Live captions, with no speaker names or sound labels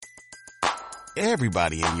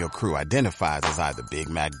Everybody in your crew identifies as either Big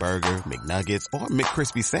Mac Burger, McNuggets, or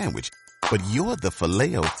McCrispy Sandwich. But you're the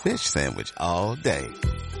Filet-O-Fish Sandwich all day.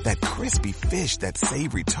 That crispy fish, that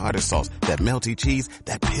savory tartar sauce, that melty cheese,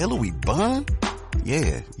 that pillowy bun.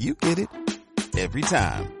 Yeah, you get it. Every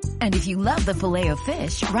time. And if you love the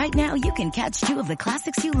Filet-O-Fish, right now you can catch 2 of the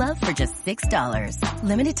classics you love for just $6.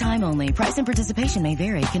 Limited time only. Price and participation may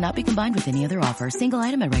vary. Cannot be combined with any other offer. Single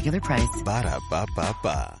item at regular price.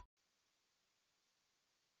 Ba-da-ba-ba-ba.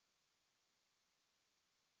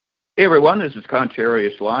 Hey everyone, this is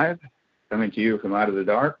Contrarious Live, coming to you from Out of the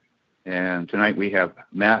Dark. And tonight we have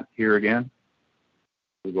Matt here again,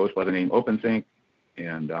 who goes by the name Openthink.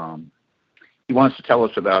 And he wants to tell us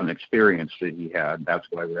about an experience that he had. That's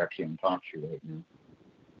why we're actually in talk to you right now.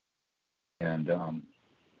 And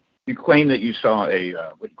you claim that you saw a,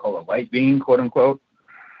 what you call a light beam, quote unquote,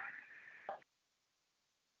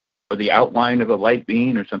 or the outline of a light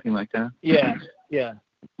beam or something like that? Yeah,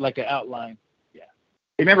 like an outline.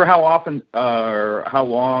 Remember how often or how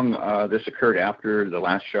long this occurred after the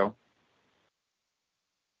last show?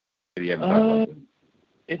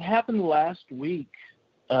 It happened last week.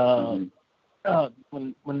 When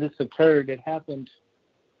this occurred, it happened.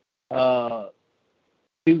 It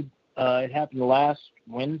happened last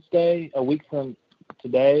Wednesday, a week ago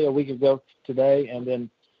today, and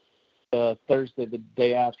then Thursday, the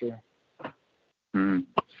day after. Mm-hmm.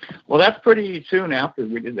 Well, that's pretty soon after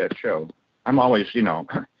we did that show. I'm always,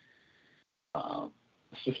 suspicious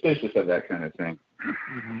of that kind of thing.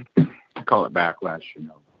 Mm-hmm. I call it backlash, So.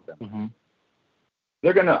 Mm-hmm.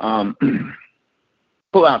 They're going to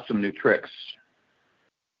pull out some new tricks,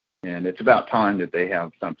 and it's about time that they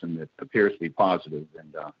have something that appears to be positive.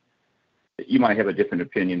 And you might have a different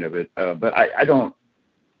opinion of it, but I'm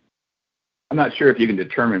not sure if you can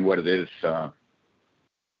determine what it is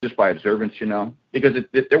just by observance, because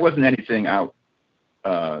there wasn't anything out.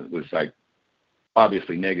 It was like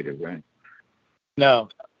obviously negative, right? No,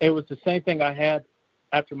 it was the same thing I had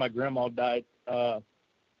after my grandma died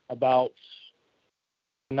about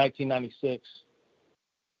 1996.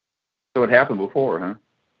 So it happened before, huh?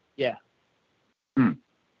 Yeah.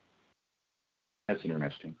 That's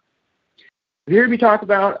interesting. Have you heard me talk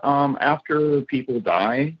about after people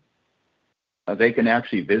die, they can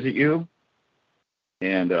actually visit you?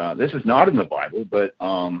 And this is not in the Bible, but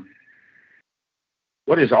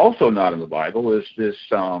what is also not in the Bible is this,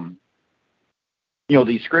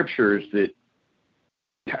 these scriptures that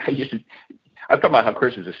I've talked about how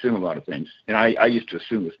Christians assume a lot of things, and I used to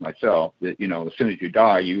assume this myself, that, as soon as you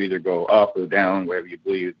die, you either go up or down, wherever you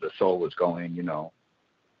believe the soul is going,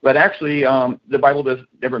 But actually, the Bible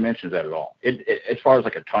never mentions that at all, as far as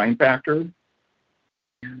like a time factor.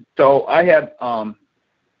 So I had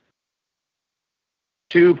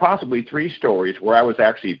 2, possibly 3 stories where I was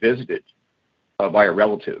actually visited by a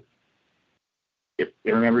relative. If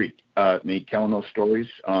you remember me telling those stories,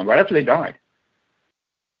 right after they died.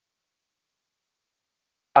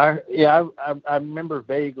 I remember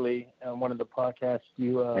vaguely on one of the podcasts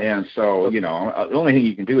you. And so, the only thing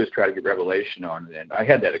you can do is try to get revelation on it. And I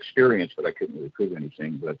had that experience, but I couldn't really prove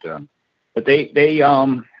anything. But they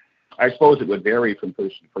I suppose it would vary from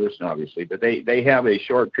person to person, obviously. But they have a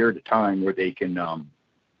short period of time where they can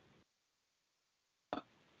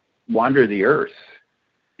wander the earth,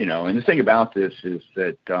 and the thing about this is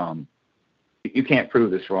that you can't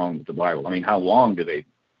prove this wrong with the Bible. I mean, how long do they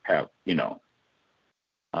have, it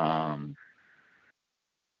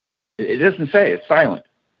doesn't say, it's silent.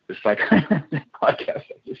 It's like the podcast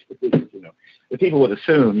I just released, the people would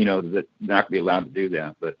assume, that they're not going to be allowed to do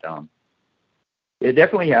that. But it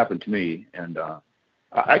definitely happened to me. And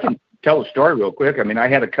I can tell a story real quick. I mean, I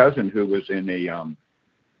had a cousin who was in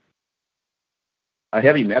a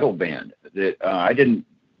heavy metal band that I didn't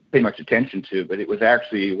pay much attention to, but it was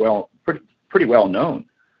actually pretty well known.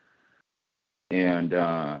 And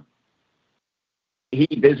he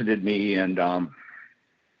visited me, and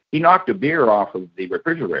he knocked a beer off of the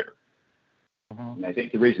refrigerator. Uh-huh. And I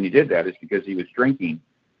think the reason he did that is because he was drinking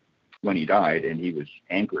when he died, and he was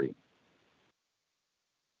angry.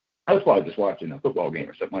 I was probably just watching a football game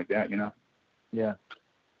or something like that, Yeah.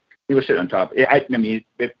 He was sitting on top. I mean,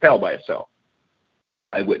 it fell by itself.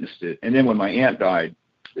 I witnessed it. And then when my aunt died,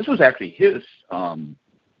 this was actually his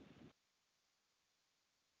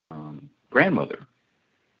grandmother.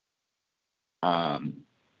 I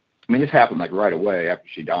mean, this happened like right away after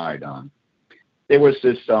she died. There was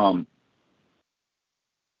this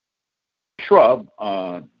shrub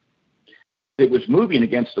that was moving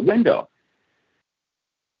against the window,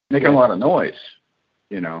 making a lot of noise,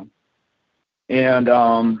 And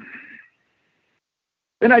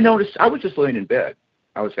then I noticed, I was just laying in bed,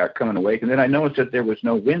 I was coming awake, and then I noticed that there was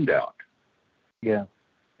no wind out. Yeah.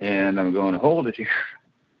 And I'm going, hold it here.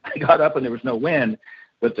 I got up and there was no wind,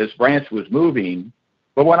 but this branch was moving.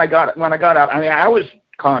 But when I got up, I mean, I was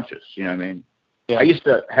conscious, you know what I mean? Yeah. I used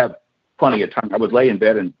to have plenty of time. I would lay in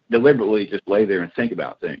bed and deliberately just lay there and think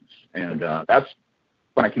about things. And that's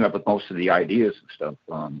when I came up with most of the ideas and stuff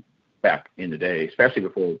back in the day, especially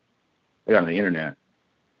before I got on the internet.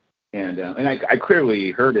 And I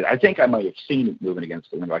clearly heard it. I think I might have seen it moving against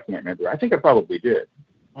the window. I can't remember. I think I probably did.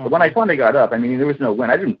 But when I finally got up, I mean, there was no wind.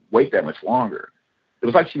 I didn't wait that much longer. It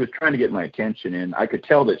was like she was trying to get my attention, and I could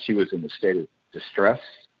tell that she was in a state of distress.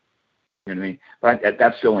 You know what I mean? But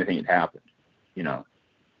that's the only thing that happened, you know.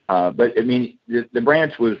 But, I mean, the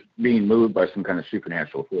branch was being moved by some kind of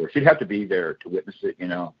supernatural force. You'd have to be there to witness it, you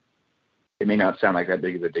know. It may not sound like that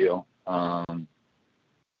big of a deal.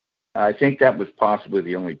 I think that was possibly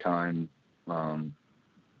the only time. I mean,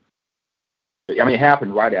 it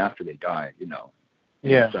happened right after they died, you know.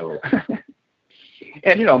 Yeah. So,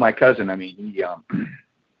 and, you know, my cousin, I mean, he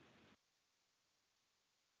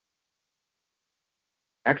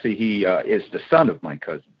actually, he is the son of my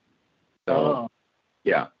cousin. So,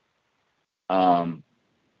 yeah.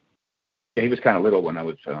 He was kind of little when I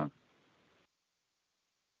was a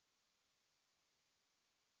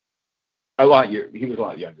lot. He was a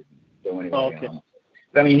lot younger. So anyway, okay.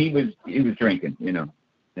 I mean, he was drinking, you know,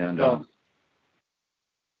 and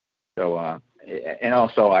so and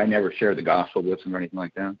also I never shared the gospel with him or anything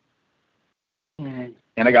like that. Mm-hmm.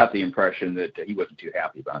 And I got the impression that he wasn't too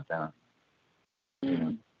happy about that.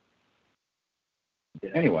 Mm-hmm.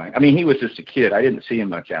 Anyway, I mean, he was just a kid. I didn't see him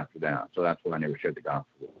much after that, so that's why I never shared the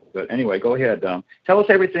gospel. But anyway, go ahead. Tell us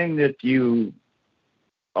everything that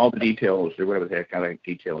all the details or whatever the heck, I like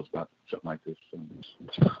details about something like this.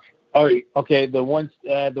 Oh, okay. The ones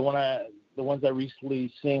I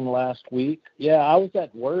recently seen last week. Yeah, I was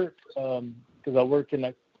at work because I work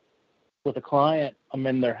with a client. I'm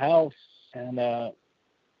in their house, and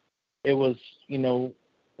it was, you know,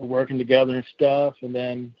 working together and stuff, and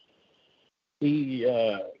then he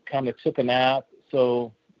kind of took a nap,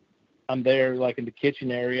 so I'm there like in the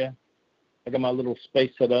kitchen area. I got my little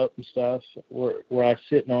space set up and stuff where I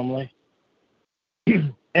sit normally,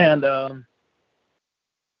 and I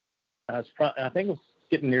think it was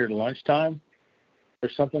getting near lunchtime or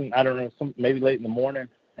something. I don't know, maybe late in the morning,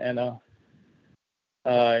 and I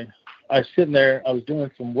was sitting there. I was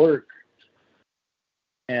doing some work,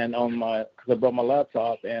 and because I brought my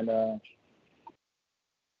laptop, and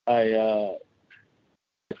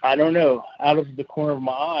I don't know, out of the corner of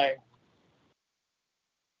my eye,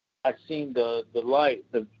 I seen the light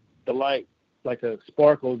like a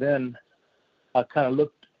sparkle. Then I kind of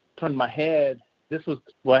turned my head. This was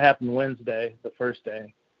what happened Wednesday, the first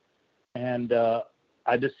day, and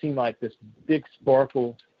I just seen like this big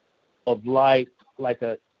sparkle of light, like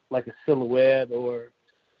a silhouette or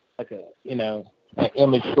like a, you know, an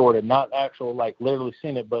image sort of, not actual like literally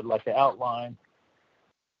seen it, but like an outline,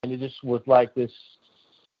 and it just was like this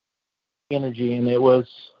energy, and it was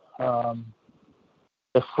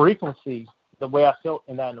the frequency, the way I felt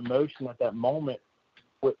in that emotion at that moment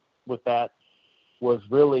with that was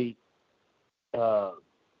really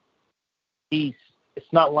peace.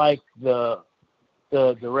 It's not like the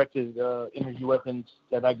directed energy weapons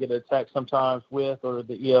that I get attacked sometimes with, or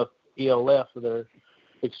the ELF, where they're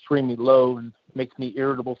extremely low and makes me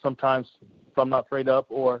irritable sometimes if I'm not prayed up,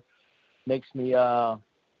 or makes me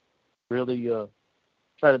really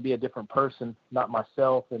try to be a different person, not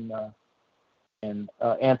myself, and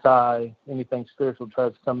anti anything spiritual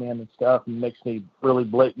tries to come in and stuff, and makes me really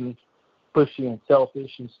blatant, pushy, and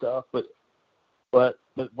selfish and stuff. But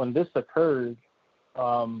when this occurred,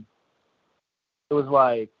 it was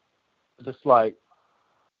like just like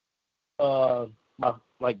my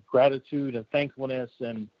like gratitude and thankfulness,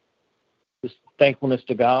 and just thankfulness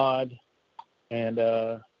to God, and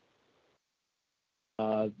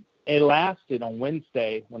it lasted on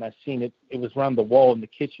Wednesday when I seen it. It was around the wall in the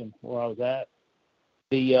kitchen where I was at.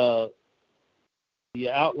 The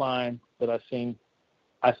outline that I seen,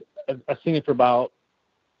 I seen it for about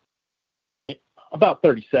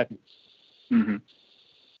 30 seconds. Mm-hmm.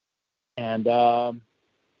 And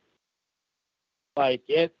like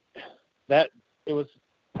it was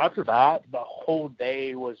after that, the whole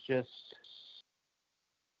day was just,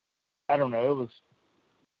 I don't know, it was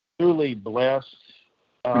truly blessed.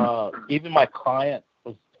 Even my client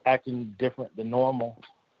was acting different than normal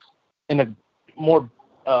in a more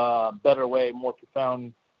better way, more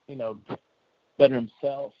profound, you know, better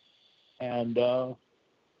himself. And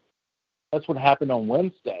that's what happened on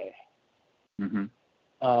Wednesday. Mm-hmm.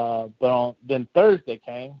 But then Thursday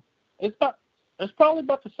came. It's about It's probably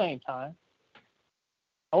about the same time.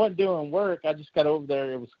 I wasn't doing work. I just got over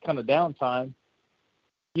there. It was kind of downtime.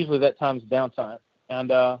 Usually that time's downtime.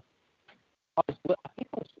 And I think I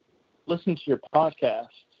was listening to your podcast,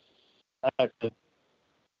 or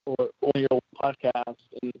your old podcast.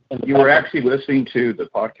 And You were actually listening to the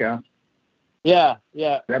podcast? Yeah.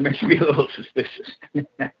 That makes me a little suspicious.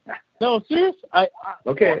 No, seriously.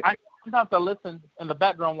 Okay. I have to listen in the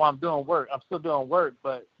background while I'm doing work. I'm still doing work,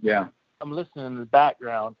 but yeah, I'm listening in the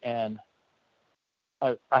background, and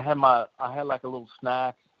I had like a little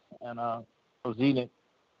snack, and I was eating,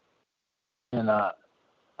 and I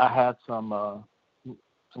had some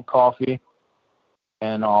coffee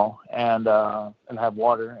and all, and had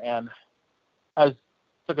water, and I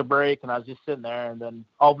took a break, and I was just sitting there, and then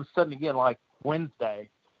all of a sudden again, like Wednesday,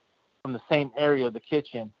 from the same area of the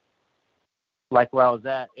kitchen, like where I was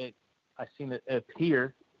at, I seen it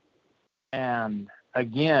appear, and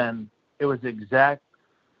again, it was exact.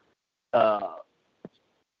 The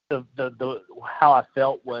how I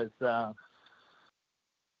felt was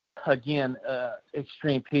again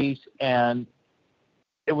extreme peace, and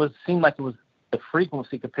it seemed like it was the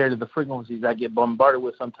frequency compared to the frequencies I get bombarded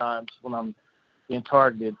with sometimes when I'm being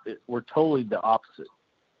targeted. Were totally the opposite,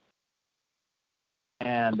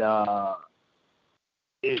 and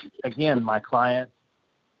again, my client,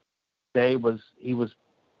 he was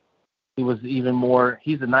even more.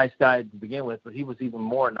 He's a nice guy to begin with, but he was even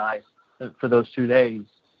more nice for those 2 days.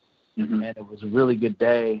 Mm-hmm. And it was a really good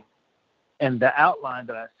day. And the outline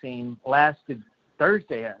that I seen lasted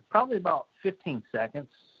Thursday, probably about 15 to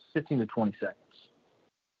 20 seconds.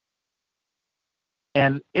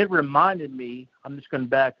 And it reminded me, I'm just going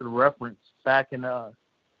back to the reference, back in, my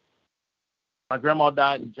grandma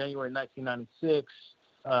died in January 1996.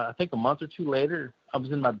 I think a month or two later, I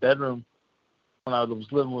was in my bedroom when I was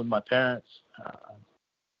living with my parents.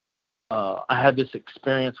 I had this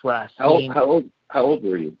experience where I seen... How old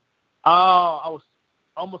were you? I was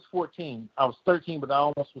almost 14. I was 13, but I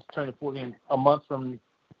almost was turning 14 a month from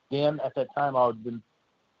then. At that time, I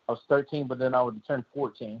was 13, but then I would turn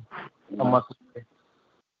 14 a month later.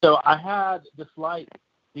 So I had this light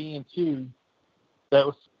being too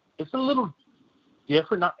it's a little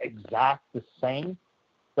different, not exact the same,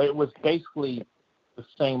 but it was basically the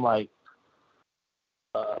same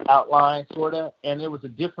outline sort of, and it was a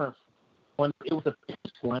different one. It was a pitch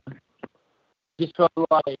one. Just felt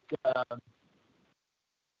like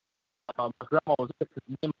my grandma was there because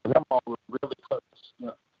me and my grandma were really close.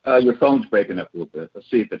 Your phone's breaking up a little bit. Let's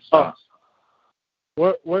see if it stops.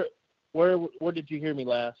 Where did you hear me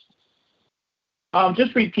last?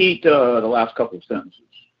 Just repeat the last couple of sentences.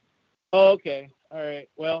 Oh, okay. All right.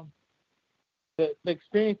 Well, the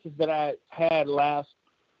experiences that I had last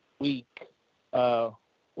week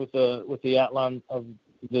with the outline of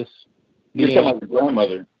this. You're talking about your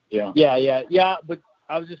grandmother. Yeah. Yeah. But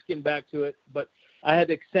I was just getting back to it. But I had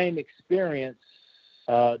the same experience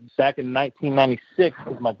back in 1996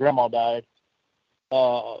 because my grandma died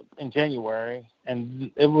in January,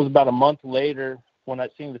 and it was about a month later when I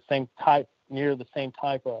seen the same type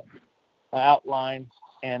of outline,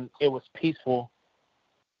 and it was peaceful,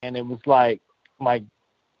 and it was like my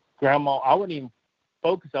grandma. I wouldn't even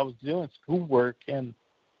focus. I was doing schoolwork, and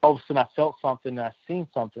all of a sudden I felt something, and I seen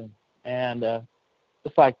something, and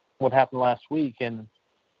it's like what happened last week, and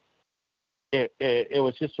it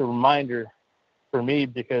was just a reminder for me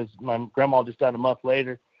because my grandma just died a month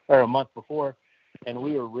before, and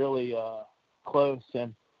we were really close,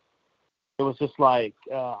 and it was just like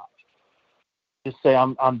just say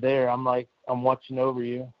I'm there. I'm like I'm watching over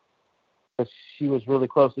you, but she was really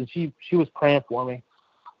close, and she was praying for me.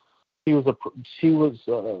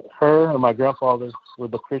 Her and my grandfather were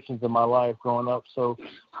the Christians in my life growing up, so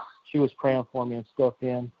she was praying for me and stuff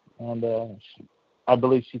in, and I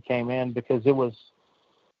believe she came in because it was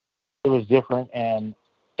different, and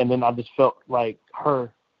then I just felt like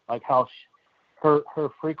her, like how her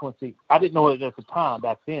frequency. I didn't know it at the time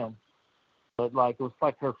back then, but like it was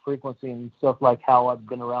like her frequency and stuff like how I'd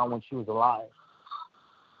been around when she was alive.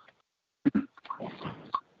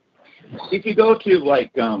 If you go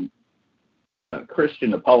to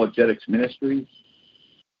Christian apologetics ministries,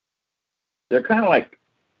 they're kind of like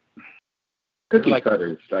cookie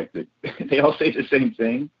cutters. Like they all say the same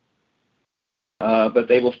thing, but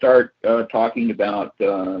they will start talking about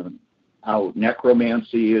how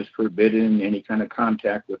necromancy is forbidden, any kind of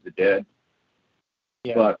contact with the dead.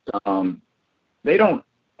 Yeah. But they don't.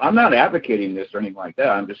 I'm not advocating this or anything like that.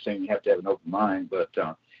 I'm just saying you have to have an open mind. But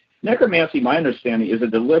necromancy, my understanding, is a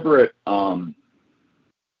deliberate,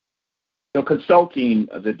 consulting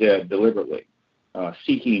the dead deliberately.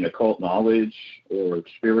 seeking occult knowledge or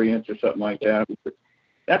experience or something like that.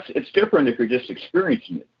 It's different if you're just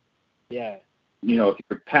experiencing it. Yeah. If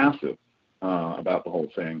you're passive about the whole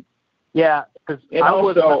thing. Yeah. And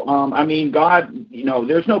also, God,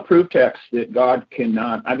 there's no proof text that God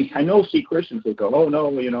cannot. I know Christians will go, oh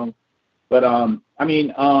no, but I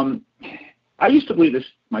used to believe this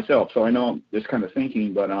myself, so I know this kind of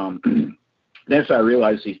thinking, but then I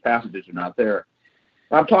realized these passages are not there.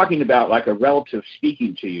 I'm talking about like a relative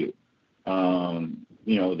speaking to you,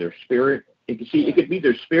 their spirit. It could be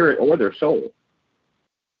their spirit or their soul.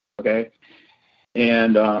 Okay,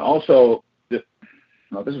 and also,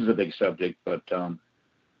 this is a big subject, but oh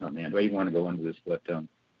man, do I even want to go into this? But I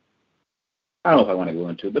don't know if I want to go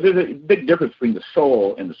into it. But there's a big difference between the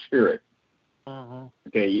soul and the spirit. Uh-huh.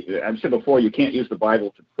 Okay, I've said before, you can't use the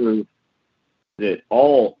Bible to prove that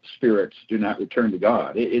all spirits do not return to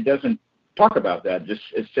God. It doesn't talk about that. It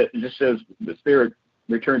just says the spirit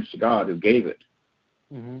returns to God who gave it.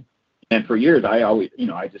 Mm-hmm. And for years, I always,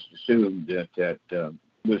 I just assumed that it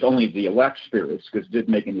was only the elect spirits, because it didn't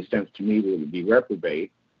make any sense to me that it would be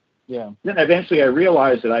reprobate. Yeah. Then eventually I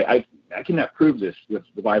realized that I cannot prove this with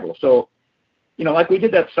the Bible. So, like we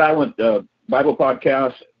did that silent Bible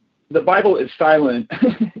podcast, the Bible is silent.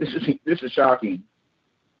 This is shocking,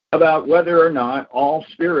 about whether or not all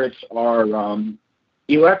spirits are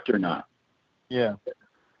elect or not. Yeah.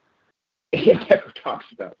 It never talks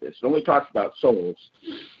about this. It only talks about souls.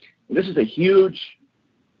 This is a huge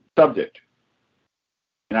subject,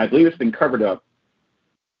 and I believe it's been covered up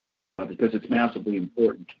because it's massively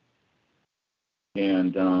important.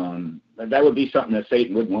 And that would be something that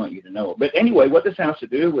Satan wouldn't want you to know. But anyway, what this has to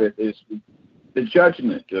do with is the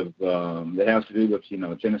judgment of that has to do with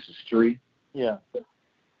Genesis 3. Yeah.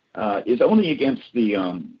 Is only against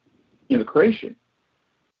the creation,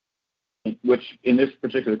 which in this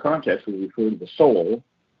particular context we refer to the soul,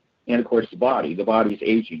 and of course the body. The body is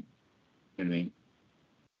aging. And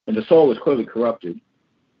the soul is clearly corrupted.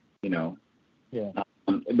 Yeah.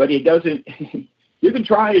 But it doesn't. You can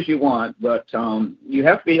try as you want, but you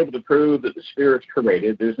have to be able to prove that the spirit's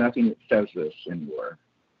created. There's nothing that says this anywhere.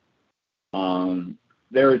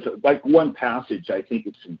 There's like one passage, I think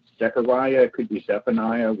it's in Zechariah, it could be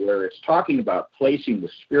Zephaniah, where it's talking about placing the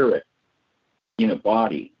spirit in a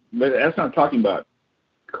body. But that's not talking about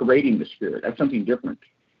creating the spirit. That's something different.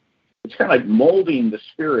 It's kind of like molding the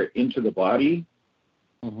spirit into the body.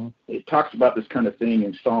 Mm-hmm. It talks about this kind of thing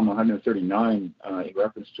in Psalm 139 in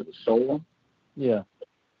reference to the soul. Yeah.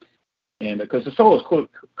 And because the soul is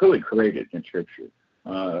clearly created in Scripture.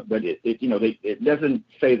 But it doesn't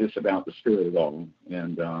say this about the spirit at all.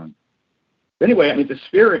 And anyway, the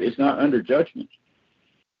spirit is not under judgment.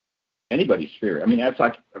 Anybody's spirit. That's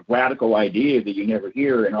like a radical idea that you never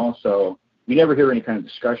hear, and also you never hear any kind of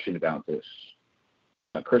discussion about this.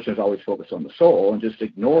 Christians always focus on the soul and just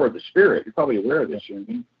ignore the spirit. You're probably aware of this,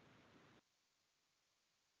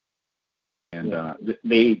 And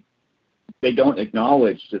they don't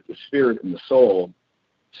acknowledge that the spirit and the soul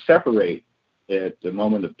separate at the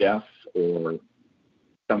moment of death or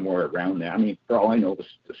somewhere around there. For all I know,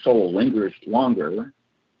 the soul lingers longer.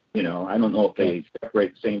 I don't know if they separate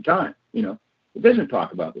at the same time. It doesn't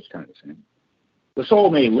talk about this kind of thing. The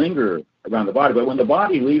soul may linger around the body, but when the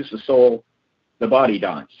body leaves the soul, the body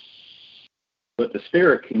dies. But the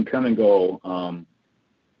spirit can come and go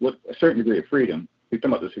with a certain degree of freedom. We've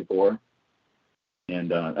talked about this before, and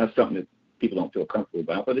that's something that people don't feel comfortable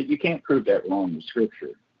about. But you can't prove that wrong with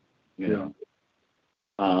Scripture.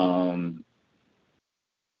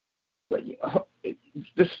 But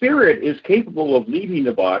the spirit is capable of leaving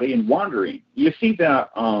the body and wandering. You see that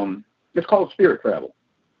it's called spirit travel,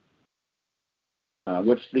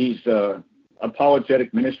 which these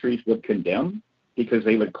apologetic ministries would condemn, because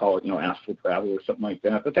they would call it, astral travel or something like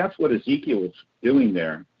that. But that's what Ezekiel is doing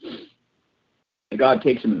there. And God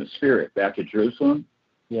takes him in the spirit back to Jerusalem.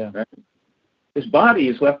 Yeah. Right? His body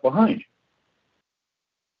is left behind.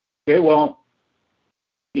 Okay, well,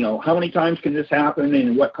 how many times can this happen and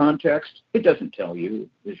in what context? It doesn't tell you,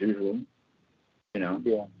 as usual.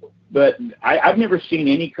 Yeah. But I've never seen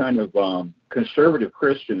any kind of conservative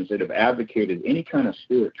Christians that have advocated any kind of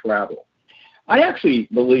spirit travel. I actually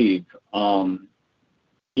believe,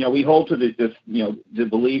 we hold to the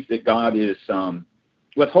belief that God is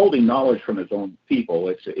withholding knowledge from his own people.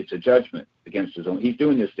 It's a judgment against his own. He's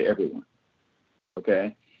doing this to everyone.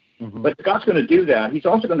 Okay? Mm-hmm. But God's going to do that. He's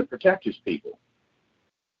also going to protect his people.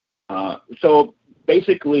 So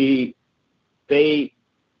basically, they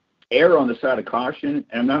err on the side of caution,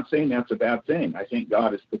 and I'm not saying that's a bad thing. I think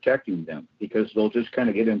God is protecting them, because they'll just kind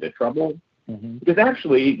of get into trouble. Mm-hmm. Because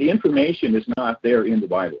actually, the information is not there in the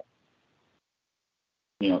Bible.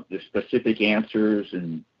 the specific answers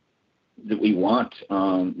and that we want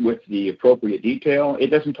with the appropriate detail. It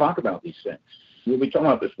doesn't talk about these things. We'll be talking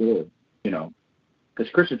about this more, because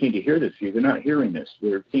Christians need to hear this here. They're not hearing this.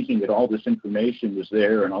 They're thinking that all this information was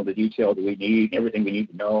there and all the detail that we need, everything we need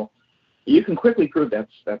to know. You can quickly prove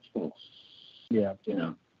that's false. Yeah.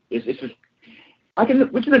 It's just,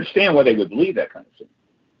 we can understand why they would believe that kind of thing.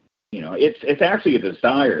 It's actually a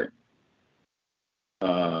desire.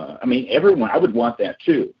 Everyone, I would want that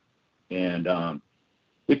too. And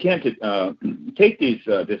we can't take these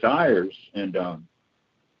desires and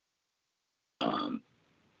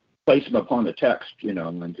place them upon the text,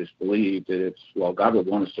 and just believe that God would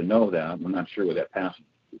want us to know that. I'm not sure what that passage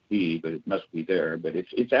would be, but it must be there. But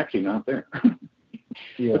it's actually not there.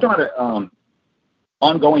 Yeah. We're talking about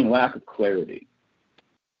ongoing lack of clarity.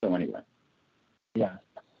 So anyway. Yeah.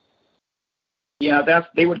 Yeah,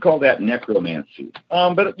 they would call that necromancy.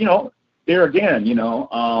 But there again,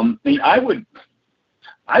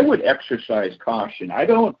 I would exercise caution. I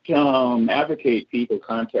don't advocate people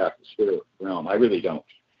contact the spirit realm. I really don't.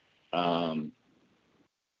 I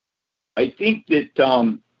think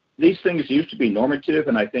that these things used to be normative,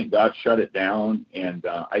 and I think God shut it down. And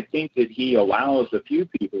I think that He allows a few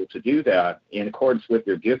people to do that in accordance with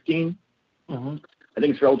their gifting. Mm-hmm. I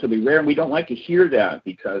think it's relatively rare, and we don't like to hear that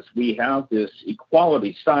because we have this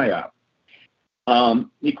equality psyop.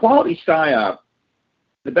 Equality psyop,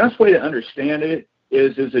 the best way to understand it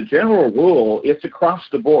is, as a general rule, it's across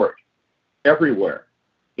the board, everywhere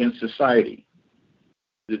in society.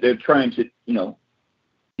 They're trying to,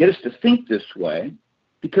 get us to think this way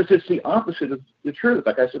because it's the opposite of the truth.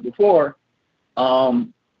 Like I said before,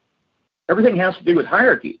 everything has to do with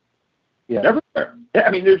hierarchy. Yeah. Everywhere.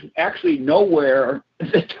 There's actually nowhere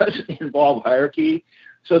that doesn't involve hierarchy.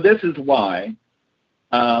 So this is why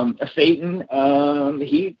Satan,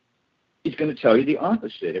 he's going to tell you the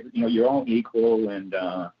opposite. You're all equal. And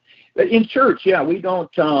but in church, we don't,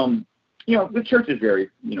 the church is very,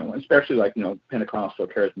 especially like, Pentecostal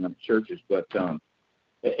charismatic churches. But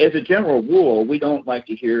as a general rule, we don't like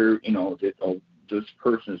to hear, that, this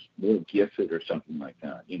person's more gifted or something like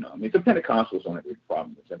that. The Pentecostals don't have a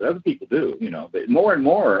problem with that, but other people do. But more and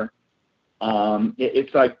more,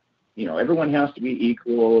 it's like, everyone has to be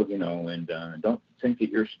equal. And don't think that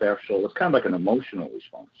you're special. It's kind of like an emotional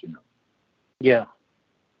response. Yeah.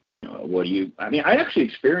 I actually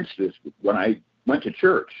experienced this when I went to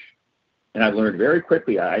church, and I learned very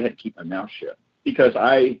quickly I had to keep my mouth shut because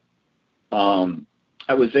I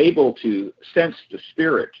was able to sense the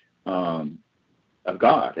spirit of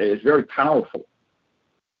God. It's very powerful.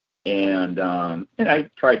 And I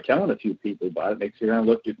tried telling a few people about it. They kind of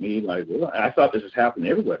looked at me like, well, I thought this was happening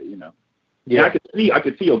to everybody, Yeah. And I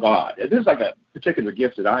could feel God. This is like a particular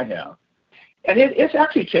gift that I have. And it's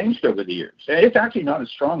actually changed over the years. It's actually not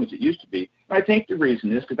as strong as it used to be. I think the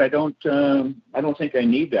reason is because I don't think I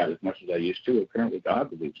need that as much as I used to. Apparently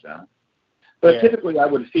God believes that. But typically I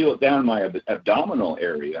would feel it down my abdominal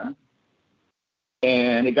area.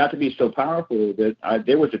 And it got to be so powerful that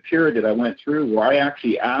there was a period that I went through where I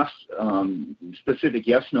actually asked specific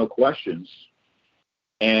yes/no questions.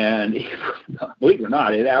 And believe it or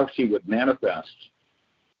not, it actually would manifest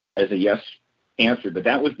as a yes answer. But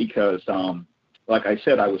that was because, like I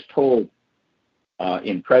said, I was told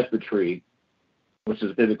in presbytery, which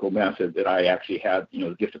is a biblical method, that I actually had,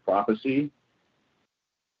 the gift of prophecy.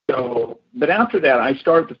 So, but after that, I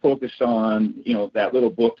started to focus on, that little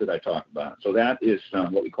book that I talked about. So that is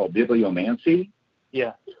what we call bibliomancy.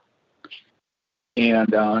 Yeah. And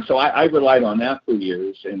so I relied on that for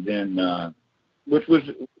years, and then, which was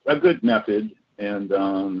a good method. And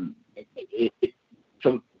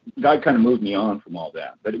so God kind of moved me on from all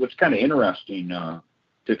that. But it was kind of interesting to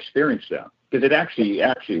experience that because it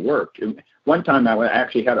actually worked. One time I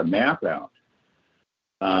actually had a map out.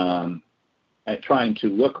 At trying to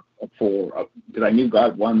look for, because I knew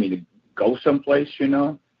God wanted me to go someplace,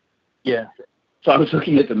 Yeah. So I was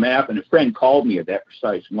looking at the map, and a friend called me at that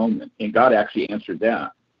precise moment, and God actually answered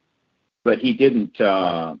that. But He didn't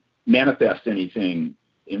manifest anything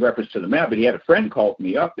in reference to the map, but He had a friend call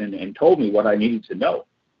me up and told me what I needed to know,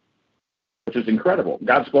 which was incredible.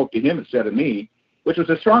 God spoke to him instead of me, which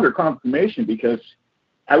was a stronger confirmation because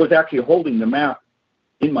I was actually holding the map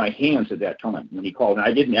in my hands at that time when He called, and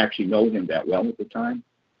I didn't actually know Him that well at the time,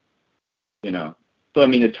 So,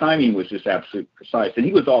 the timing was just absolutely precise, and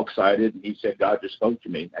he was all excited, and he said, God just spoke to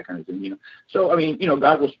me, that kind of thing, So,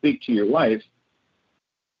 God will speak to your life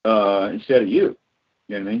instead of you,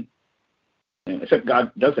 you know what I mean? And except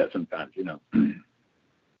God does that sometimes,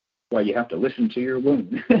 Well, you have to listen to your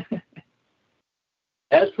womb.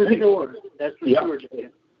 That's for sure. That's for sure, Jay.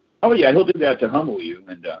 Oh yeah, he'll do that to humble you,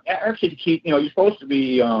 and actually to keep. You're supposed to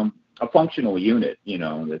be a functional unit,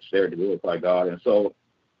 that's there to glorify God, and so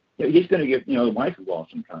he's going to get the wife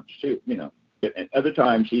involved sometimes too. At other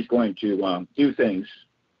times he's going to do things,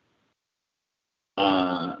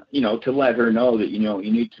 to let her know that you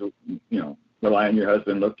need to rely on your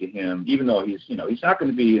husband, look to him, even though he's not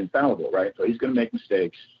going to be infallible, right? So he's going to make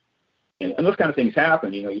mistakes. And those kind of things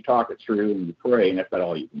happen. You talk it through and you pray, and that's about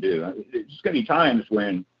all you can do. There's going to be times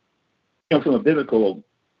when, from a biblical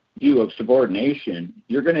view of subordination,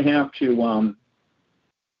 you're going to have to,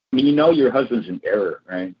 your husband's in error,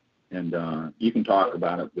 right? And you can talk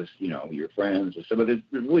about it with, your friends or so, but there's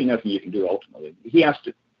really nothing you can do ultimately. He has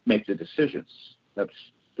to make the decisions. That's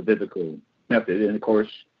the biblical method. And, of course,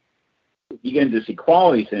 you get into this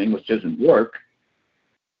equality thing, which doesn't work,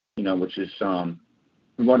 which is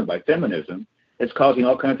run by feminism. It's causing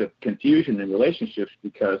all kinds of confusion in relationships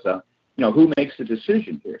because, who makes the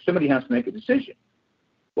decision here? Somebody has to make a decision.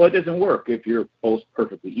 Well, it doesn't work if you're both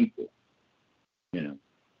perfectly equal, Yeah.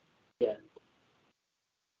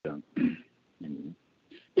 So, anyway.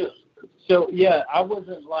 So yeah, I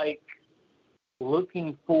wasn't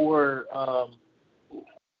looking for,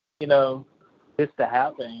 this to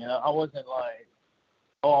happen. I wasn't like,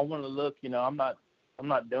 oh, I want to look. I'm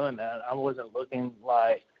not doing that. I wasn't looking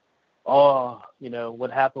like, oh,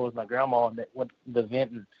 what happened with my grandma and what the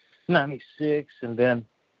event in '96, and then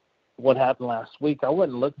what happened last week. I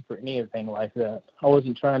wasn't looking for anything like that. I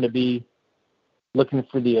wasn't trying to be looking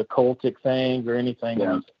for the occultic thing or anything.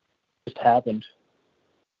 Yeah. It just happened.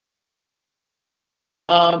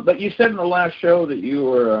 But you said in the last show that you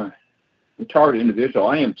were a target individual.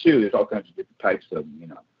 I am too. There's all kinds of different types of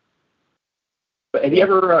them, But have you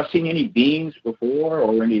ever seen any beings before,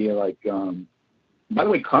 or any by the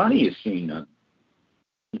way, Connie has seen.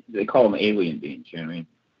 They call them alien beings. You know what I mean?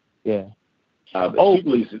 Yeah. But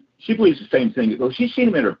she believes the same thing. Well, she's seen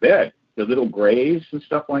them in her bed, the little grays and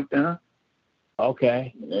stuff like that.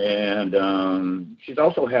 Okay. And she's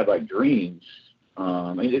also had dreams.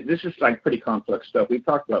 This is pretty complex stuff we've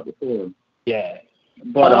talked about before. Yeah.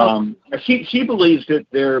 But she believes that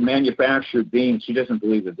they're manufactured beings. She doesn't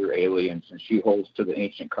believe that they're aliens, and she holds to the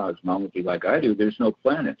ancient cosmology like I do. There's no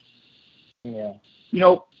planets. Yeah.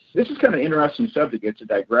 This is kind of an interesting subject. It's a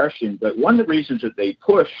digression, but one of the reasons that they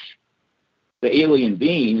push the alien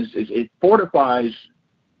beings is it fortifies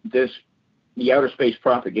the outer space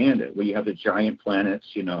propaganda, where you have the giant planets,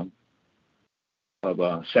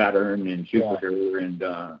 of Saturn and Jupiter, and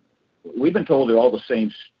we've been told they're all the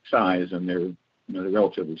same size, and they're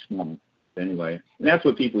relatively small. Anyway, and that's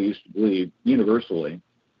what people used to believe universally.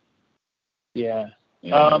 Yeah.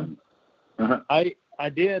 And, I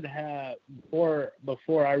did have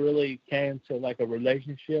before I really came to a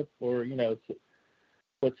relationship, or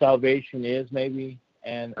what salvation is maybe,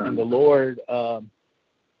 and the Lord.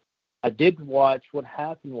 I did watch. What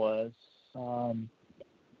happened was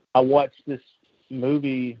I watched this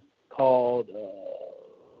movie called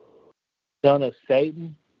Son of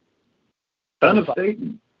Satan. Son of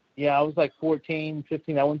Satan. Yeah, I was 14,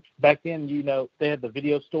 15. I went back then. They had the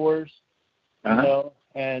video stores, and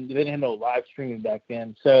they didn't have no live streaming back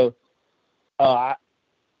then. So I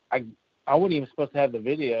wasn't even supposed to have the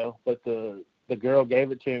video, but the girl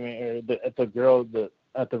gave it to me, or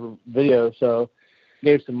at the video. So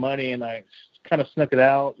gave some money, and I kind of snuck it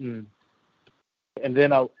out, and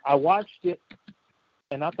then I watched it,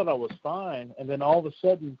 and I thought I was fine, and then all of a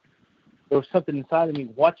sudden there was something inside of me.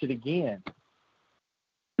 Watch it again.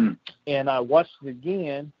 And I watched it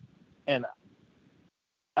again, and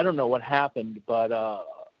I don't know what happened, but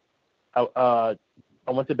I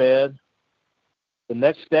went to bed. The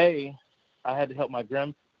next day, I had to help I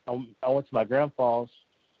went to my grandpa's.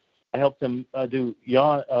 I helped him do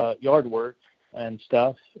yard work and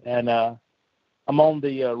stuff, and I'm on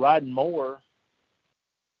the riding mower,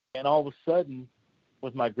 and all of a sudden,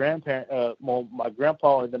 with my my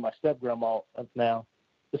grandpa and then my step-grandma now,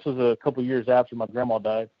 this was a couple years after my grandma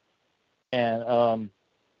died, and all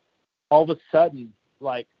of a sudden,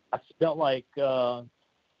 I smelled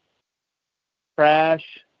trash,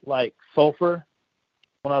 sulfur,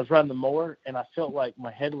 when I was riding the mower, and I felt like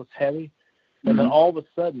my head was heavy, and then all of a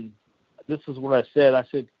sudden, this is what I said. I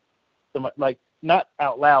said, not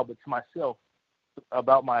out loud, but to myself,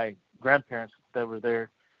 about my grandparents that were there,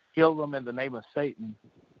 kill them in the name of Satan.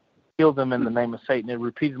 Kill them in the name of Satan. It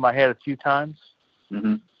repeated in my head a few times,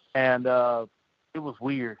 and it was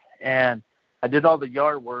weird. And I did all the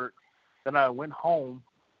yard work. Then I went home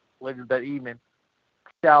later that evening,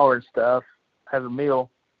 shower and stuff, had a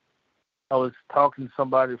meal. I was talking to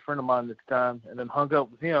somebody, a friend of mine at the time, and then hung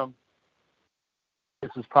up with him.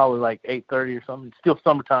 This was probably like 8:30 or something. It's still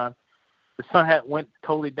summertime. The sun went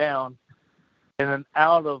totally down, and then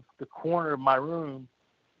out of the corner of my room,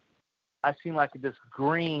 I seen like this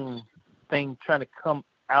green thing trying to come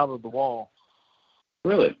out of the wall.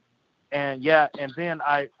 Really? And and then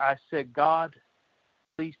I said, God,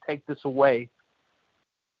 please take this away.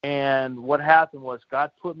 And what happened was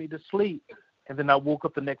God put me to sleep, and then I woke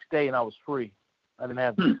up the next day and I was free. I didn't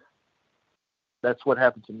have it. That's what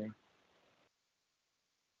happened to me.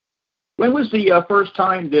 When was the first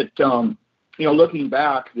time that, looking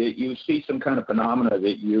back, that you see some kind of phenomena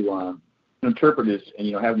that you interpret as,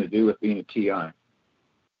 having to do with being a TI?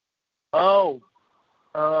 Oh,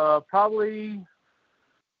 probably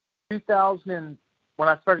 2000. When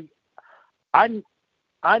I started, I knew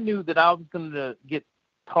that I was going to get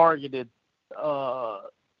targeted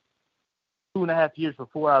 2.5 years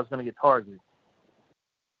before I was going to get targeted.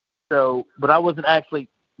 So, but I wasn't actually.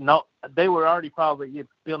 No, they were already probably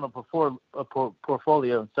building a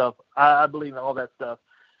portfolio and stuff. I believe in all that stuff.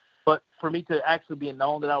 But for me to actually be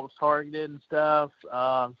known that I was targeted and stuff,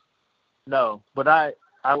 no. But they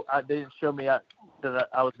didn't show me that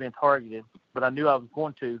I was being targeted. But I knew I was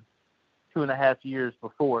going to 2.5 years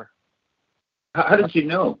before. How did you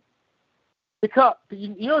know? Because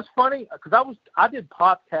it's funny because I did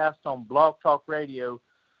podcasts on Blog Talk Radio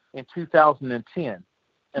in 2010,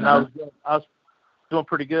 and I was doing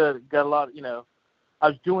pretty good. Got a lot of, I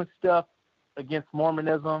was doing stuff against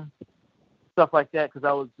Mormonism, stuff like that, because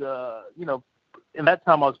I was, in that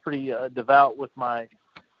time I was pretty devout with my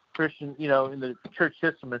Christian, in the church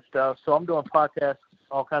system and stuff. So I'm doing podcasts,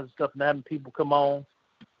 all kinds of stuff, and having people come on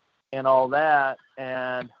and all that.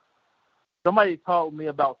 And somebody told me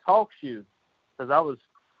about TalkShoe because I was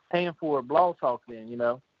paying for a Blog Talk then,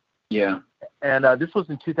 Yeah. And this was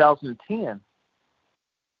in 2010.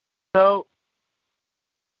 So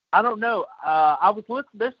I don't know. I was listening.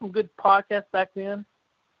 There's some good podcasts back then,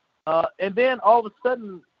 and then all of a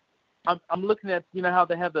sudden, I'm looking at how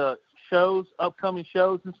they have the shows, upcoming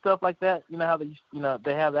shows and stuff like that. How they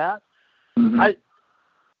they have that. Mm-hmm.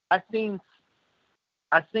 I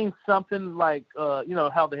seen something like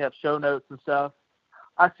how they have show notes and stuff.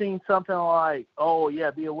 I seen something like, oh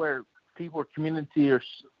yeah, be aware, people or community are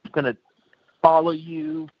going to follow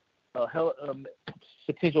you.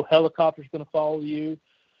 Potential helicopters going to follow you.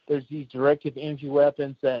 There's these directed energy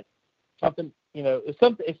weapons that something, it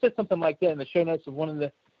said something like that in the show notes of one of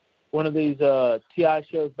these TI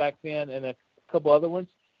shows back then and a couple other ones.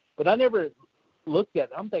 But I never looked at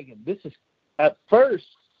it. I'm thinking this is, at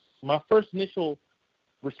first, my first initial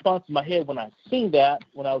response in my head when I seen that,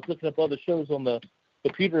 when I was looking up other shows on the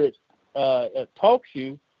computer at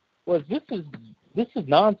TalkShoe, was this is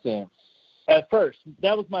nonsense. At first,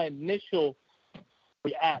 that was my initial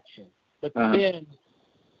reaction. But then,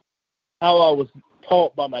 how I was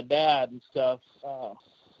taught by my dad and stuff,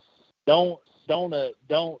 don't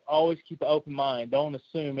always keep an open mind. Don't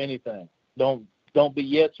assume anything. Don't be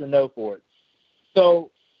yes or no for it.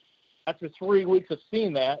 So after 3 weeks of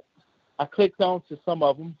seeing that, I clicked on to some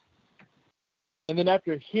of them, and then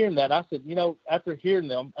after hearing that, I said, after hearing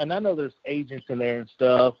them, and I know there's agents in there and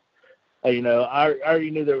stuff. I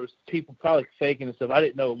already knew there was people probably faking and stuff. I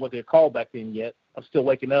didn't know what they're called back then yet. I'm still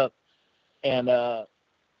waking up, and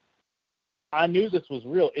I knew this was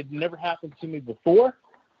real. It never happened to me before,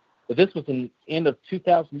 but this was in end of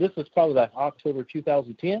 2000. This was probably like October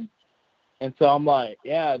 2010, and so I'm like,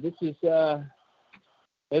 yeah, this is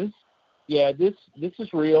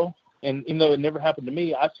real. And even though it never happened to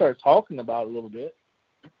me, I started talking about it a little bit,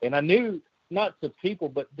 and I knew not to people,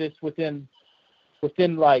 but just within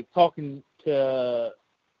like talking to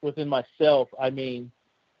within myself. I mean,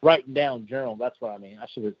 writing down journal. That's what I mean. I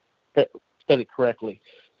should have said it correctly.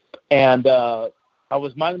 And I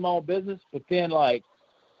was minding my own business, but then like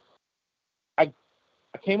I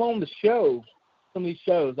came on the show, some of these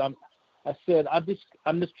shows. I said I'm just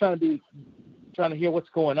trying to hear what's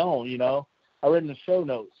going on. I read in the show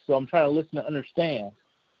notes, so I'm trying to listen to understand.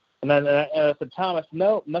 And at the time, I said,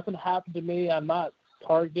 no, nothing happened to me. I'm not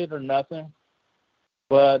targeted or nothing.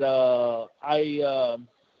 But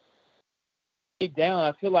deep down,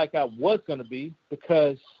 I feel like I was going to be,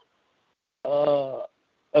 because a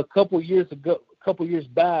couple years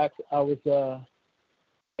back, I was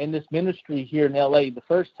in this ministry here in LA the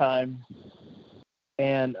first time,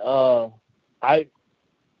 and I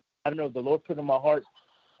don't know, the Lord put in my heart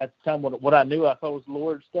at the time what I knew I thought was the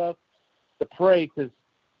Lord stuff to pray, because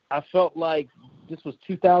I felt like this was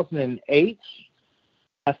 2008.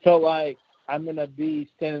 I felt like I'm going to be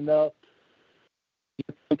standing up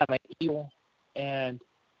kind of evil, and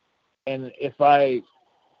if I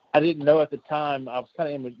I didn't know at the time. I was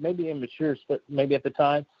kind of maybe immature, maybe at the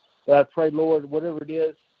time. But I prayed, Lord, whatever it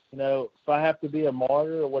is, if I have to be a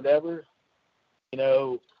martyr or whatever,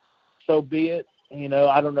 so be it.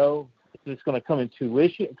 I don't know if it's going to come in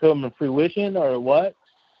fruition or what.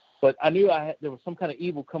 But I knew there was some kind of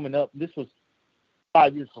evil coming up. This was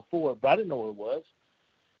 5 years before, but I didn't know what it was.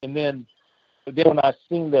 And then when I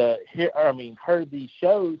heard these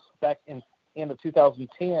shows back in end of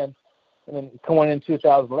 2010, and then going in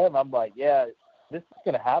 2011, I'm like, yeah, this is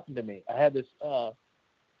going to happen to me. I had this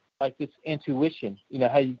this intuition,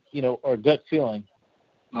 or gut feeling.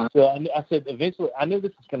 So I said, eventually, I knew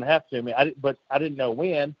this was going to happen to me, but I didn't know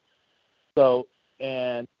when. So,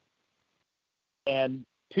 and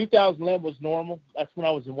 2011 was normal. That's when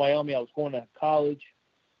I was in Wyoming. I was going to college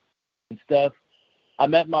and stuff. I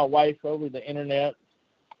met my wife over the internet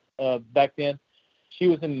back then. She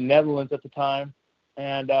was in the Netherlands at the time,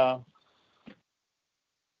 and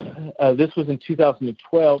this was in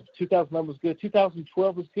 2012. 2011 was good.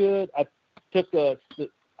 2012 was good. I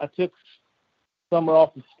took summer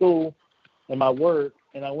off of school and my work,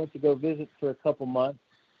 and I went to go visit for a couple months.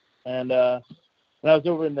 And when I was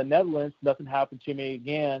over in the Netherlands, nothing happened to me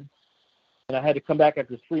again. And I had to come back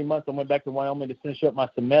after 3 months. I went back to Wyoming to finish up my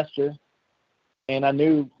semester. And I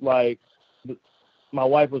knew, my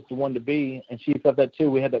wife was the one to be, and she felt that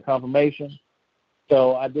too. We had that confirmation.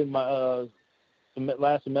 So I did my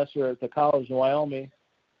last semester at the college in Wyoming.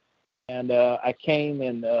 And I came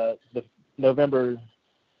in the November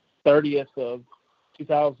 30th of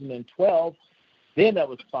 2012. Then that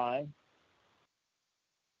was fine.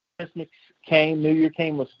 Christmas came, New Year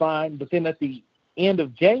came, was fine. But then at the end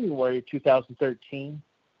of January 2013,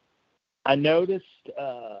 I noticed,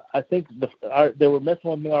 I think they were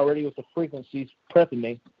messing with me already with the frequencies, prepping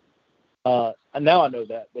me. And now I know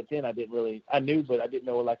that, but then I didn't really, I knew, but I didn't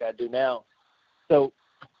know it like I do now. So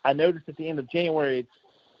I noticed at the end of January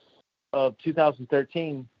of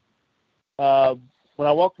 2013, when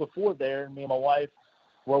I walked before there, me and my wife,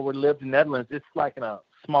 where we lived in the Netherlands, it's like in a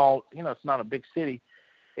small, it's not a big city.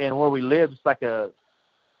 And where we live, it's like a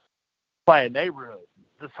quiet neighborhood.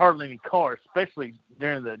 There's hardly any cars, especially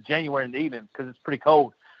during the January in the evening because it's pretty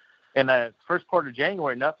cold. And the first part of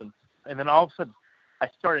January, nothing. And then all of a sudden, I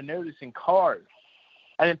started noticing cars.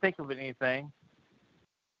 I didn't think of anything,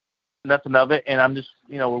 nothing of it. And I'm just,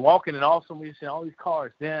 we're walking, and all of a sudden we see all these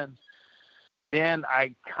cars. Then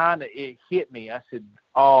it hit me. I said,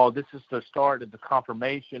 oh, this is the start of the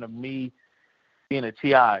confirmation of me being a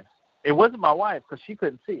TI. It wasn't my wife because she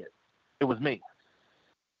couldn't see it. It was me.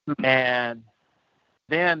 And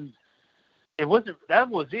then that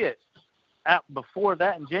was it. Before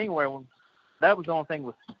that in January, that was the only thing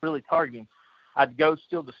was really targeting. I'd go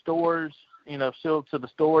still to the stores,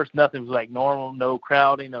 nothing was like normal, no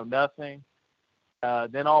crowding, no nothing.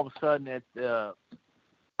 Then all of a sudden at the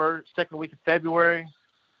second week of February,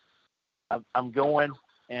 I'm going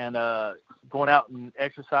out and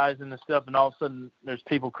exercising and stuff, and all of a sudden there's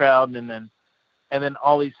people crowding, and then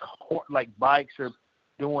all these bikes are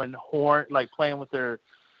doing horn, playing with their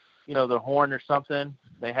their horn or something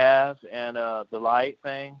they have, and the light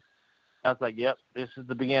thing. I was like, yep, this is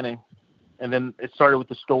the beginning. And then it started with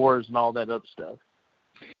the stores and all that other stuff.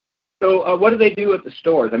 So what do they do at the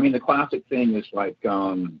stores? I mean, the classic thing is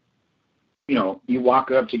you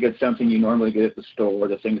walk up to get something you normally get at the store,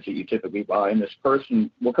 the things that you typically buy, and this person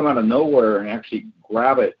will come out of nowhere and actually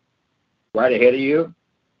grab it right ahead of you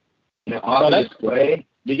in an obvious way.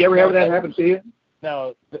 Did you ever have that happen to you?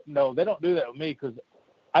 No, they don't do that with me because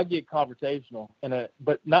I get confrontational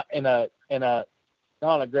but not in a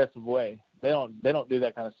non-aggressive way. They don't do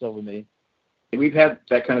that kind of stuff with me. We've had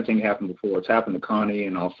that kind of thing happen before. It's happened to Connie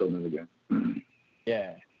and also me again.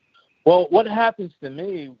 Yeah. Well, what happens to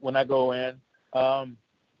me when I go in,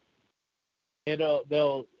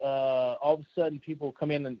 they'll all of a sudden people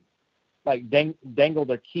come in and dangle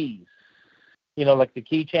their keys, like the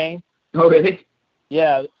keychain. Oh, really?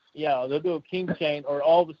 Yeah, they'll do a keychain, or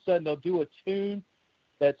all of a sudden they'll do a tune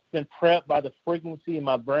that's been prepped by the frequency in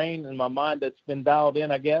my brain and my mind that's been dialed in,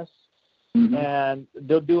 I guess. Mm-hmm. And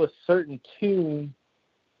they'll do a certain tune,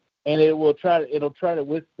 and it'll try to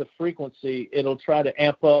with the frequency, it'll try to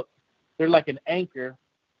amp up. They're like an anchor,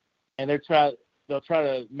 and they'll try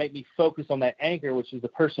to make me focus on that anchor, which is the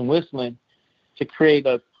person whistling, to create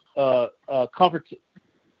a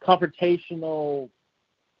confrontational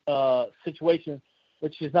situation,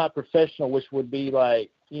 which is not professional, which would be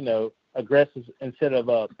aggressive instead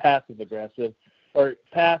of passive aggressive, or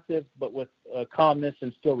passive but with calmness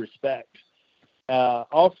and still respect.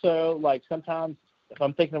 Also, sometimes if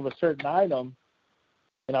I'm thinking of a certain item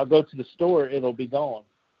and I'll go to the store, it'll be gone.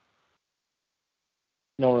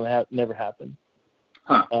 never happened.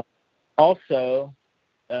 Huh. Also,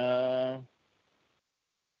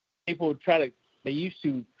 people they used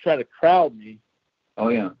to try to crowd me. Oh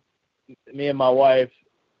yeah. Me and my wife,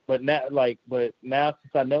 but now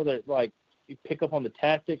since I know that like you pick up on the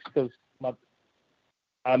tactics because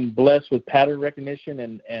I'm blessed with pattern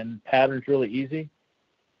recognition and patterns really easy.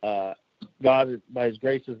 God, by His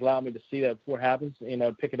grace, has allowed me to see that before it happens.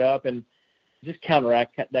 Pick it up and just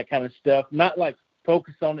counteract that kind of stuff. Not like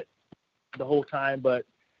focus on it the whole time, but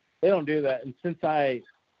they don't do that. And since I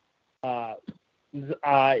in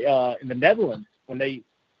the Netherlands, when they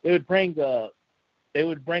would bring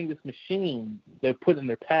this machine they put in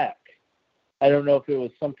their pack. I don't know if it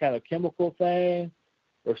was some kind of chemical thing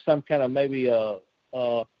or some kind of maybe a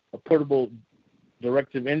portable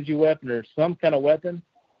directed energy weapon or some kind of weapon,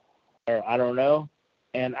 or I don't know.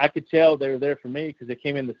 And I could tell they were there for me because they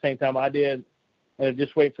came in the same time I did, and they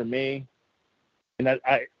just wait for me. And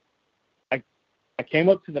I came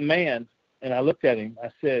up to the man and I looked at him. I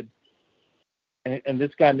said, and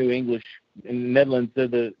this guy knew English. In the Netherlands, they're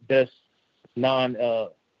the best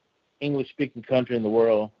non-English speaking country in the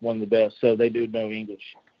world, one of the best. So they do know English.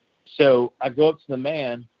 So I go up to the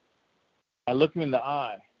man. I look him in the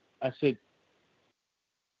eye. I said,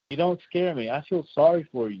 "You don't scare me. I feel sorry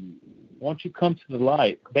for you. Won't you come to the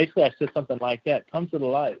light?" Basically, I said something like that. Come to the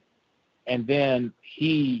light. And then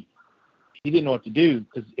he didn't know what to do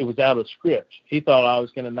because it was out of script. He thought I was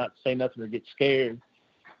going to not say nothing or get scared.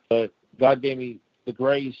 But God gave me the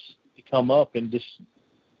grace to come up and just,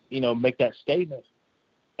 make that statement.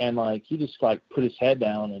 And, he just, put his head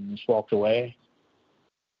down and just walked away.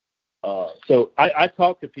 So I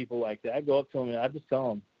talk to people like that. I go up to them and I just tell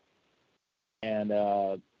them. And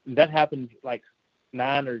that happened,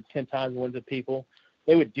 9 or 10 times with the people.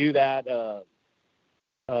 They would do that.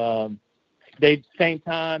 They'd same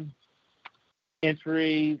time,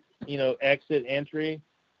 entry, exit, entry.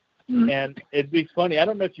 Mm-hmm. And it'd be funny. I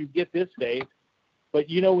don't know if you get this, Dave, but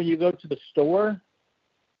when you go to the store,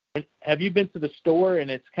 have you been to the store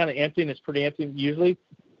and it's kind of empty and it's pretty empty usually?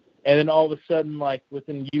 And then all of a sudden,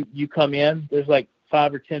 within you come in, there's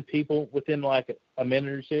 5 or 10 people within a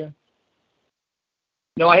minute or two?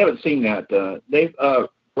 No, I haven't seen that. They've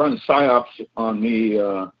run psyops on me,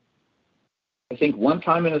 I think one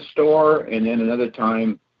time in a store and then another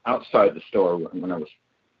time outside the store when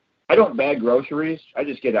I don't bag groceries. I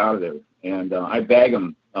just get out of there, and I bag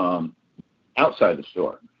them outside the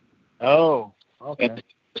store. Oh, okay. And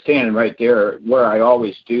standing right there where I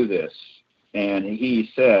always do this, and he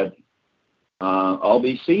said, "I'll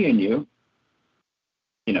be seeing you."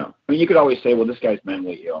 You could always say, "Well, this guy's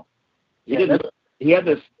mentally ill." He didn't. He had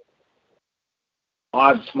this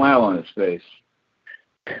odd smile on his face.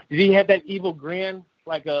 Did he have that evil grin,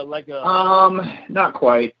 like a? Not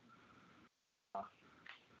quite.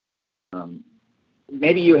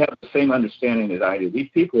 Maybe you have the same understanding as I do. These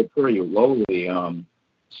people are pretty lowly.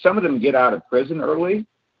 Some of them get out of prison early.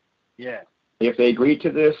 Yeah. If they agree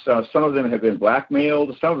to this, some of them have been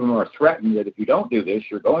blackmailed. Some of them are threatened that if you don't do this,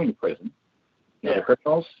 you're going to prison. The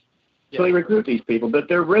criminals. Yeah. So they recruit these people, but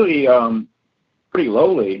they're really pretty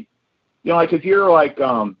lowly. If you're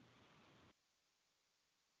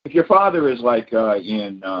if your father is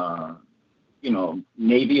in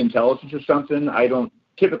Navy intelligence or something,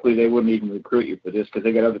 typically they wouldn't even recruit you for this because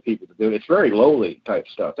they got other people to do it. It's very lowly type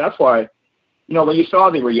stuff. That's why, when you saw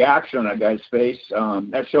the reaction on that guy's face,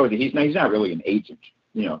 that shows that he's not really an agent,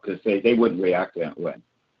 because they wouldn't react that way.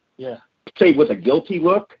 Yeah. Say with a guilty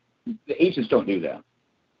look, the agents don't do that.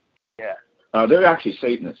 Yeah. They're actually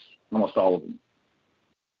Satanists, almost all of them.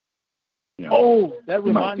 That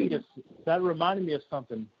reminded me of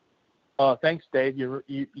something. Thanks, Dave.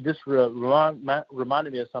 You just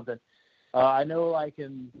reminded me of something. I know, I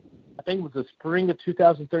think it was the spring of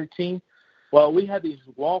 2013. Well, we had these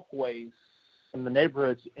walkways in the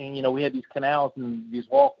neighborhoods, and we had these canals and these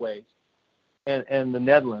walkways, in the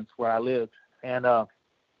Netherlands where I lived. And I'm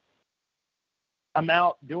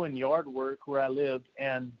out doing yard work where I lived,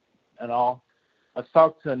 and all. I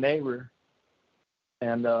talked to a neighbor,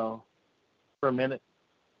 and for a minute,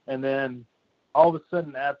 and then all of a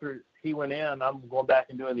sudden after he went in, I'm going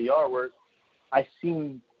back and doing the yard work. I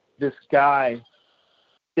seen this guy,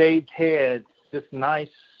 shaved head, this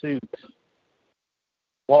nice suit,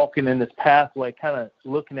 walking in this pathway, kind of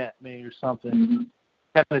looking at me or something. Mm-hmm.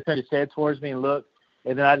 Kind of turned his head towards me and looked,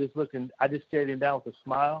 and then I just looked and I just stared him down with a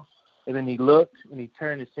smile. And then he looked and he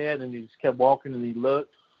turned his head and he just kept walking and he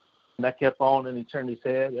looked, and I kept on and he turned his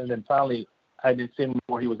head, and then finally I didn't see him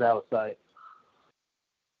before he was out of sight.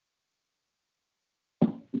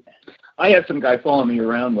 I had some guy following me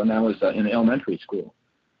around when I was in elementary school.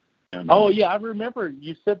 Oh, yeah, I remember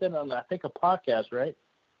you said that on, I think, a podcast, right?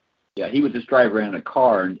 Yeah, he would just drive around in a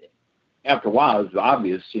car, and after a while, it was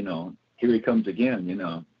obvious, here he comes again,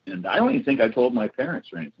 And I don't even think I told my parents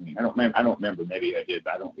or anything. I don't remember. Maybe I did,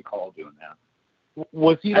 but I don't recall doing that.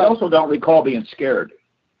 Was he? I also don't recall being scared.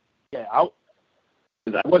 Yeah,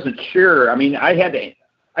 because I wasn't sure. I mean, I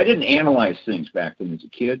didn't analyze things back then as a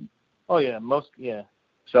kid. Oh yeah,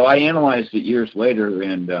 So I analyzed it years later,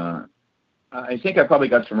 and I think I probably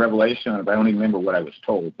got some revelation on it, but I don't even remember what I was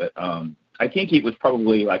told. But I think it was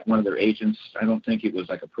probably like one of their agents. I don't think it was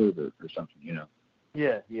like a pervert or something,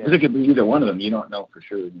 Yeah. Because it could be either one of them. You don't know for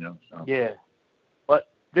sure, So. Yeah, but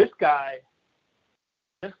this guy,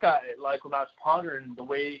 like when I was pondering the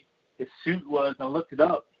way his suit was, and I looked it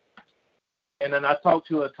up, and then I talked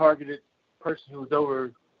to a targeted person who was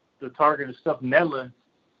over the targeted stuff in Netherlands,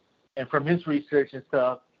 and from his research and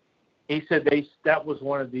stuff, he said that was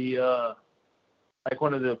one of the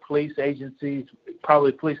police agencies,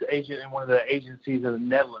 probably police agent in one of the agencies of the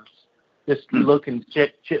Netherlands, just looking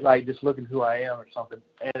shit like just looking who I am or something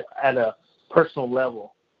at a personal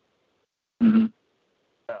level. Mm-hmm.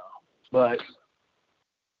 But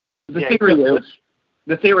the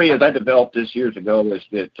theory is I developed this years ago is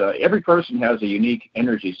that every person has a unique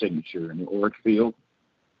energy signature in the auric field.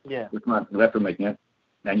 Yeah. With electromagnetism.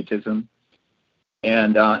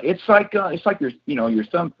 And it's like your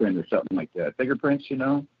thumbprint or something like that, fingerprints,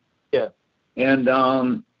 Yeah. And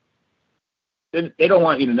they don't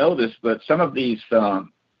want you to know this, but some of these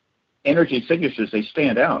energy signatures, they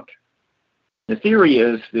stand out. The theory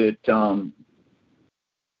is that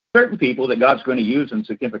certain people that God's going to use in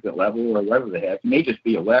significant level or whatever they have, may just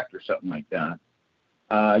be elect or something like that.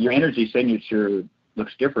 Your energy signature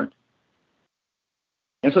looks different.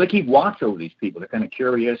 And so they keep watch over these people. They're kind of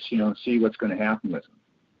curious, see what's going to happen with them.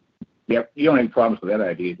 Yep. You don't have any problems with that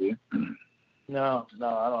idea, do you? No,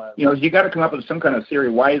 I don't have. You got to come up with some kind of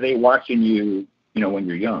theory. Why are they watching you, when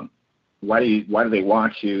you're young? Why do they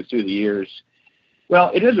watch you through the years?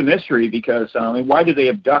 Well, it is a mystery because, why do they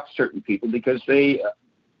abduct certain people? Because they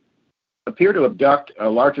appear to abduct a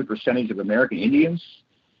larger percentage of American Indians,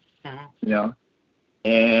 Mm-hmm.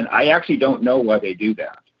 And I actually don't know why they do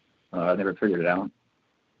that. I never figured it out.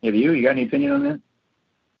 Have you? You got any opinion on that?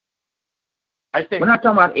 I think we're not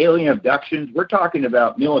talking about alien abductions. We're talking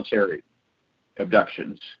about military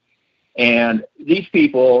abductions. And these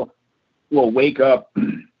people will wake up,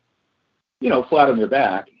 flat on their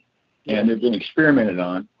back, and they're being experimented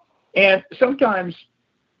on. And sometimes,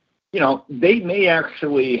 they may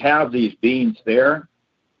actually have these beings there,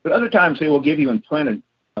 but other times they will give you implanted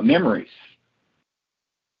memories.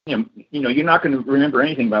 You're not going to remember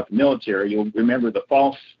anything about the military. You'll remember the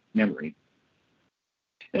false memory.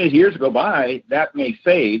 And as years go by, that may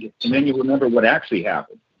fade, and then you remember what actually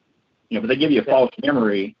happened. But they give you a false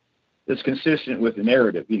memory that's consistent with the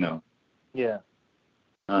narrative, Yeah.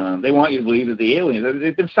 They want you to believe that the aliens,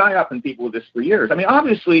 they've been psyoping people with this for years. I mean,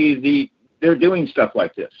 obviously, they're doing stuff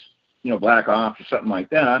like this, Black Ops or something like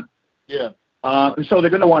that. Yeah. And so they're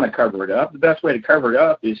going to want to cover it up. The best way to cover it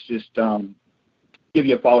up is just give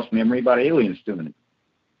you a false memory about aliens doing it.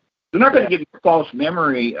 They're not going to give you a false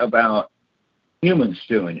memory about humans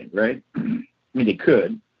doing it, right? I mean, they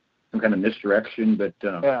could, some kind of misdirection, but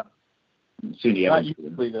see the not evidence.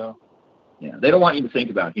 usually, though. Yeah, they don't want you to think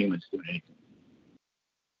about humans doing anything.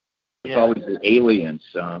 It's always the aliens.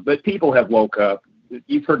 But people have woke up.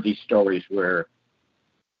 You've heard these stories where,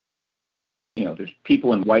 there's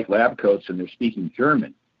people in white lab coats and they're speaking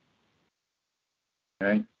German.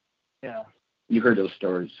 Right? Yeah. You heard those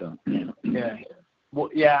stories, so. Yeah. Well,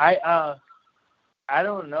 yeah, I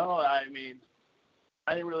don't know. I mean,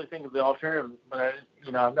 I didn't really think of the alternative, but I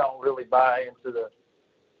don't really buy into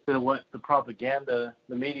what the propaganda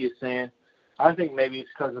the media is saying. I think maybe it's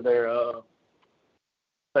because of their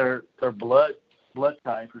blood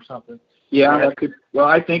type or something. Yeah, that could. Well,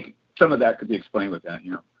 I think some of that could be explained with that.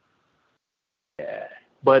 Yeah,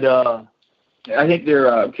 but I think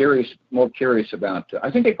they're more curious about. I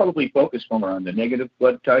think they probably focus more on the negative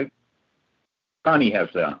blood type. Connie has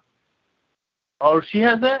that. Oh, she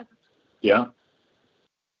has that? Yeah.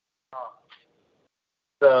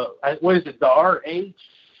 What is it? The RH?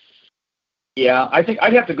 Yeah, I think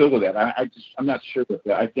I'd have to Google that. I'm not sure with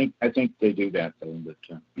that. I think they do that though. But,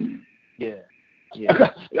 yeah.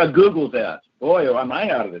 I Googled that. Boy, am I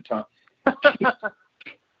out of the time.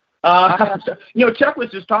 Chuck was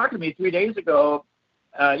just talking to me 3 days ago.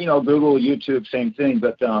 Google, YouTube, same thing.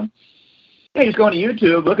 But he's going to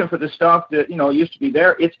YouTube looking for the stuff that used to be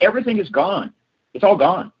there. Everything is gone. It's all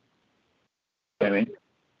gone. I mean,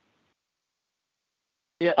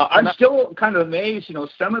 Yeah, I'm still kind of amazed. You know,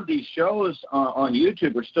 some of these shows on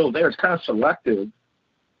YouTube are still there. It's kind of selective.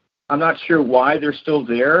 I'm not sure why they're still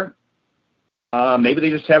there. Maybe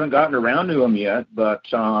they just haven't gotten around to them yet. But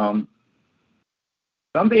some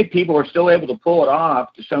big people are still able to pull it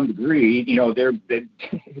off to some degree. You know,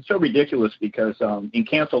 it's so ridiculous because in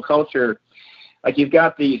cancel culture, like you've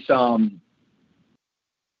got these, they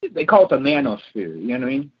call it the manosphere. You know what I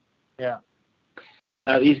mean? Yeah.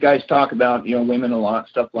 These guys talk about, you know, women a lot,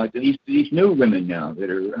 stuff like that. These new women now that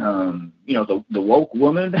are, you know, the woke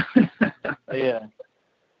woman. Yeah.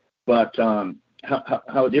 But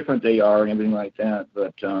how different they are and everything like that.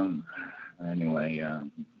 But anyway,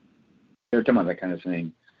 they're talking about that kind of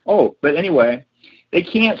thing. Oh, but anyway, they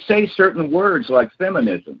can't say certain words like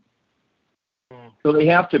feminism. So they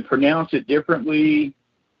have to pronounce it differently.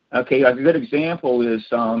 Okay, a good example is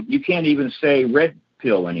you can't even say red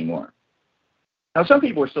pill anymore. Now, some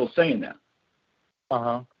people are still saying that.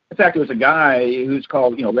 Uh-huh. In fact, there was a guy who's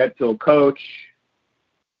called, you know, Red Pill Coach,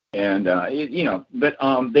 and, you know, but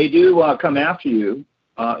they do come after you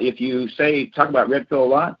if you talk about red pill a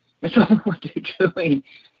lot. And so what they're doing,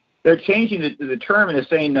 they're changing the term and they're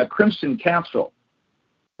saying crimson capsule.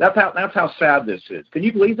 That's how sad this is. Can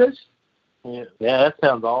you believe this? Yeah, that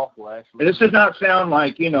sounds awful, actually. This does not sound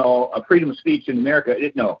like, you know, a freedom of speech in America.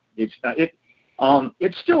 No, it's not.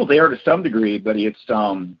 It's still there to some degree, but it's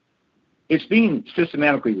being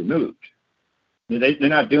systematically removed. They're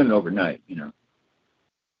not doing it overnight, you know.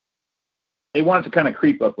 They want it to kind of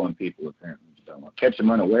creep up on people, apparently. So, catch them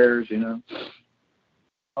unawares, you know.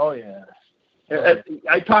 Oh, yeah.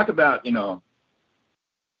 I talk about, you know,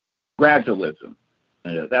 gradualism.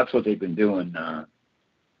 That's what they've been doing.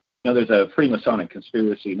 You know, there's a Freemasonic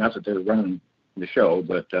conspiracy, and that's what they're running the show,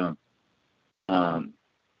 but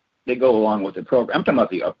they go along with the program. I'm talking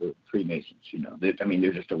about the upper Freemasons, you know. They're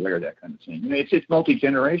just aware of that kind of thing. You know, it's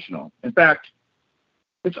multi-generational. In fact,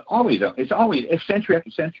 it's always century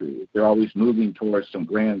after century. They're always moving towards some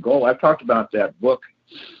grand goal. I've talked about that book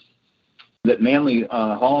that Manly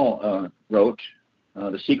Hall wrote,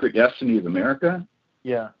 The Secret Destiny of America.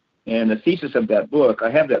 Yeah. And the thesis of that book,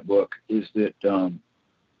 I have that book, is that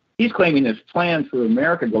he's claiming this plan for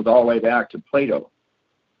America goes all the way back to Plato.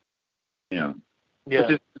 You know, yeah.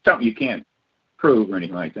 It's something you can't prove or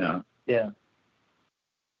anything like that. Yeah.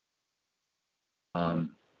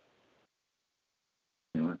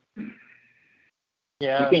 Anyway.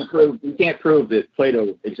 Yeah. You can't prove that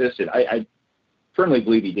Plato existed. I firmly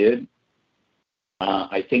believe he did.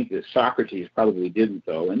 I think that Socrates probably didn't,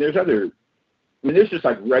 though. And there's just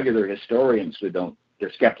like regular historians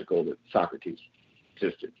they're skeptical that Socrates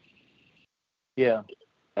existed. Yeah.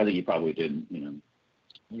 I think he probably didn't, you know.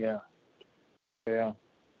 Yeah. Yeah.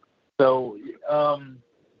 So, so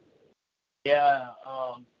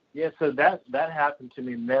that happened to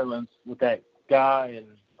me in the Netherlands with that guy, and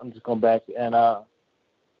I'm just going back, and what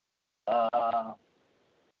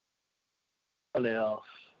else?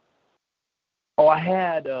 Oh, I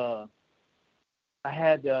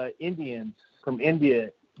had Indians from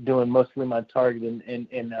India doing mostly my targeting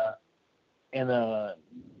in the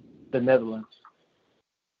Netherlands.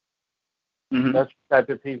 Mm-hmm. That's the type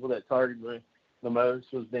of people that targeted me the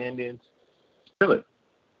most was the Indians. Really?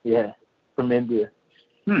 Yeah, from India.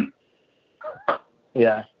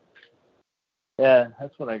 Yeah,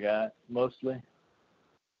 that's what I got, mostly,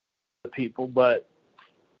 the people. But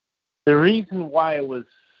the reason why it was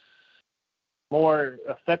more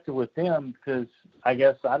effective with them, because I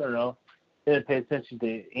guess, I don't know, they didn't pay attention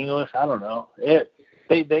to English. I don't know.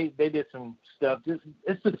 They did some stuff.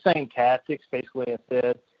 It's the same tactics, basically, I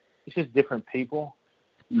said. It's just different people.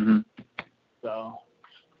 Mm-hmm. So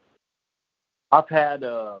I've had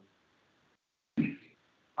a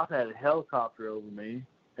helicopter over me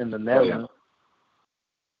in the Netherlands.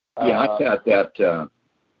 Oh, yeah. I've got that.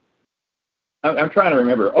 I'm trying to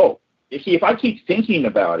remember. Oh, you see, if I keep thinking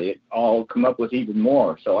about it, I'll come up with even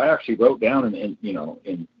more. So I actually wrote down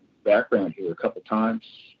in background here a couple times.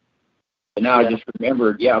 And now I just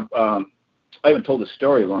remembered. Yeah, I haven't told the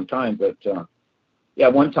story a long time, but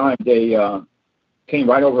one time they came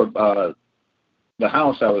right over the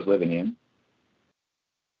house I was living in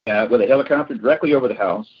with a helicopter directly over the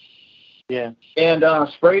house. Yeah. And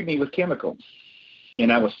sprayed me with chemicals. And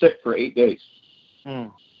I was sick for 8 days.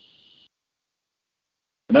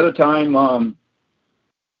 Another time, I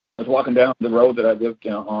was walking down the road that I lived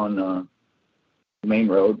on, the main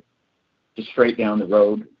road, just straight down the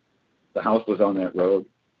road. The house was on that road,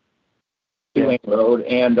 two-lane road,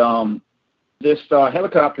 and this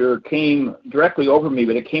helicopter came directly over me,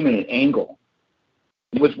 but it came at an angle.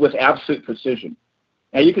 It was with absolute precision.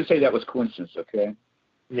 Now, you could say that was coincidence, okay?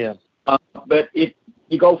 Yeah. But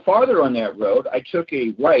you go farther on that road, I took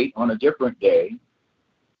a right on a different day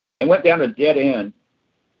and went down a dead end.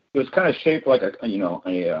 It was kind of shaped like a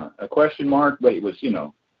question mark, but it was,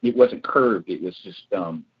 it wasn't curved. It was just,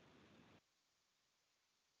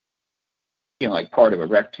 like part of a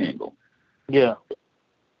rectangle. Yeah.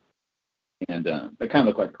 And it kind of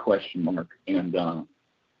looked like a question mark. And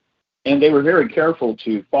they were very careful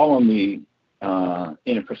to follow me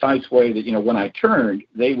in a precise way that, when I turned,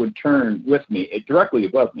 they would turn with me directly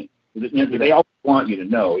above me. They always want you to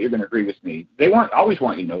know, you're going to agree with me. They always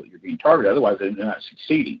want you to know that you're being targeted. Otherwise, they're not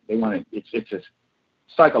succeeding. They want to. It's a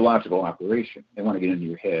psychological operation. They want to get into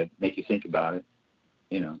your head, make you think about it.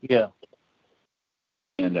 Yeah.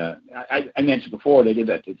 And I mentioned before they did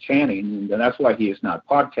that to Channing, and that's why he is not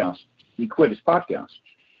podcast. He quit his podcast.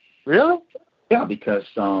 Really? Yeah, because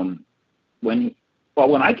when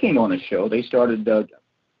I came on the show, they started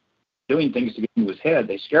doing things to get into his head.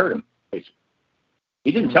 They scared him.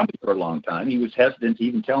 He didn't tell me for a long time. He was hesitant to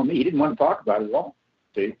even tell me. He didn't want to talk about it at all.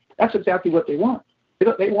 See, that's exactly what they want.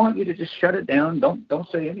 They want you to just shut it down. Don't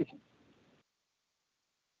say anything.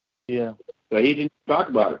 Yeah. So he didn't talk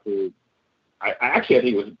about it for. I think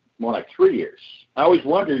it was more like 3 years. I always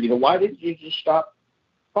wondered, why didn't you just stop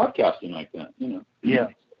podcasting like that? Yeah.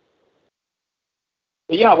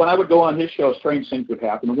 But yeah, when I would go on his show, strange things would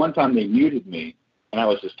happen. And one time they muted me, and I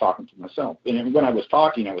was just talking to myself. And when I was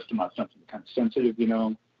talking, I was talking about something kind of sensitive,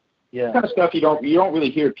 Yeah. kind of stuff you don't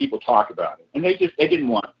really hear people talk about it. And they didn't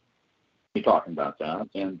want me talking about that.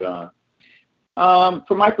 And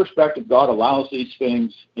from my perspective, God allows these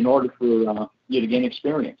things in order for you to gain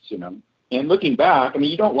experience, And looking back,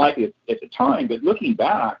 you don't like it at the time, but looking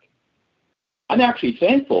back, I'm actually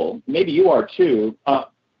thankful. Maybe you are too.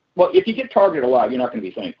 Well, if you get targeted a lot, you're not going to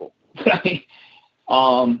be thankful.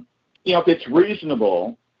 If it's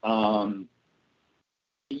reasonable, I'm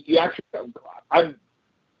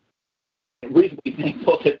reasonably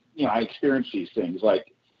thankful that, I experienced these things.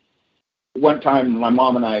 Like one time my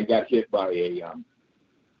mom and I got hit by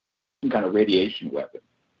some kind of radiation weapon,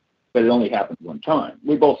 but it only happened one time.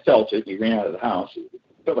 We both felt it. We ran out of the house. It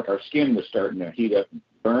felt like our skin was starting to heat up and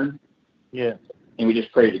burn. Yeah. And we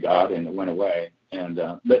just prayed to God, and it went away. And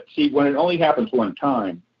but see, when it only happens one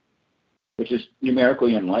time, which is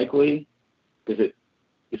numerically unlikely, because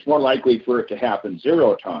it's more likely for it to happen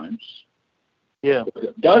 0 times. Yeah. If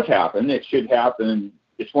it does happen, it should happen.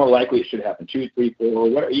 It's more likely it should happen 2, 3, 4, or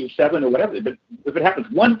whatever, even 7 or whatever. But if it happens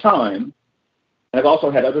one time, and I've also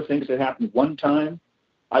had other things that happened one time,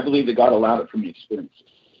 I believe that God allowed it for me to experience it.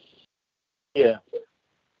 Yeah.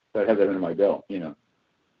 So I have that under my belt,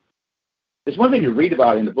 It's one thing to read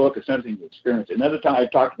about in the book. It's another thing to experience it. Another time I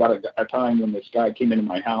talked about a time when this guy came into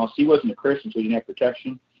my house. He wasn't a Christian, so he didn't have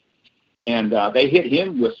protection. And they hit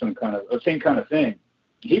him with the same kind of thing.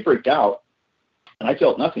 He freaked out, and I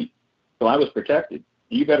felt nothing. So I was protected.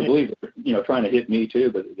 And you better believe they're, trying to hit me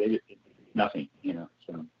too, but they did nothing,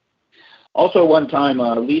 So. Also one time,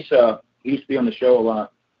 Lisa used to be on the show a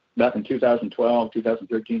lot back in 2012,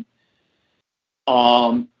 2013.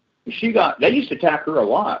 They used to attack her a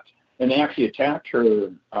lot. And they actually attacked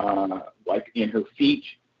her, like in her feet,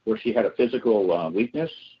 where she had a physical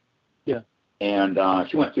weakness. Yeah. And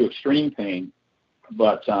she went through extreme pain.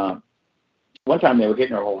 But one time they were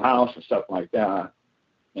hitting her whole house and stuff like that.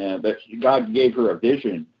 But God gave her a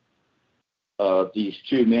vision of these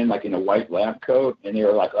 2 men, like in a white lab coat, and they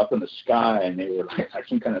were like up in the sky, and they were like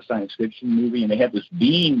some kind of science fiction movie, and they had this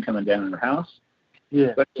beam coming down in her house.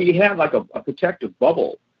 Yeah. But she had like a protective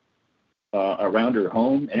bubble around her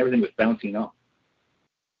home, and everything was bouncing up.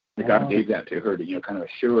 And God gave that to her to, kind of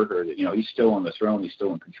assure her that, He's still on the throne, He's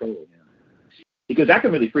still in control. Because that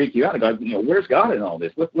can really freak you out. God, where's God in all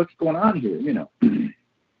this? What's going on here?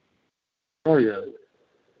 Oh yeah.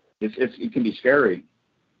 It can be scary.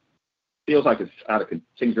 Feels like it's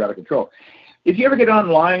things are out of control. Did you ever get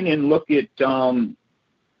online and look at do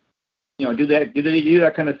they do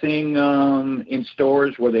that kind of thing in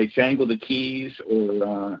stores where they jangle the keys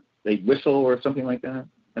or they whistle or something like that?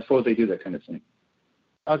 I suppose they do that kind of thing.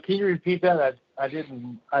 Can you repeat that? I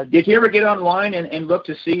didn't. Did you ever get online and look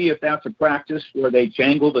to see if that's a practice where they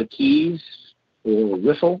jangle the keys or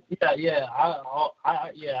whistle? Yeah.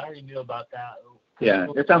 I already knew about that. Yeah,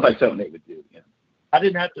 it sounds like something they would do. Yeah. I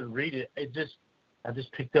didn't have to read it. I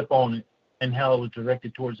just picked up on it and how it was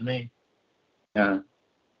directed towards me. Yeah.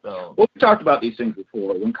 So. Well, we talked about these things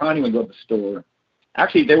before. When Connie would go to the store,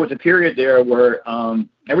 actually there was a period there where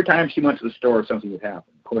every time she went to the store, something would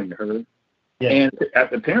happen, according to her. Yeah. And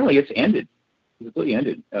apparently it's ended. It's completely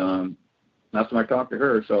ended. Last time I talked to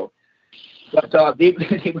her. So, but they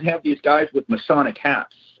would have these guys with Masonic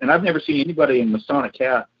hats, and I've never seen anybody in Masonic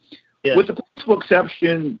hat with the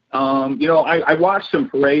exception. I watched some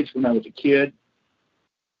parades when I was a kid,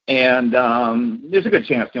 and there's a good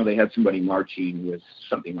chance, they had somebody marching with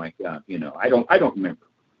something like that. I don't remember,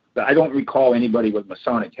 but I don't recall anybody with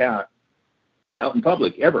Masonic hat out in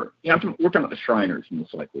public ever. We're talking about the Shriners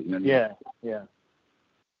most likely. Yeah.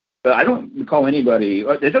 But I don't recall anybody.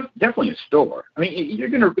 There's definitely a store. I mean, you're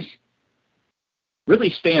going to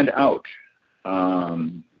really stand out.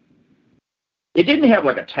 It didn't have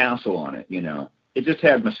like a tassel on it, It just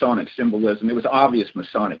had Masonic symbolism. It was obvious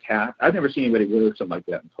Masonic hat. I've never seen anybody wear something like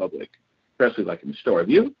that in public, especially like in the store. Have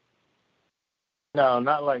you? No,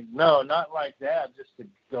 not like that. Just to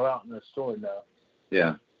go out in the store, no.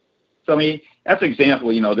 Yeah. So I mean, that's an example.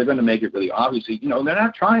 They're going to make it really obvious. They're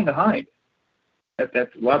not trying to hide.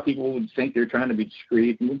 That's a lot of people would think they're trying to be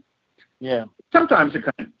discreet. Yeah. Sometimes they're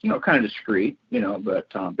kind of discreet, but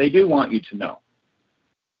they do want you to know.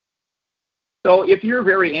 So if you're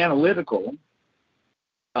very analytical,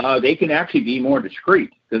 they can actually be more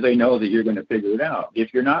discreet because they know that you're going to figure it out.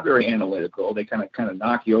 If you're not very analytical, they kind of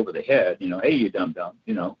knock you over the head. Hey, you dumb,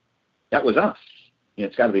 that was us.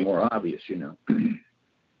 It's got to be more obvious,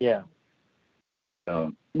 Yeah.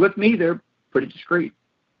 So with me, they're pretty discreet.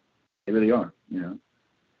 They really are,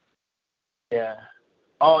 Yeah.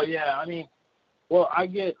 Oh yeah. I mean, well, I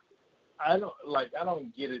don't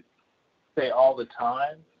get it, say all the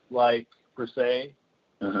time, like per se,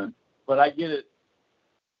 but I get it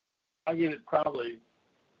probably.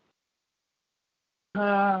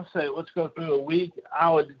 Say let's go through a week.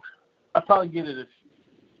 I probably get it.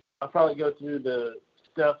 I probably go through the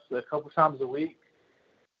stuff a couple times a week,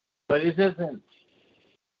 but it doesn't.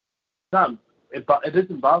 It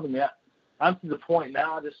doesn't bother me. I'm to the point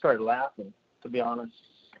now. I just started laughing, to be honest.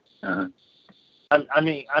 I'm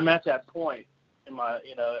at that point in my,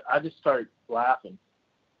 I just started laughing,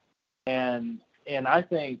 and I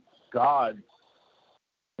think God,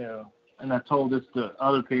 and I told this to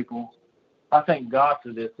other people. I thank God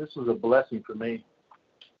for this. This was a blessing for me.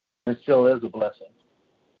 It still is a blessing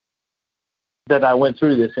that I went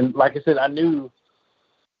through this. And like I said, I knew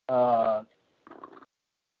about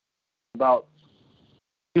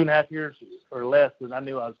 2.5 years or less that I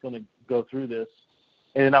knew I was going to go through this.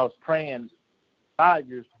 And then I was praying 5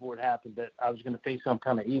 years before it happened that I was going to face some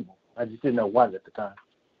kind of evil. I just didn't know what at the time.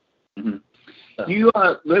 Mm-hmm. So. You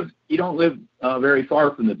don't live very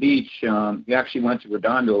far from the beach. You actually went to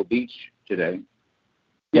Redondo Beach today.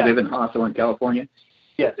 You live in Hawthorne, California?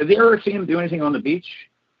 Yes. Have you ever seen him do anything on the beach?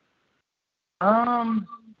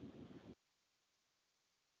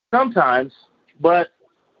 Sometimes, but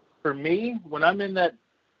for me, when I'm in the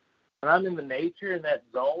nature in that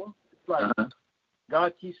zone, it's like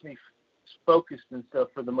God keeps me focused and stuff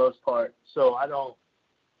for the most part, so it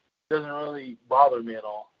doesn't really bother me at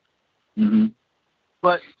all. Mm-hmm.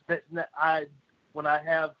 But when I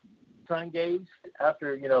have sun gazed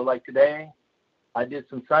after, like today, I did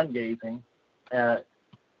some sun gazing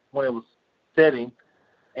when it was setting,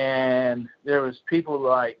 and there was people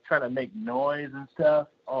like trying to make noise and stuff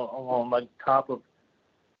on like top of.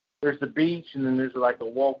 There's the beach, and then there's like a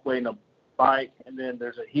walkway and a bike, and then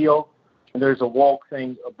there's a hill, and there's a walk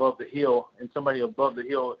thing above the hill, and somebody above the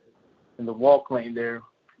hill in the walk lane there,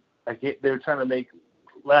 they're trying to make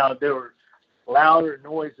loud. There were louder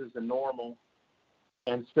noises than normal,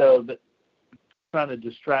 and so trying to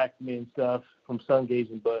distract me and stuff from sun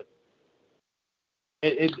gazing, but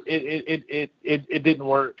it didn't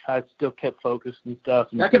work. I still kept focused and stuff.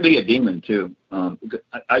 That could be a demon too.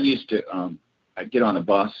 I used to. I'd get on a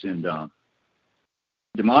bus and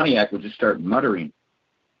demoniac would just start muttering.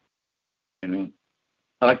 I mean,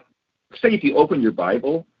 like, say if you open your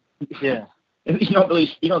Bible, yeah, you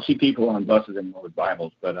don't see people on buses anymore with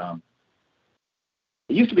Bibles, but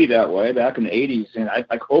it used to be that way back in the 80s. And I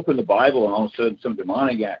open the Bible and all of a sudden some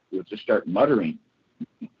demoniac would just start muttering.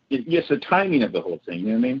 It's the timing of the whole thing. You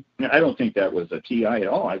know what I mean? I don't think that was a TI at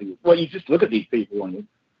all. I think, you just look at these people and it's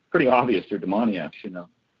pretty obvious they're demoniacs,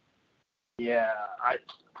 Yeah, I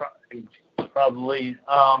probably.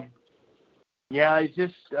 It's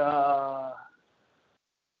just.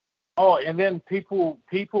 And then people.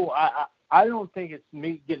 I don't think it's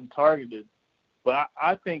me getting targeted, but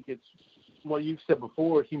I think it's what you said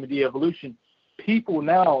before, human de-evolution. People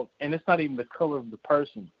now, and it's not even the color of the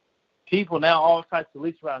person. People now, all types, at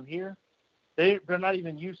least around here, they're not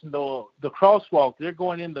even using the crosswalk. They're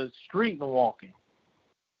going in the street and walking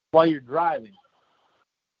while you're driving.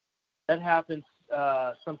 That happens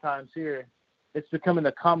sometimes here. It's becoming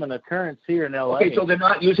a common occurrence here in LA. Okay, so they're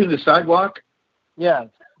not using the sidewalk? Yeah.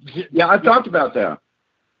 Yeah, I've talked about that.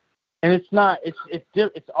 And it's not.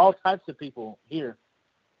 It's all types of people here.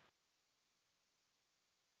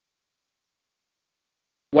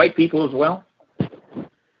 White people as well?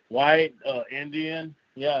 White, Indian,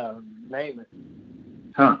 yeah, name it.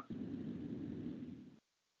 Huh.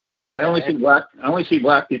 I only see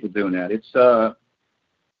black people doing that. It's well,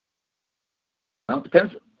 it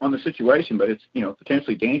depends on the situation, but it's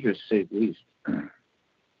potentially dangerous to say the least.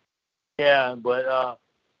 Yeah, but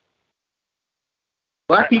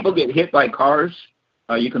black people get hit by cars.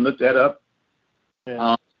 You can look that up.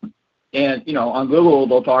 Yeah. And on Google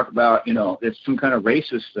they'll talk about it's some kind of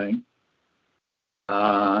racist thing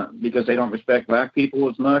because they don't respect black people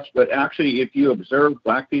as much. But actually, if you observe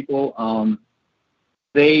black people,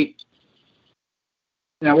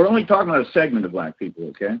 now we're only talking about a segment of black people,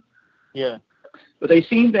 okay? Yeah. But they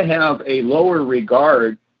seem to have a lower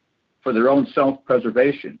regard for their own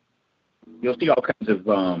self-preservation. You'll see all kinds of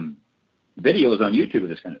videos on YouTube of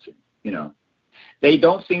this kind of thing, They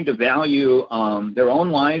don't seem to value their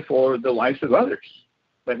own life or the lives of others.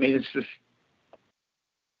 I mean, it's just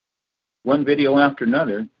one video after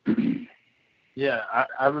another. Yeah,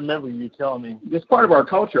 I remember you telling me. It's part of our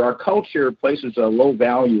culture. Our culture places a low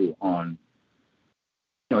value on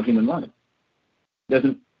human life.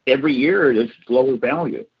 Doesn't every year it's lower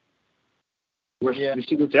value. We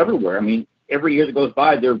see this everywhere. I mean, every year that goes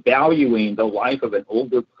by, they're valuing the life of an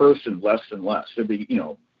older person less and less.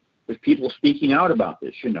 There's people speaking out about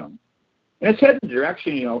this, and it's headed in the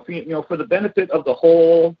direction, for the benefit of the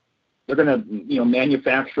whole. They're going to,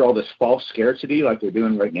 manufacture all this false scarcity like they're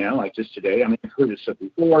doing right now, like just today. I mean, I've heard this stuff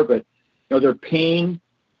before, but they're paying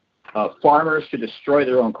farmers to destroy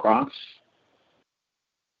their own crops.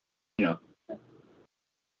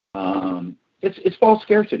 It's false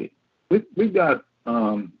scarcity. We've got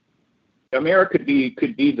America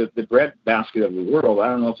could be the bread basket of the world. I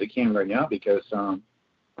don't know if they can right now because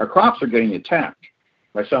our crops are getting attacked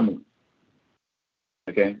by someone.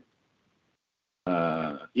 Okay,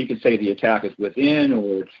 you could say the attack is within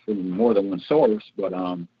or it's from more than one source, but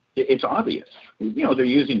it's obvious. They're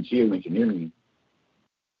using geoengineering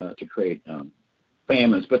to create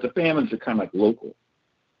famines, but the famines are kind of like local,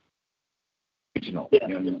 regional,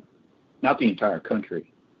 not the entire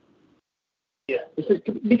country. Yeah, it's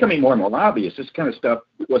becoming more and more obvious. This kind of stuff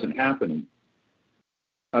wasn't happening.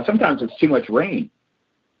 Sometimes it's too much rain.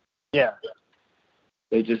 Yeah.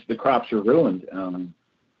 The crops are ruined,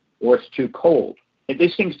 or it's too cold. And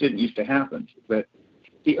these things didn't used to happen. But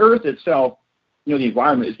the earth itself, the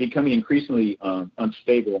environment is becoming increasingly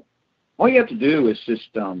unstable. All you have to do is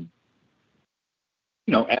just,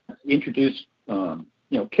 introduce,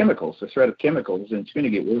 chemicals, the threat of chemicals, and it's going to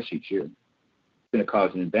get worse each year. It's going to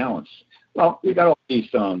cause an imbalance. Well, we've got all these,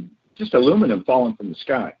 just aluminum falling from the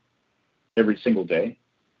sky every single day.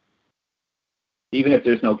 Even if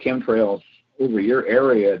there's no chemtrails over your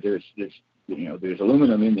area, there's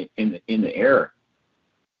aluminum in the air,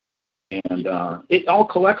 and it all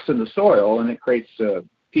collects in the soil, and it creates a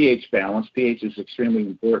pH balance. pH is extremely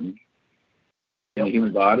important in the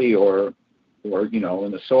human body, or in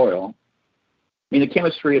the soil. I mean, the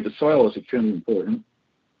chemistry of the soil is extremely important.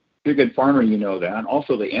 If you're a good farmer, you know that.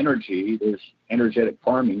 Also, the energy. There's energetic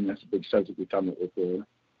farming. That's a big subject we talked about before.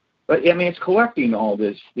 But I mean, it's collecting all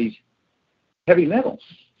these heavy metals.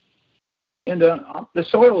 And the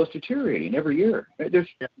soil is deteriorating every year. There's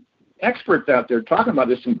experts out there talking about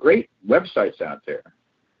this, some great websites out there.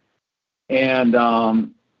 And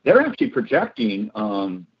they're actually projecting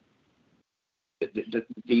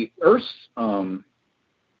the Earth's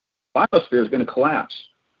biosphere is going to collapse.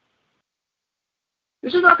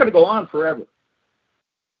 This is not going to go on forever.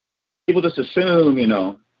 People just assume,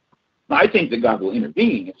 I think that God will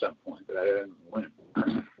intervene at some point, but I don't know when.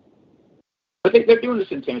 But they're doing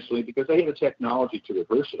this intentionally because they have the technology to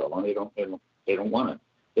reverse it all, and they don't want it.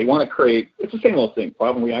 They want to create. It's the same old thing: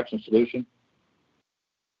 problem, reaction, solution.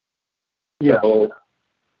 Yeah. So,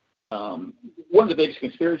 one of the biggest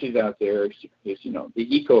conspiracies out there is the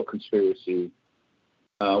eco conspiracy.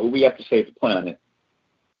 We have to save the planet.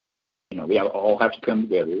 We all have to come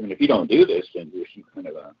together, and if you don't do this, then you're some kind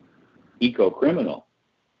of a eco criminal.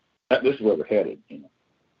 This is where we're headed.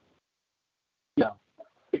 Yeah.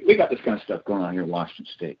 We got this kind of stuff going on here in Washington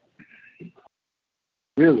State.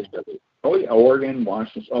 Really? Oh, yeah, Oregon,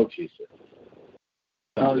 Washington. Oh, Jesus.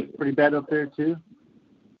 Oh, it's pretty bad up there, too?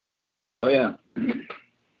 Oh, yeah.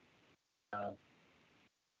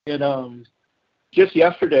 Just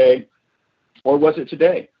yesterday, or was it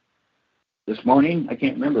today? This morning? I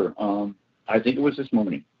can't remember. I think it was this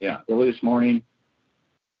morning. Yeah, early this morning.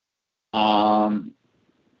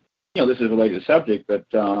 This is related to the subject, but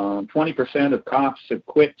 20% of cops have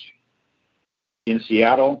quit in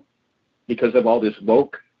Seattle because of all this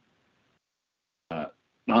woke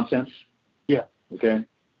nonsense. Yeah. Okay.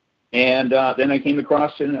 And then I came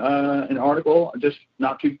across an article, just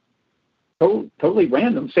not too totally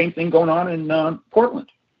random, same thing going on in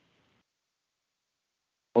Portland.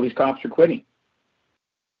 All these cops are quitting.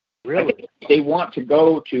 Really? They want to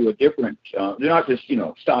go to a different. They're not just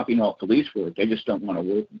stopping all police work. They just don't want to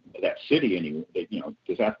work in that city anymore.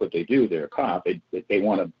 Because that's what they do. They're a cop. They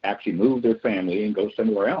want to actually move their family and go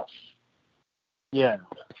somewhere else. Yeah.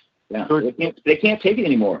 Yeah. They can't take it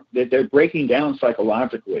anymore. They're breaking down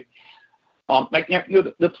psychologically.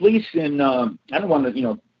 The police in I don't want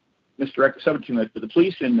to misdirect the subject too much, but the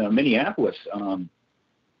police in Minneapolis.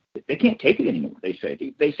 They can't take it anymore, they say.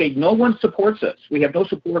 They say no one supports us. We have no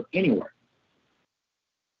support anywhere.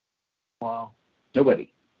 Wow.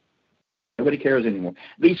 Nobody cares anymore.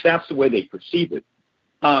 At least that's the way they perceive it.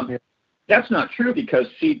 Yeah. That's not true because,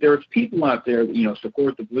 see, there's people out there that,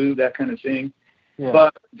 support the blue, that kind of thing, Yeah.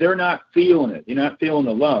 but they're not feeling it. They're not feeling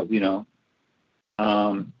the love,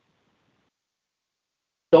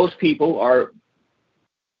 Those people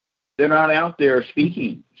they're not out there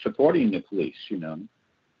speaking, supporting the police,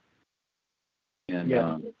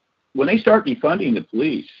 And when they start defunding the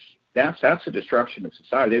police, that's the destruction of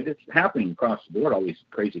society. It's happening across the board, all these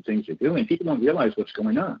crazy things they're doing. People don't realize what's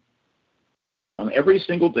going on. Every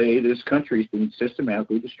single day, this country is being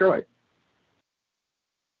systematically destroyed.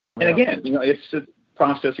 And again, it's a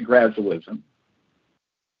process of gradualism.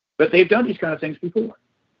 But they've done these kind of things before.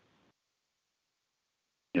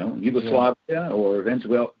 Yugoslavia or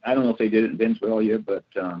Venezuela. I don't know if they did it in Venezuela, but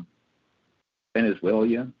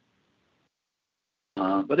Venezuela.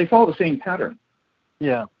 But they follow the same pattern.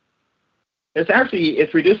 Yeah.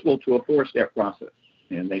 It's reducible to a 4-step process.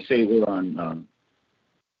 And they say we're on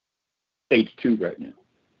stage 2 right now.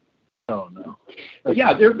 Oh, no. But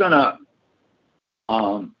yeah, they're going to,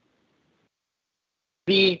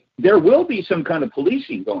 there will be some kind of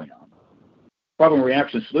policing going on. Problem,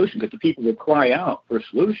 reaction, solution, because the people will cry out for a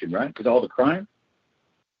solution, right? Because all the crime.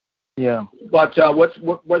 Yeah. But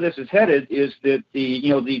where this is headed is that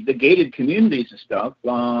the gated communities and stuff,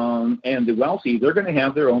 and the wealthy, they're going to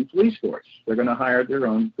have their own police force. They're going to hire their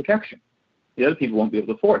own protection. The other people won't be able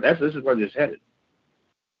to afford it. This is where this is headed.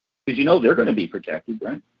 Because they're going to be protected,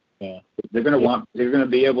 right? Yeah. They're going to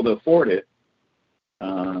be able to afford it.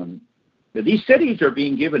 But these cities are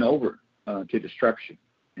being given over to destruction,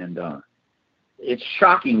 and it's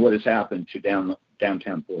shocking what has happened to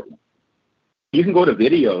downtown Portland. You can go to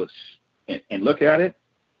videos and look at it.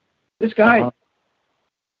 This guy,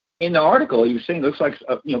 in the article, he was saying, looks like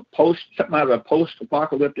something out of a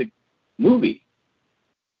post-apocalyptic movie.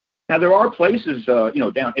 Now there are places,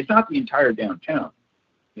 down. It's not the entire downtown.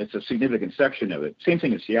 It's a significant section of it. Same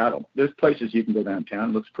thing in Seattle. There's places you can go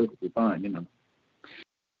downtown. It looks perfectly fine,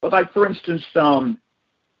 But like, for instance,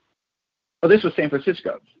 this was San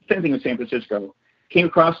Francisco. Same thing with San Francisco. Came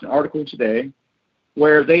across an article today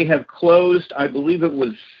where they have closed, I believe it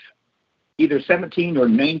was either 17 or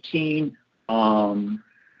 19 Walgreens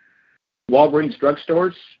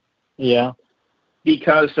drugstores. Yeah.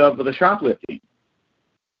 Because of the shoplifting.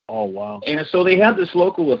 Oh, wow. And so they had this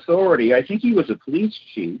local authority. I think he was a police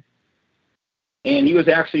chief. And he was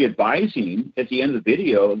actually advising at the end of the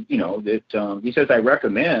video, that he says, I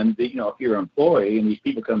recommend that, if you're an employee and these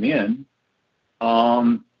people come in,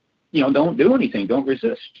 don't do anything. Don't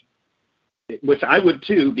resist. Which I would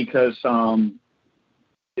too, because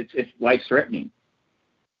it's life-threatening.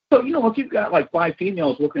 So, if you've got like 5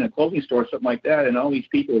 females working in a clothing store or something like that, and all these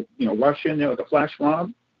people, rush in there like a flash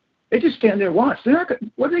mob, they just stand there and watch. They're not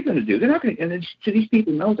gonna, what are they going to do? They're not going to, and these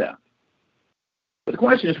people know that. But the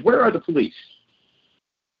question is, where are the police?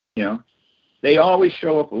 They always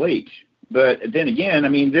show up late. But then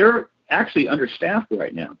again, they're actually understaffed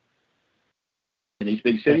right now in these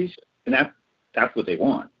big cities, and that's what they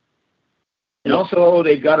want. And also,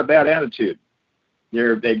 they've got a bad attitude.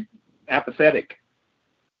 They're apathetic.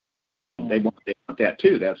 They want that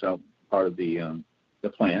too. That's all part of the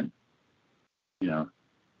plan.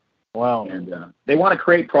 Wow. And they want to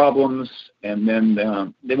create problems, and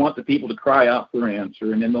then they want the people to cry out for an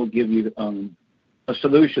answer, and then they'll give you a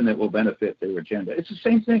solution that will benefit their agenda. It's the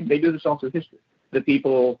same thing. They do this all through history. The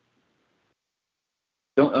people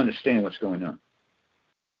don't understand what's going on.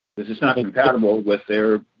 This is not compatible with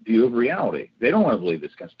their view of reality. They don't want to believe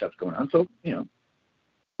this kind of stuff's going on. So,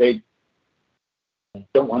 they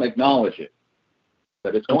don't want to acknowledge it.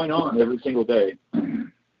 But it's going on every single day.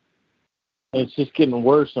 It's just getting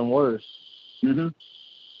worse and worse. Mm-hmm.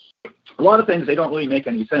 A lot of things, they don't really make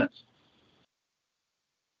any sense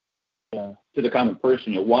to the common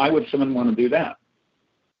person. Why would someone want to do that?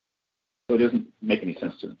 So it doesn't make any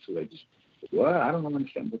sense to them. So they just What? I don't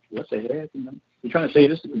understand. What's the heck? You know? You're trying to say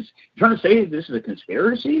this is a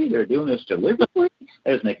conspiracy? They're doing this deliberately?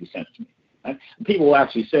 That doesn't make any sense to me. People will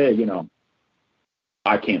actually say, you know,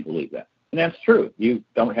 I can't believe that. And that's true. You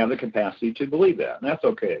don't have the capacity to believe that. And that's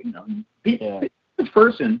okay. You know, this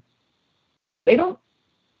person, they don't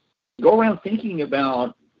go around thinking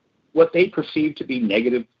about what they perceive to be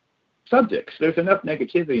negative subjects. There's enough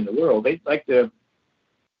negativity in the world. They like to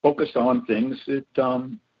focus on things that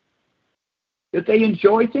they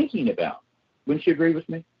enjoy thinking about. Wouldn't you agree with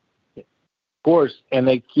me? Of course, and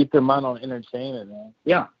they keep their mind on entertainment, man.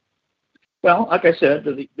 Yeah. Well, like I said,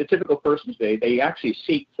 the typical person today, they actually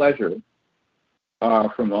seek pleasure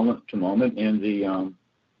from moment to moment. And the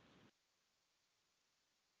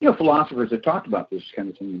philosophers have talked about this kind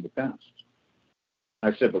of thing in the past.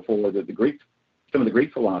 I've said before that some of the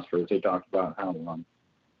Greek philosophers, they talked about how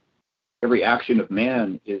every action of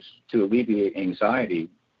man is to alleviate anxiety,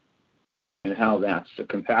 and how that's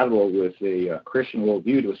compatible with a Christian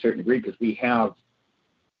worldview to a certain degree, because we have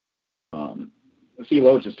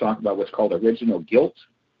theologians talk about what's called original guilt,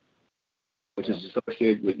 which is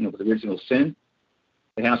associated with with original sin.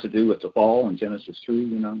 It has to do with the fall in Genesis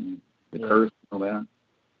 3, the curse and all that.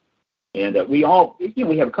 And we all,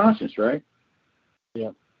 we have a conscience, right?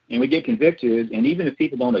 Yeah. And we get convicted, and even if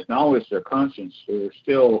people don't acknowledge their conscience, they're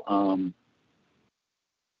still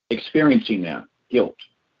experiencing that guilt,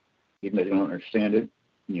 even if they don't understand it.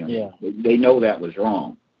 They know that was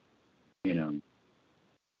wrong, and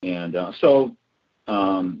so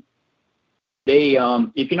they,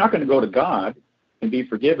 if you're not going to go to God and be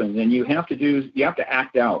forgiven, then you have to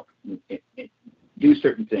act out, do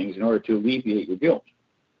certain things in order to alleviate your guilt.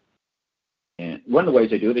 And one of the ways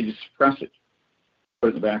they do it, they just suppress it, put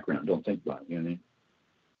it in the background, don't think about it. You know what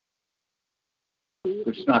I mean?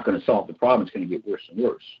 Which is not going to solve the problem. It's going to get worse and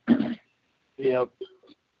worse. Yeah.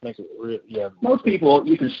 Makes it real. Yeah. Most people,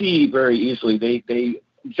 you can see very easily, they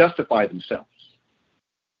justify themselves,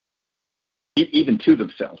 even to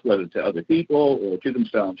themselves, whether to other people or to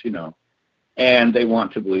themselves, and they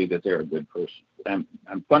want to believe that they're a good person. I'm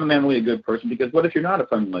fundamentally a good person, because what if you're not a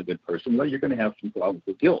fundamentally good person? Well, you're going to have some problems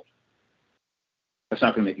with guilt. That's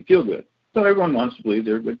not going to make you feel good. So everyone wants to believe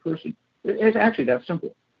they're a good person. It's actually that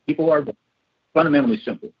simple. People are fundamentally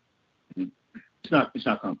simple. It's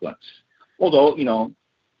not complex. Although,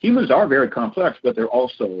 humans are very complex, but they're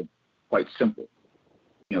also quite simple.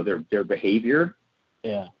 Their behavior.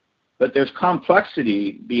 Yeah. But there's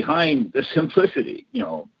complexity behind the simplicity.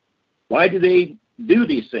 Why do they do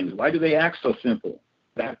these things? Why do they act so simple?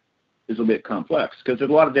 That is a bit complex, because there's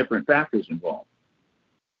a lot of different factors involved.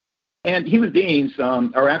 And human beings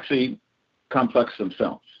are actually complex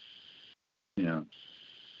themselves. Yeah.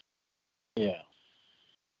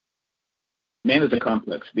 Man is a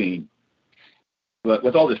complex being. But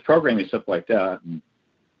with all this programming, stuff like that, and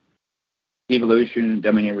evolution,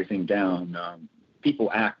 dumbing everything down, people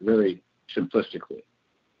act very simplistically.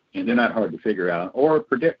 And they're not hard to figure out or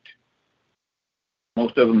predict.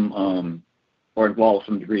 Most of them are involved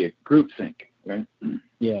in some degree of groupthink, right?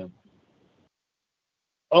 Yeah.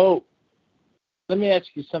 Oh, let me ask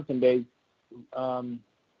you something, Dave. Do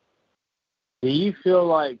you feel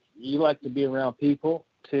like you like to be around people,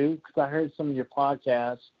 too? Because I heard some of your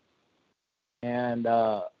podcasts, and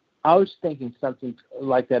I was thinking something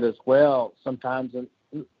like that as well, sometimes a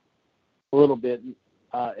little bit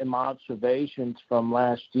in my observations from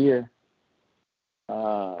last year.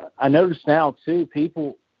 I notice now, too,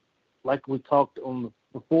 people, like we talked on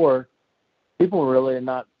before, people really are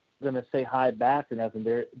not going to say hi back or nothing.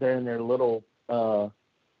 They're in their little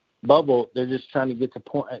bubble. They're just trying to get to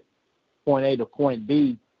point A to point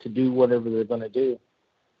B to do whatever they're going to do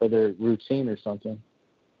for their routine or something.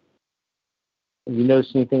 Have you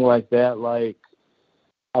noticed anything like that, like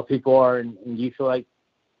how people are, and you feel like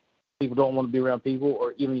people don't want to be around people,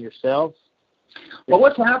 or even yourself? Well,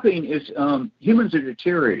 what's happening is humans are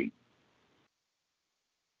deteriorating.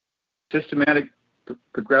 Systematic,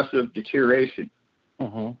 progressive deterioration.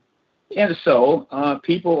 Mm-hmm. And so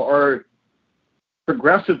people are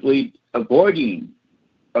progressively avoiding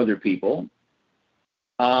other people.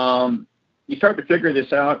 You start to figure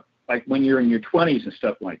this out like when you're in your 20s and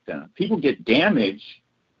stuff like that. People get damaged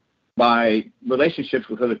by relationships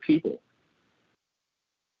with other people.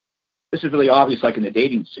 This is really obvious, like in the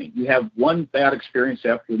dating scene. You have one bad experience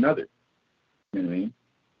after another. You know what I mean?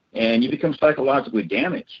 And you become psychologically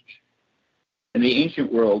damaged. In the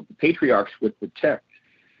ancient world, the patriarchs would protect,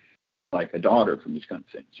 like, a daughter from these kind of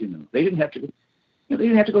things. They didn't have to. They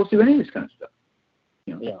didn't have to go through any of this kind of stuff.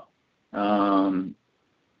 Yeah.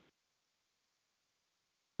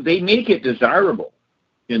 They make it desirable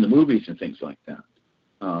in the movies and things like that.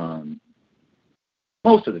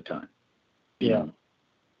 most of the time. Yeah.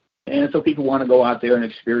 And so people want to go out there and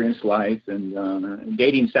experience life, and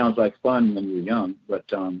dating sounds like fun when you're young. But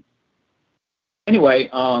anyway,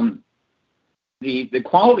 the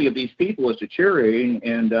quality of these people is deteriorating,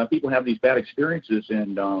 and people have these bad experiences,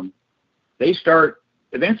 and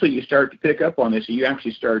eventually you start to pick up on this, and you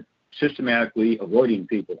actually start systematically avoiding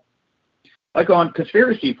people. Like on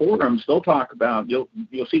conspiracy forums, they'll talk about, you'll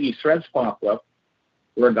see these threads pop up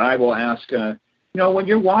where a guy will ask, when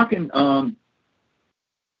you're walking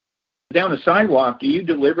down the sidewalk, do you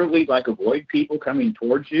deliberately avoid people coming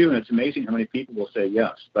towards you? And it's amazing how many people will say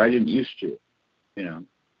yes, but I didn't used to,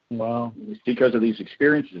 Wow. It's because of these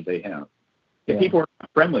experiences they have. Yeah. People are not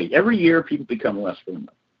friendly. Every year, people become less friendly.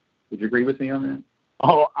 Would you agree with me on that?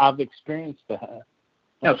 Oh, I've experienced that.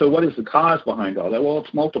 Yeah, so what is the cause behind all that? Well,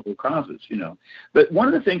 it's multiple causes, But one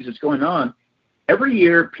of the things that's going on, every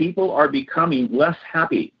year people are becoming less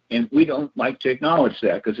happy, and we don't like to acknowledge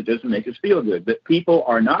that because it doesn't make us feel good. But people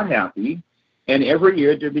are not happy, and every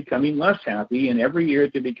year they're becoming less happy, and every year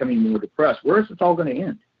they're becoming more depressed. Where is this all going to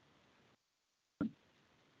end?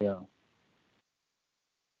 Yeah.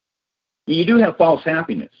 You do have false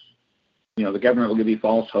happiness. The government will give you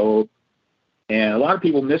false hope, and a lot of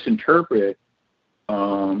people misinterpret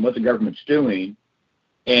what the government's doing,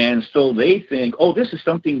 and so they think, oh, this is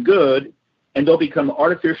something good, and they'll become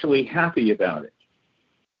artificially happy about it.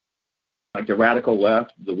 Like the radical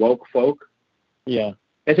left, the woke folk. Yeah.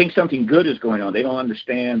 They think something good is going on. They don't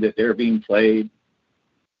understand that they're being played.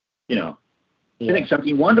 Yeah. They think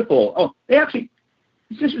something wonderful. Oh, this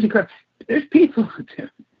is incredible. There's people,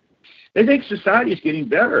 they think society is getting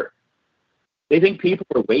better. They think people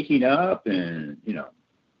are waking up and,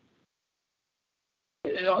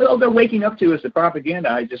 all they're waking up to is the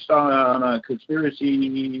propaganda. I just saw on a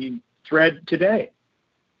conspiracy thread today.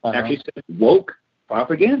 Actually said woke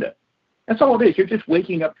propaganda. That's all it is. You're just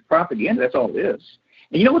waking up to propaganda. That's all it is.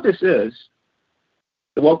 And you know what this is?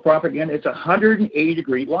 The woke propaganda, it's a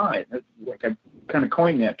 180-degree lie. Like I kind of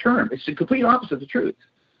coined that term. It's the complete opposite of the truth.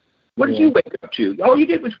 What did you wake up to? All you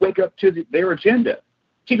did was wake up to their agenda.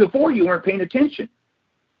 See, before you weren't paying attention.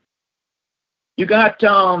 You got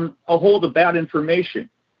a hold of bad information.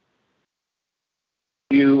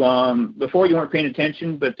 Before you weren't paying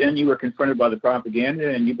attention, but then you were confronted by the propaganda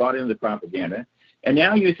and you bought into the propaganda. And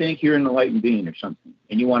now you think you're an enlightened being or something,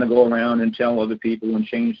 and you want to go around and tell other people and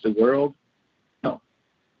change the world. No.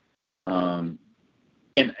 And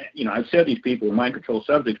I've said these people are mind control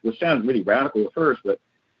subjects, which sounds really radical at first, but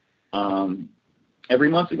every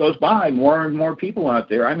month that goes by, more and more people out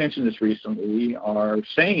there, I mentioned this recently, are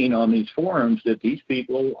saying on these forums that these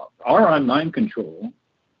people are on mind control,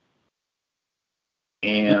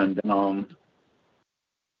 and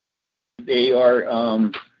they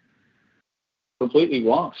are completely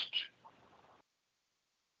lost.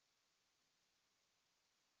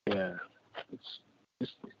 Yeah.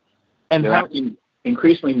 And they're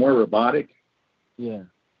increasingly more robotic. Yeah.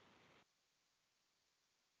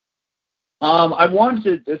 I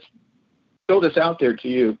wanted to just throw this out there to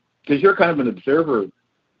you because you're kind of an observer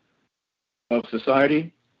of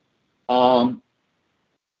society. Well,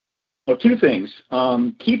 two things.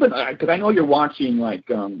 Keep an eye, because I know you're watching the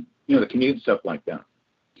commute and stuff like that.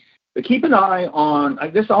 But keep an eye on.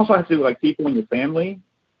 This also has to do with people in your family,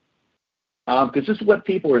 because this is what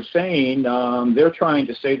people are saying. They're trying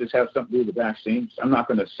to say this has something to do with the vaccines. I'm not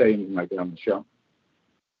going to say anything like that on the show.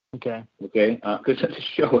 Okay. Okay, because the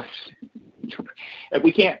show is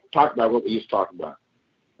we can't talk about what we used to talk about.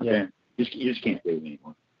 Okay, you just can't do it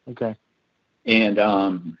anymore. Okay. And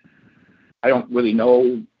I don't really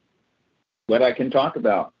know what I can talk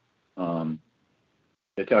about,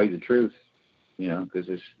 to tell you the truth, because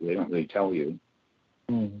they don't really tell you.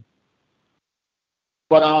 Mm-hmm.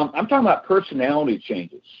 But I'm talking about personality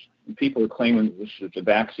changes. And people are claiming that the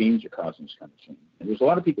vaccines are causing this kind of change. And there's a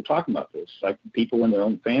lot of people talking about this, like people in their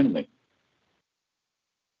own family.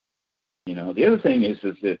 The other thing is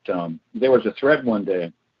that there was a thread one day,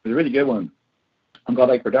 it was a really good one, on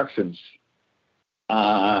Godlike Productions,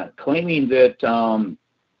 claiming that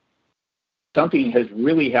something has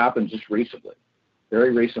really happened just recently,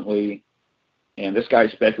 very recently, and this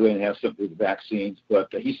guy's speculating it has something to do with the vaccines, but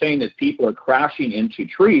he's saying that people are crashing into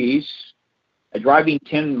trees, driving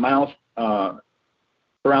 10 miles per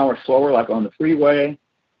hour slower, like on the freeway,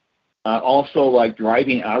 also like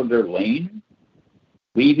driving out of their lane,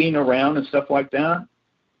 weaving around and stuff like that.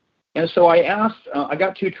 And so I asked, I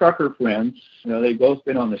got two trucker friends, they've both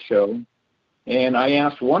been on the show, and I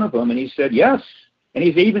asked one of them, and he said yes. And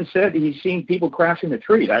he's even said he's seen people crash into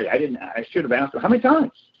trees. I should have asked him, how many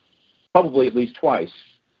times? Probably at least twice.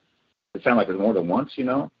 It sounded like it was more than once,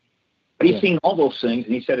 But But he's seen all those things,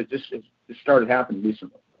 and he said it started happening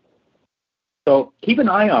recently. So keep an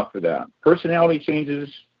eye out for that. Personality changes.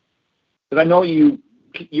 Because I know you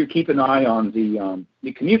keep an eye on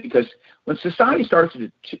the commute, because when society starts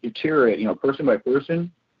to deteriorate, person by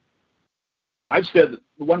person, I've said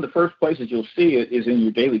one of the first places you'll see it is in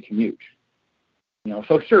your daily commute.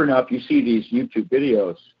 So sure enough, you see these YouTube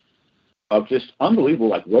videos of just unbelievable,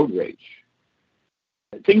 like road rage.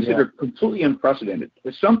 Things that are completely unprecedented.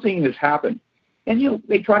 But something has happened. And,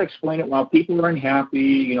 they try to explain it while people are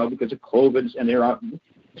unhappy, because of COVID and they're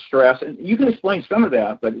stress. And you can explain some of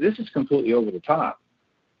that, but this is completely over the top,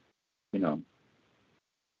 And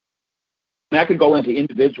I could go into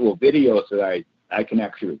individual videos that I can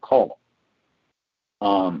actually recall.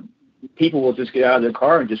 People will just get out of their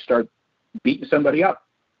car and just start beating somebody up.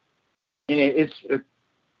 And it's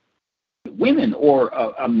women or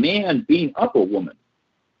a man beating up a woman,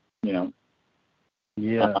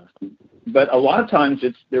 Yeah. But a lot of times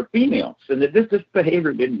they're females, and this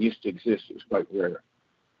behavior didn't used to exist. It was quite rare.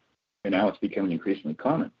 And now it's becoming increasingly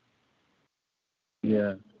common.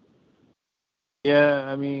 Yeah. Yeah,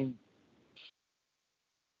 I mean,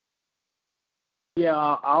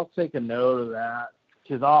 I'll take a note of that,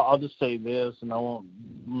 because I'll just say this, and I won't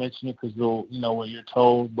mention it because they'll, what you're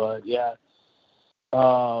told. But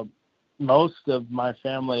most of my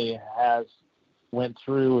family has went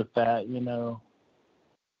through with that,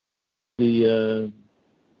 the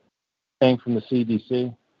thing from the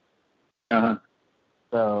CDC. Uh-huh.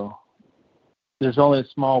 So there's only a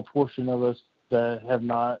small portion of us that have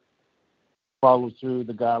not followed through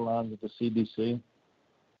the guidelines of the CDC.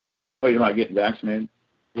 Oh, you're not getting vaccinated?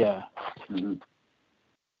 Yeah. Mm-hmm.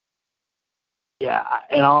 Yeah,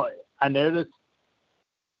 and I noticed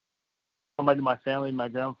somebody in my family, my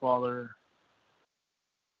grandfather,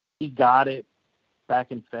 he got it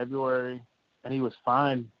back in February, and he was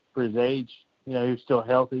fine for his age. He was still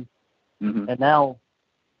healthy. Mm-hmm. And now,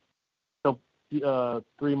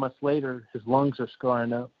 3 months later, his lungs are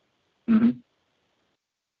scarring up. Mm-hmm.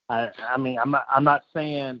 I mean, I'm not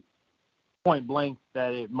saying point blank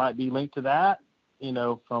that it might be linked to that,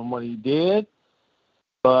 from what he did.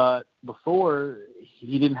 But before,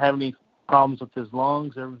 he didn't have any problems with his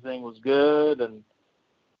lungs. Everything was good, and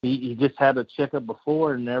he just had a checkup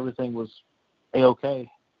before, and everything was A-okay.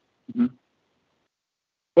 Mm-hmm.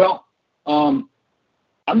 Well, I'm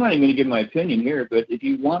not even going to give my opinion here, but if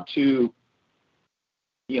you want to,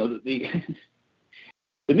 the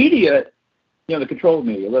media, the controlled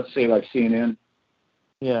media, let's say like CNN,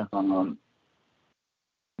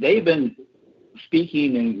 they've been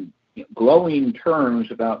speaking in glowing terms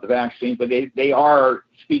about the vaccine, but they are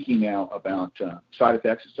speaking now about side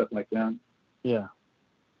effects and stuff like that. Yeah.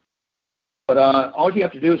 But all you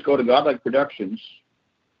have to do is go to Godlike Productions,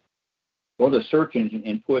 go to the search engine,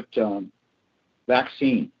 and put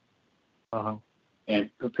vaccine, and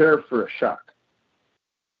prepare for a shock,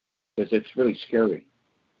 because it's really scary.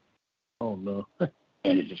 Oh, no.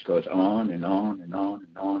 And it just goes on and on and on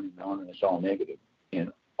and on and on, and it's all negative.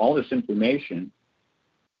 And all this information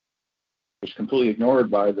is completely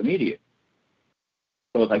ignored by the media.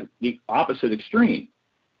 So it's like the opposite extreme.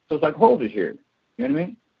 So it's like, hold it here. You know what I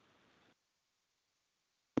mean?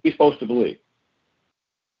 What are you supposed to believe?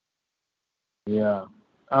 Yeah.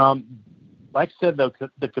 Like I said, though,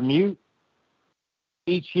 the commute,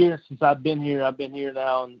 each year since I've been here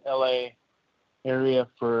now in L.A. area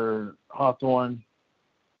for Hawthorne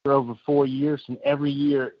for over 4 years, and every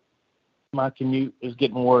year my commute is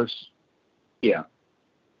getting worse. Yeah.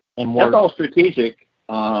 And worse. That's all strategic.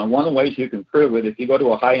 One of the ways you can prove it, if you go to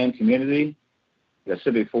a high-end community, like I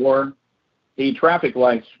said before, the traffic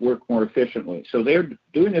lights work more efficiently. So they're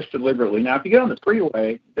doing this deliberately. Now, if you get on the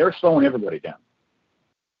freeway, they're slowing everybody down.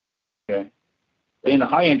 Okay? In the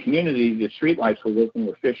high-end community, the street lights will work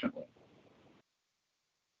more efficiently.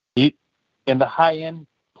 In the high-end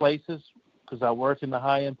places, because I work in the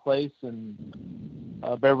high-end place in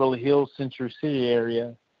Beverly Hills, Century City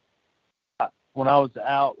area, when I was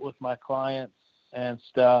out with my clients and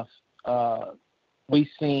stuff, we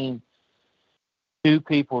seen two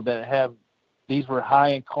people that have, these were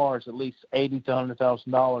high-end cars, at least $80,000 to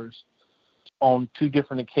 $100,000, on two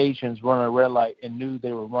different occasions running a red light, and knew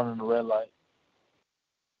they were running a red light.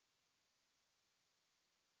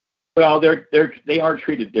 Well, they are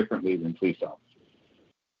treated differently than police officers.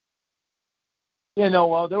 Yeah, no,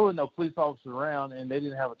 well, there were no police officers around, and they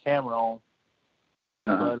didn't have a camera on.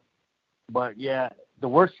 Uh-huh. But yeah, the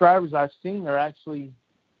worst drivers I've seen are actually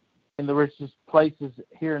in the richest places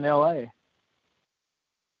here in L.A.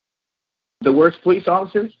 The worst police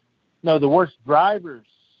officers? No, the worst drivers.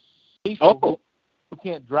 People who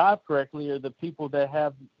can't drive correctly are the people that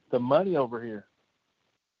have the money over here.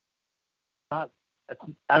 I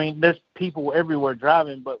mean, there's people everywhere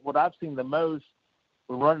driving, but what I've seen the most,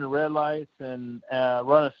 we're running red lights and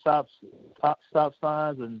running stop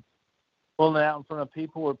signs and pulling out in front of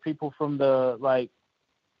people, or people from the like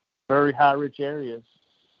very high rich areas.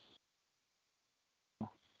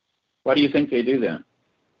 Why do you think they do that?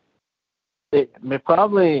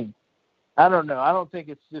 Probably, I don't know. I don't think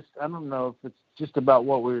it's just. I don't know if it's just about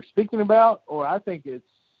what we were speaking about, or I think they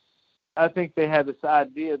have this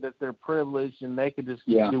idea that they're privileged and they could just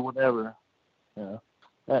do whatever. You know,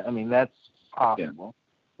 I mean, that's possible.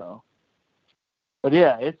 Yeah. So, but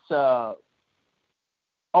yeah, it's not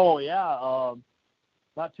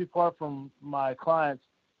too far from my client's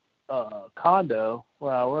condo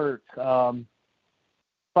where I work.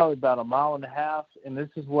 Probably about a mile and a half, and this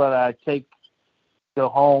is what I go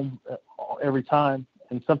home every time,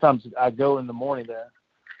 and sometimes I go in the morning there.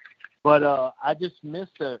 But I just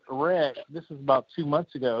missed a wreck. This was about 2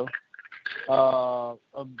 months ago.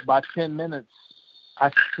 By 10 minutes, I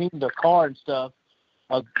seen the car and stuff.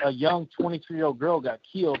 A young 23-year-old girl got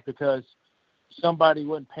killed because somebody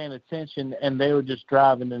wasn't paying attention, and they were just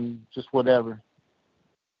driving and just whatever.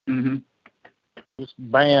 Mm-hmm. Just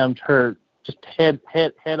bammed her, just head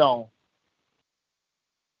on.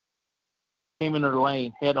 Came in her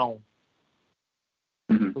lane, head on.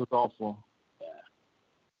 Mm-hmm. It was awful. Yeah.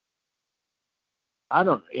 I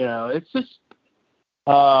don't, it's just.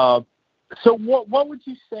 So what would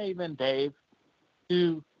you say then, Dave?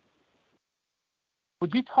 Would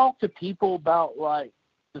you talk to people about like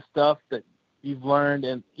the stuff that you've learned,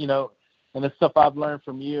 and and the stuff I've learned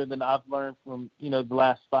from you, and then I've learned from the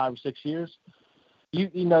last 5 or 6 years?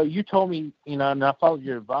 You told me, and I followed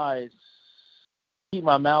your advice. Keep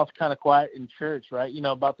my mouth kind of quiet in church, right?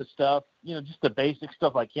 About the stuff, just the basic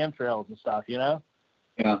stuff like chemtrails and stuff, Yeah.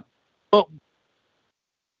 But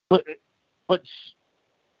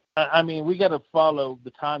I mean, we got to follow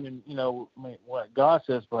the time and what God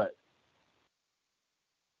says. But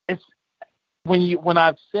it's when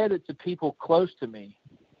I've said it to people close to me,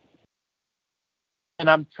 and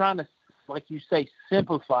I'm trying to, like you say,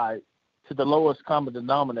 simplify it to the lowest common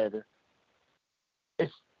denominator.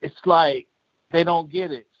 It's like they don't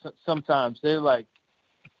get it. Sometimes they're like,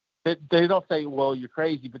 they don't say, "Well, you're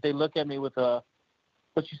crazy," but they look at me with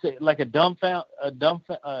like a dumbfound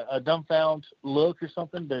look or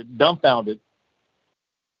something. They're dumbfounded.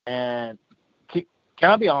 And can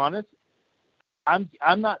I be honest? I'm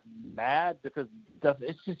not mad because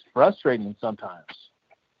it's just frustrating sometimes.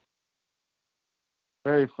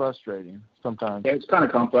 Very frustrating sometimes. Yeah, it's kind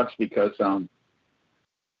of complex because a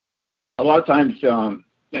lot of times,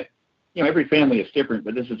 every family is different,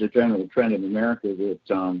 but this is a general trend in America that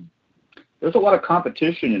there's a lot of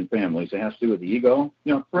competition in families that has to do with the ego.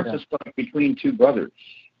 For instance, like between two brothers,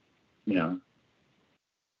 and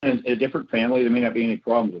a different family, there may not be any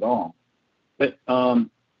problems at all. But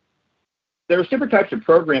there's different types of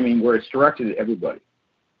programming where it's directed at everybody.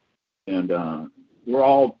 And we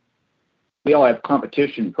all have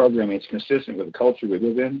competition programming. It's consistent with the culture we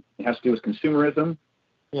live in. It has to do with consumerism.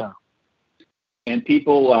 Yeah. And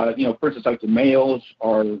people, for instance, like the males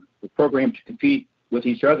are programmed to compete with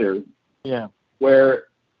each other. Yeah. Where,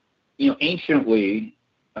 anciently,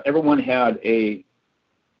 everyone had it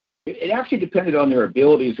actually depended on their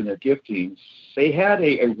abilities and their giftings. They had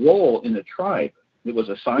a role in the tribe that was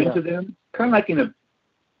assigned to them, kind of like in a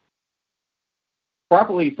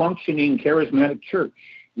properly functioning charismatic church.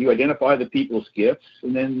 You identify the people's gifts,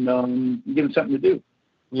 and then you give them something to do.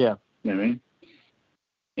 Yeah. You know what I mean?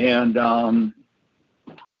 And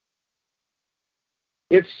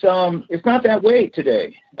it's not that way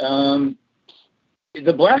today.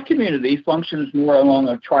 The black community functions more along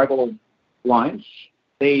a tribal lines.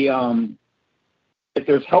 They, if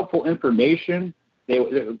there's helpful information,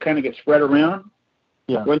 it kind of gets spread around.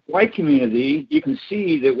 Yeah. With the white community, you can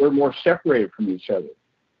see that we're more separated from each other.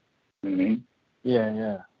 You know what I mean?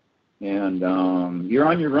 Yeah. And you're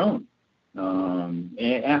on your own. And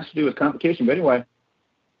it has to do with complication. But anyway,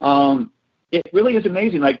 it really is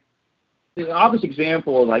amazing. Like, the obvious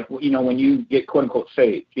example, like, when you get quote unquote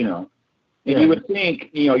saved, and you would think,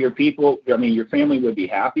 your people, your family would be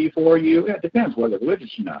happy for you. It depends whether they're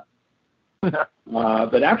religious or not.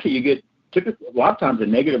 But actually, you get typically a lot of times a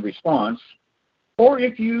negative response. Or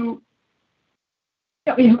if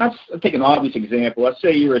let's take an obvious example. Let's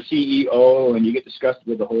say you're a CEO and you get disgusted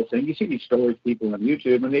with the whole thing. You see these stories, people on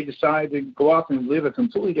YouTube, and they decide to go off and live a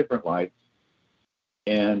completely different life.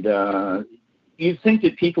 And you think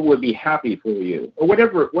that people would be happy for you, or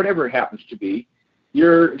whatever it happens to be.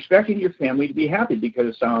 You're expecting your family to be happy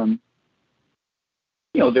because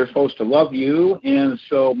they're supposed to love you, and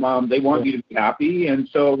so they want you to be happy, and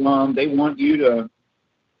so they want you to.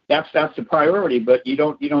 That's the priority, but you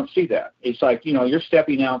don't see that. It's like you're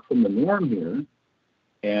stepping out from the norm here,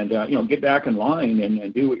 and get back in line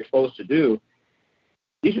and do what you're supposed to do.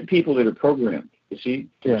 These are people that are programmed, you see,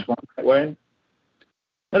 to respond that way. In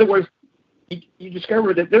other words, you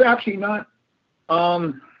discover that they're actually not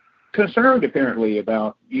concerned apparently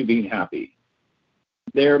about you being happy.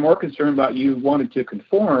 They're more concerned about you wanting to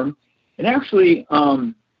conform. And actually,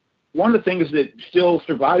 one of the things that still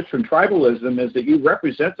survives from tribalism is that you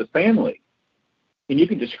represent the family. And you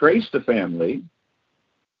can disgrace the family.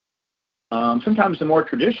 Sometimes the more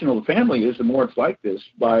traditional the family is, the more it's like this,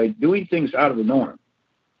 by doing things out of the norm.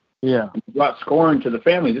 Yeah. You brought scorn to the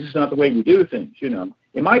family. This is not the way we do things, In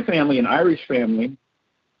my family, an Irish family,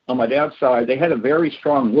 on my dad's side, they had a very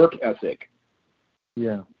strong work ethic.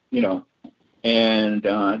 Yeah. And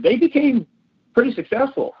they became pretty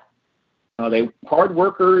successful. They hard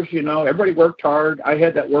workers, everybody worked hard. I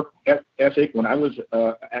had that work ethic when I was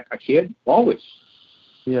a kid, always.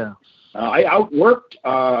 Yeah. I outworked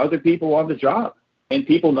other people on the job, and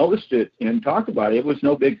people noticed it and talked about it. It was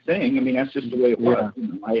no big thing. I mean, that's just the way it was.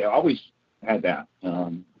 I always had that.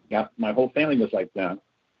 My whole family was like that.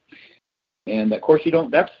 And, of course,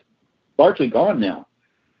 that's largely gone now.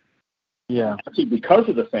 Yeah. Actually, because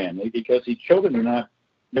of the family, because these children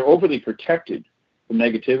they're overly protected from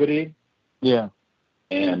negativity. Yeah.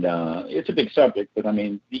 And it's a big subject, but, I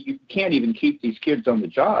mean, you can't even keep these kids on the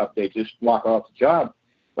job. They just walk off the job.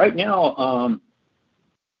 Right now,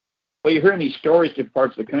 you're hearing these stories in different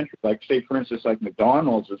parts of the country, like, say, for instance, like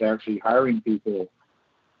McDonald's is actually hiring people,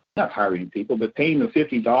 not hiring people, but paying them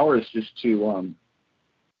 $50 just to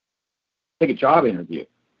take a job interview.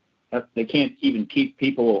 They can't even keep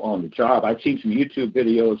people on the job. I've seen some YouTube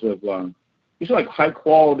videos of these are like high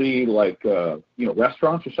quality, like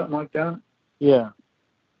restaurants or something like that. Yeah.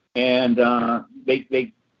 And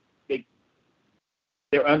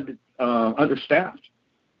they're understaffed.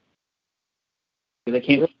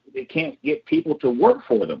 They can't get people to work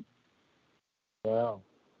for them. Wow.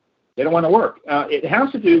 They don't want to work. It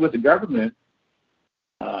has to do with the government,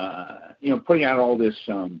 putting out all this.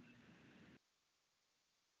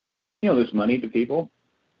 There's money to people.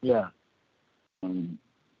 Yeah.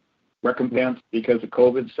 Recompense because of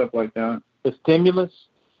COVID, stuff like that. The stimulus?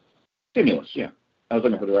 Stimulus, yeah. I was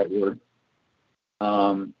looking for the right word.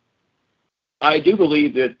 I do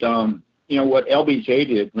believe that, what LBJ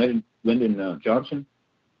did, Lyndon Johnson.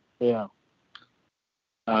 Yeah.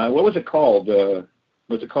 What was it called?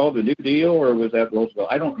 Was it called the New Deal, or was that Roosevelt?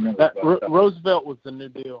 I don't remember. Roosevelt was the New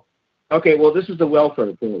Deal. Okay, well, this is the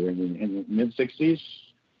welfare program in the mid-'60s.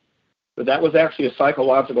 But that was actually a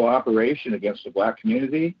psychological operation against the black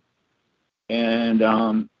community. And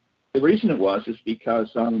the reason it was is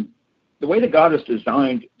because the way that God has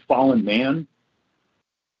designed fallen man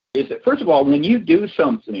is that, first of all, when you do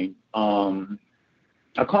something,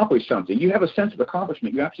 accomplish something, you have a sense of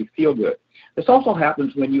accomplishment. You actually feel good. This also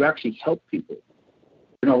happens when you actually help people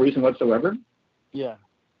for no reason whatsoever. Yeah.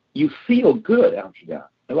 You feel good after that.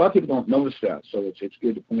 A lot of people don't notice that, so it's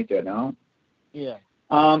good to point that out. Yeah.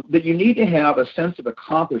 That you need to have a sense of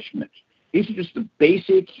accomplishment. These are just the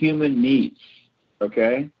basic human needs,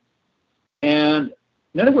 okay? And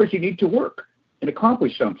in other words, you need to work and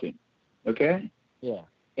accomplish something, okay? Yeah.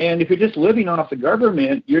 And if you're just living off the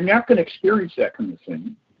government, you're not going to experience that kind of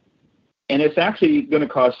thing. And it's actually going to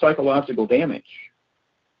cause psychological damage,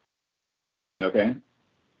 okay?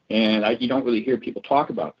 And you don't really hear people talk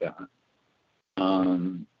about that.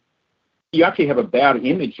 You actually have a bad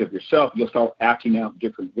image of yourself. You'll start acting out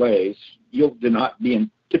different ways. You'll not be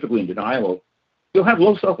typically in denial. You'll have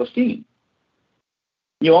low self-esteem.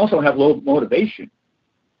 You'll also have low motivation.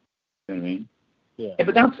 You know what I mean? Yeah.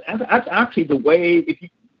 But that's actually the way.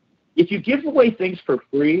 If you give away things for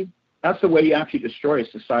free, that's the way you actually destroy a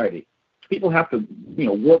society. People have to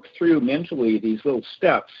work through mentally these little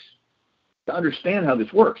steps to understand how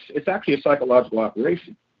this works. It's actually a psychological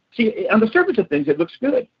operation. See, on the surface of things, it looks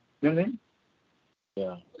good. You know what I mean?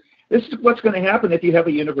 Yeah. This is what's going to happen if you have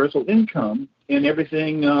a universal income and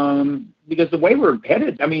everything, because the way we're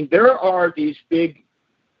headed, I mean, there are these big,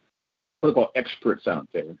 what they call experts out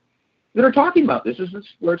there that are talking about this. This is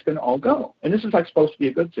where it's going to all go. And this is like supposed to be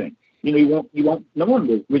a good thing. No one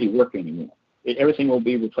will really work anymore. Everything will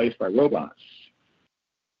be replaced by robots.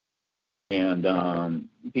 And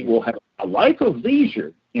people will have a life of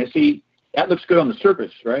leisure. See, that looks good on the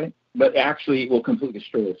surface, right? But actually, it will completely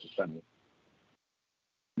destroy society.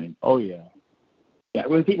 Oh, yeah. Yeah,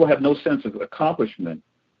 when people have no sense of accomplishment,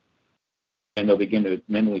 and they'll begin to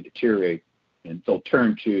mentally deteriorate, and they'll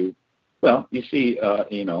turn to Well, you see,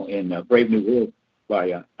 in Brave New World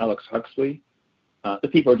by Alex Huxley, the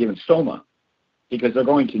people are given soma because they're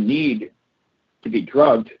going to need to be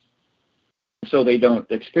drugged so they don't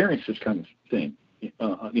experience this kind of thing,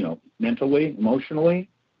 mentally, emotionally.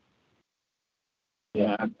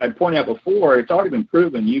 Yeah, I pointed out before, it's already been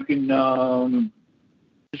proven you can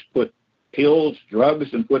just put pills, drugs,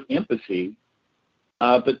 and put empathy.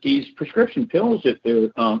 But these prescription pills that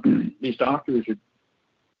these doctors are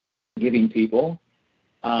giving people,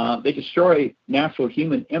 they destroy natural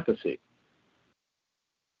human empathy.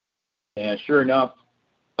 And sure enough,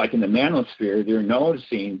 like in the manosphere, they're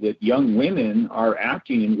noticing that young women are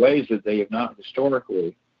acting in ways that they have not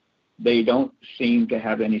historically. They don't seem to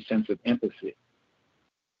have any sense of empathy.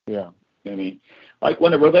 Yeah. I mean, like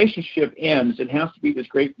when a relationship ends, it has to be this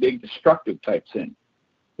great, big, destructive type thing.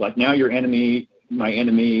 Like now you're my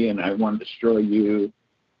enemy, and I want to destroy you,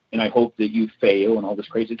 and I hope that you fail, and all this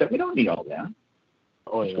crazy stuff. We don't need all that.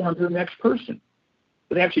 Oh, Let's yeah. go on to the next person.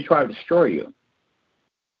 But they actually try to destroy you.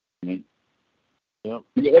 I mean, Yep.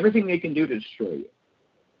 everything they can do to destroy you.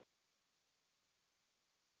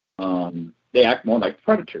 They act more like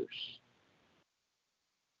predators,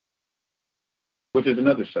 which is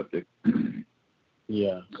another subject.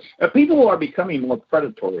 Yeah. People are becoming more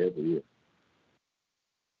predatory every year.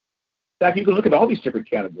 In fact, you can look at all these different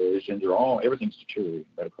categories, and everything's deteriorating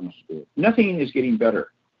right across the board. Nothing is getting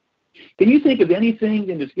better. Can you think of anything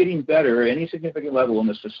that is getting better at any significant level in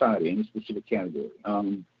the society, any specific category?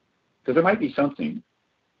 Because there might be something.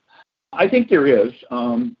 I think there is.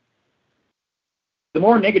 The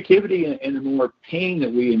more negativity and the more pain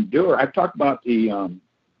that we endure, I've talked about the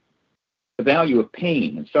value of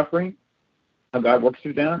pain and suffering, how God works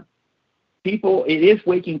through that. It is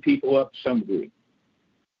waking people up to some degree.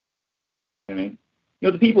 I mean,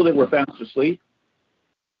 the people that were fast asleep,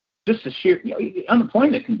 just the sheer,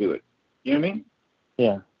 unemployment can do it. You know what I mean?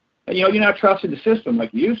 Yeah. And, you're not trusting the system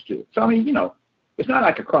like you used to. So, I mean, it's not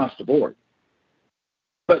like across the board.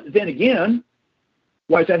 But then again,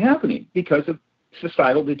 why is that happening? Because of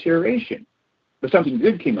societal deterioration. But something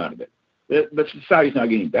good came out of it. But society's not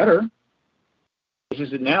getting better. It's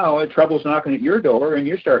just that now trouble's knocking at your door, and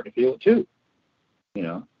you're starting to feel it too.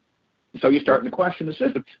 So you're starting to question the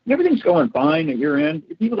system. And everything's going fine at your end.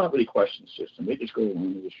 People don't really question the system. They just go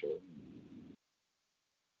along with the show.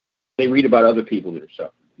 They read about other people that are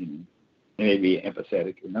suffering. They may be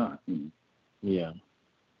empathetic or not. Yeah.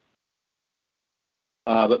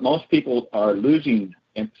 But most people are losing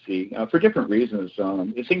empathy for different reasons.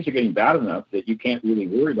 Things are getting bad enough that you can't really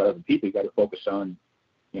worry about other people. You've got to focus on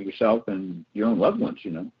yourself and your own loved ones.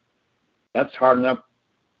 That's hard enough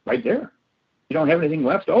right there. You don't have anything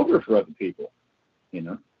left over for other people.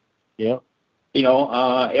 Yeah.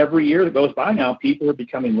 Every year that goes by now, people are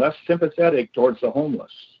becoming less sympathetic towards the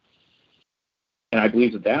homeless. And I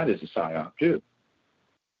believe that is a psyop too.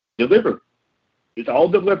 Deliberate. It's all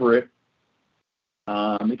deliberate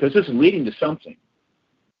because this is leading to something.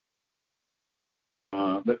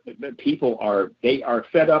 But people are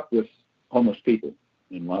fed up with homeless people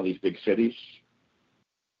in a lot of these big cities.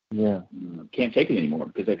 Yeah. Can't take it anymore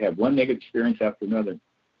because they've had one negative experience after another.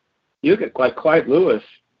 You look at like Clyde Lewis,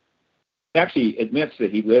 actually admits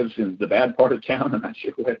that he lives in the bad part of town. I'm not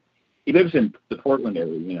sure what. He lives in the Portland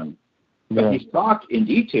area, But he's talked in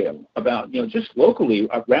detail about, just locally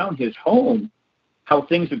around his home, how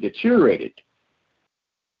things have deteriorated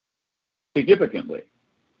significantly.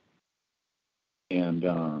 And,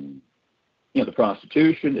 the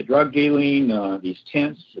prostitution, the drug dealing, these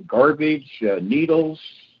tents, the garbage, needles,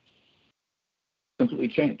 completely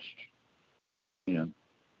changed, And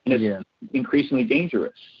it's increasingly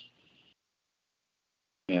dangerous.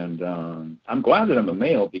 And I'm glad that I'm a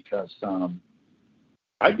male because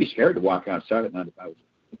I'd be scared to walk outside at night if I was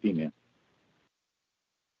a female.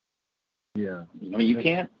 Yeah. You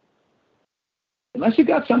can't, unless you've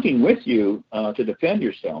got something with you to defend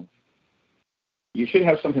yourself. You should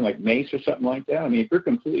have something like mace or something like that. I mean, if you're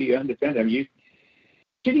completely undefended, you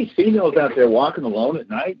see these females out there walking alone at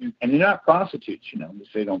night, and they're not prostitutes,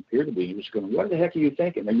 they don't appear to be. You're just going, what the heck are you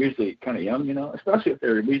thinking? They're usually kind of young, especially if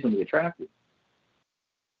they're reasonably attractive.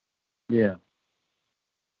 Yeah.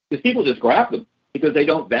 Because people just grab them because they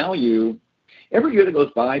don't value. Every year that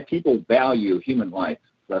goes by, people value human life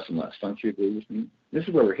less and less. Don't you agree with me? This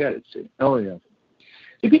is where we're headed, see. Oh, yeah.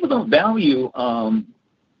 See, people don't value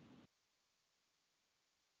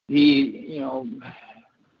the,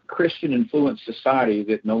 Christian-influenced society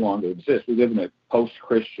that no longer exists. We live in a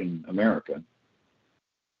post-Christian America.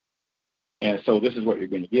 And so this is what you're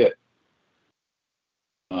going to get.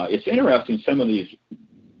 It's interesting, some of these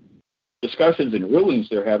discussions and rulings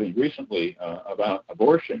they're having recently about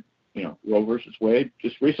abortion. Roe versus Wade,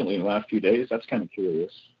 just recently in the last few days. That's kind of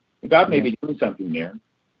curious. God may be doing something there.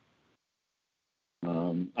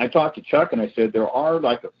 I talked to Chuck and I said there are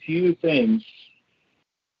like a few things,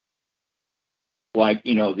 like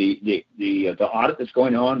the audit that's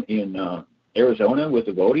going on in Arizona with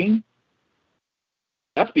the voting.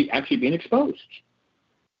 That's actually being exposed.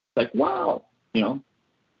 Like, wow,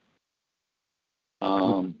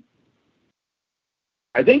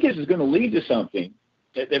 I think this is going to lead to something.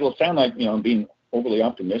 It will sound like I'm being overly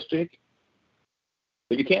optimistic,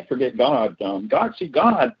 but you can't forget God. God,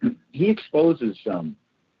 He exposes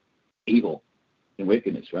evil and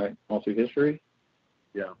wickedness, right, all through history.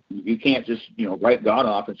 Yeah. You can't just write God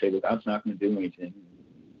off and say, well, God's not going to do anything.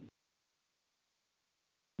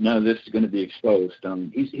 None of this is going to be exposed.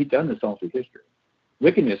 He's done this all through history.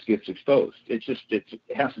 Wickedness gets exposed. It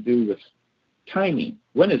has to do with timing.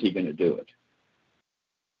 When is He going to do it?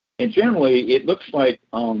 And generally, it looks like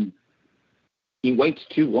He waits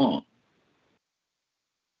too long.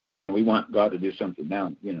 We want God to do something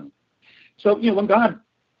now, So, when God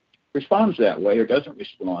responds that way or doesn't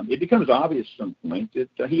respond, it becomes obvious at some point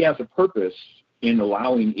that He has a purpose in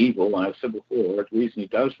allowing evil. And I've said before, the reason He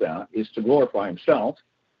does that is to glorify Himself.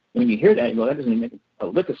 When you hear that, you go, that doesn't make a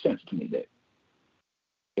lick of sense to me, Dave.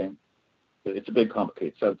 Okay? But it's a big,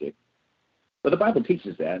 complicated subject. But the Bible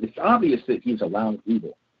teaches that. It's obvious that He's allowed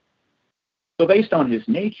evil. So based on His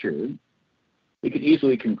nature, we could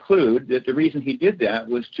easily conclude that the reason He did that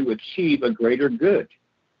was to achieve a greater good.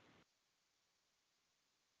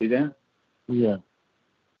 See that? Yeah.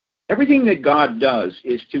 Everything that God does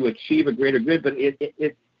is to achieve a greater good, but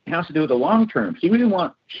it has to do with the long term. See, we didn't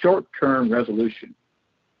want short-term resolution.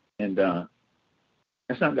 And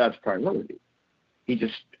that's not God's priority.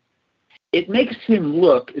 It makes Him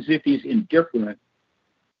look as if He's indifferent.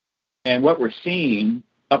 And what we're seeing,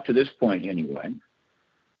 up to this point anyway,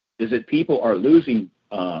 is that people are losing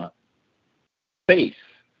faith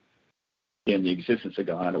in the existence of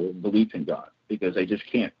God or belief in God because they just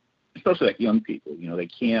can't, especially like young people, they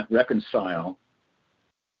can't reconcile,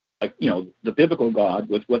 the biblical God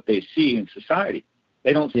with what they see in society.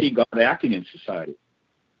 They don't see God acting in society.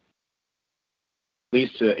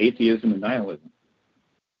 Leads to atheism and nihilism.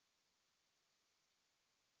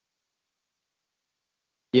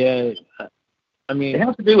 Yeah, I mean, it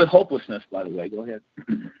has to do with hopelessness, by the way. Go ahead.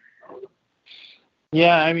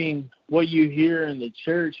 Yeah, I mean, what you hear in the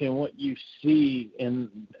church and what you see in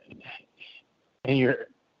your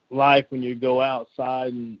life when you go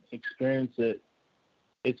outside and experience it,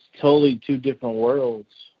 it's totally two different worlds.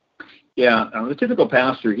 Yeah, the typical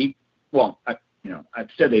pastor, I've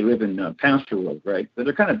said they live in pastor world, right? But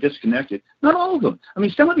they're kind of disconnected. Not all of them. I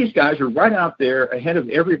mean, some of these guys are right out there ahead of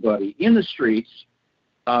everybody in the streets,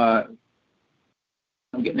 getting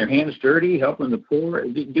their hands dirty, helping the poor,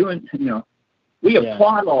 doing, we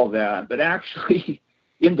applaud all that, but actually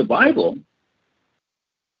in the Bible,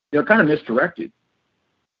 they're kind of misdirected.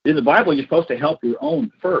 In the Bible, you're supposed to help your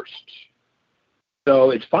own first. So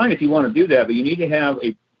it's fine if you want to do that, but you need to have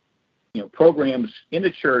programs in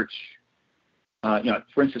the church,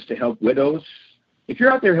 for instance, to help widows. If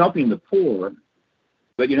you're out there helping the poor,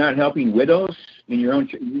 but you're not helping widows in your own,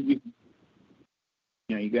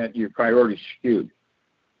 you got your priorities skewed.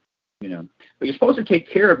 But you're supposed to take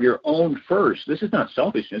care of your own first. This is not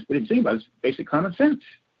selfishness, but it's basic common sense.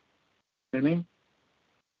 You know what I mean?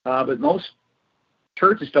 But most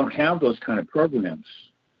churches don't have those kind of programs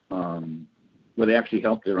where they actually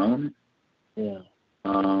help their own. Yeah.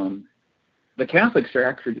 The Catholics are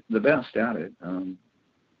actually the best at it.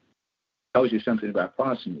 Tells you something about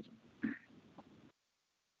Protestantism.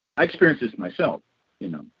 I experienced this myself,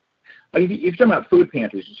 If you're talking about food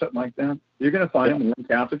pantries or something like that, you're going to find them in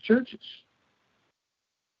Catholic churches.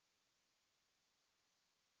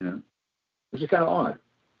 This is kind of odd.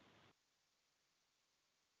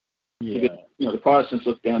 Yeah. The Protestants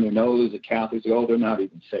look down their nose at Catholics, they're not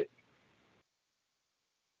even saved.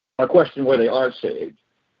 I question where they are saved.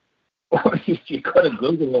 Or if you go to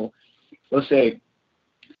Google, they'll say,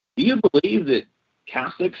 do you believe that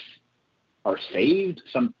Catholics are saved?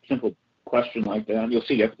 Some simple question like that. You'll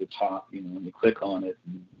see it up at the top, when you click on it,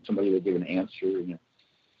 and somebody will give an answer.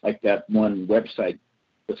 Like that one website,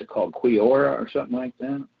 what's it called, Quora or something like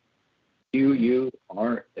that?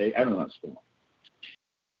 Q-U-R-A. I don't know how to spell.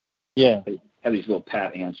 Yeah. They have these little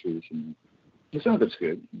pat answers, and some of it's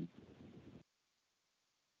good.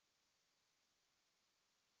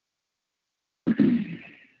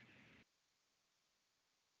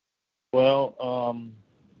 Well,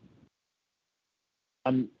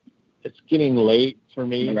 it's getting late for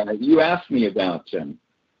me. You asked me about the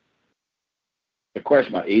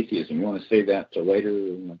question about atheism. You want to save that till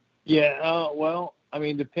later? Yeah. Well, I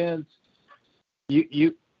mean, depends.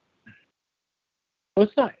 Well,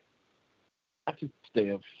 it's not. I could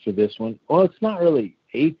stay up for this one. Well, it's not really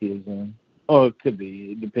atheism. Oh, it could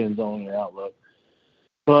be. It depends on your outlook.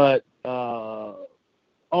 But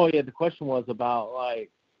the question was about like,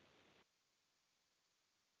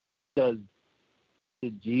 did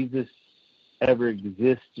Jesus ever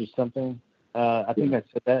exist or something? I think I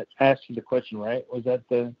said that. I asked you the question, right? Was that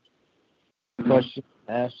the question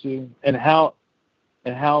I asked you? And how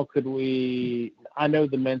could we? I know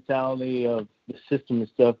the mentality of the system and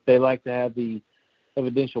stuff. They like to have the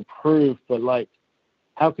evidential proof, but like,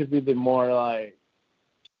 how could we be more like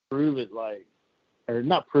prove it, like, or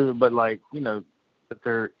not prove it, but like, that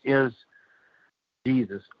there is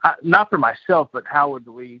Jesus? Not for myself, but how would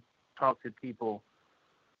we talk to people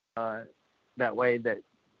that way that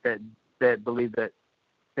believe that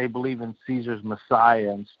they believe in Caesar's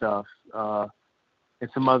Messiah and stuff, and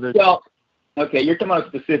some other. Well, okay, you're talking about a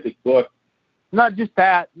specific book. Not just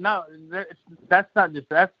that. No, that's not just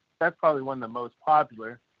that's probably one of the most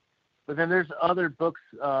popular. But then there's other books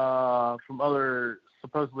from other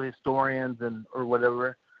supposedly historians or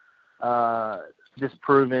whatever,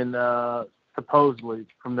 disproving supposedly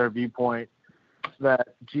from their viewpoint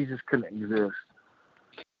that Jesus couldn't exist.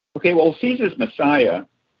 Okay, well, Caesar's Messiah,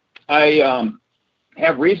 I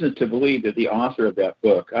have reason to believe that the author of that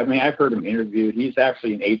book, I mean, I've heard him interviewed. He's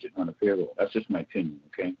actually an agent on a payroll. That's just my opinion,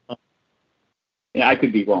 okay? And I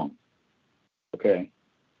could be wrong, okay?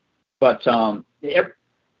 But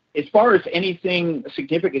as far as anything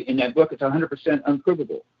significant in that book, it's 100%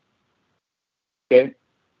 unprovable, okay?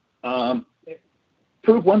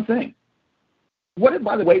 Prove one thing.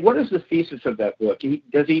 By the way, what is the thesis of that book?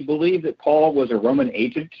 Does he believe that Paul was a Roman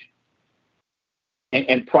agent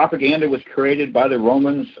and propaganda was created by the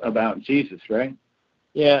Romans about Jesus, right?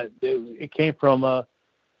 Yeah, it came from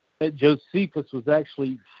that Josephus was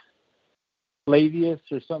actually Flavius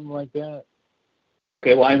or something like that.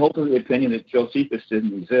 Okay, well, I hold to the opinion that Josephus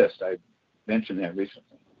didn't exist. I mentioned that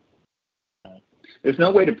recently. There's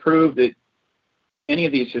no way to prove that any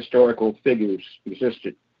of these historical figures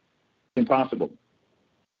existed. Impossible.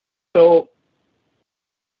 So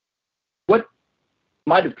what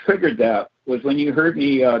might have triggered that was when you heard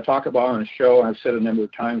me talk about on the show, I've said a number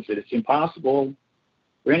of times that it's impossible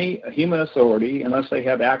for any human authority, unless they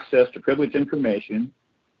have access to privileged information,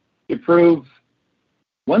 to prove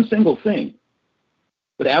one single thing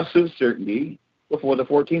with absolute certainty before the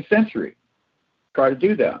 14th century. Try to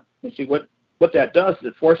do that. And see what that does is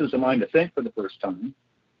it forces the mind to think for the first time.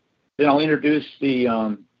 Then I'll introduce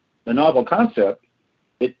the novel concept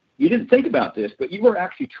that you didn't think about this, but you were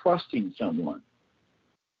actually trusting someone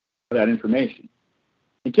for that information.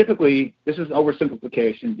 And typically, this is an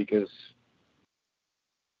oversimplification because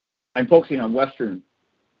I'm focusing on Western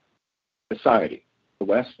society, the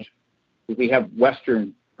West. We have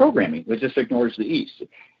Western programming that just ignores the East.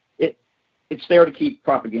 It's there to keep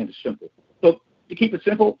propaganda simple. So to keep it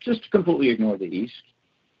simple, just completely ignore the East.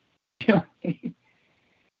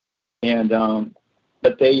 And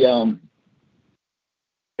but they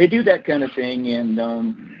do that kind of thing. And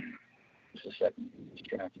just a second,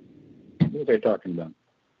 what are they talking about?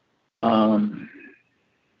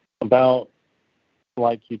 About,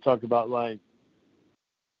 like, you talked about, like,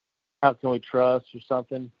 how can we trust or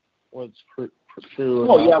something? What's true?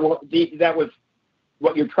 Oh, yeah. Well, that was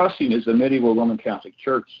what you're trusting is the medieval Roman Catholic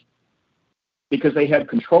Church, because they had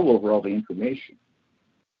control over all the information.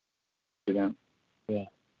 You know? Yeah.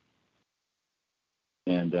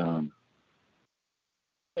 And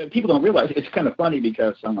people don't realize it's kind of funny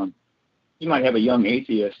because you might have a young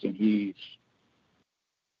atheist and he's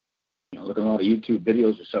looking at a lot of YouTube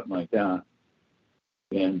videos or something like that,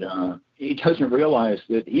 and he doesn't realize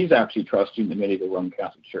that he's actually trusting the medieval Roman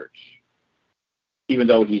Catholic Church, even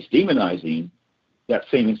though he's demonizing that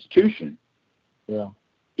same institution. Yeah.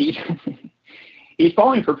 He's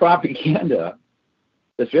falling for propaganda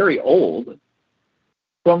that's very old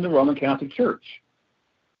from the Roman Catholic Church.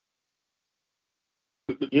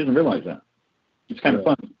 He doesn't realize that. It's kind of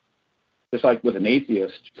funny. Just like with an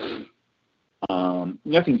atheist,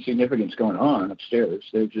 nothing significant's going on upstairs.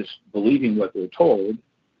 They're just believing what they're told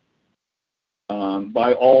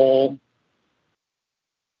by all,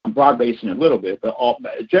 I'm broad-basing a little bit, but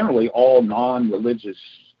generally all non-religious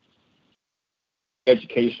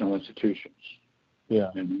educational institutions.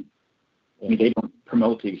 Yeah. And, I mean, they don't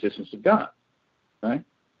promote the existence of God, right?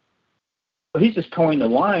 But he's just towing the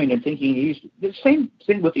line and thinking he's the same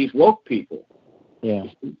thing with these woke people. Yeah.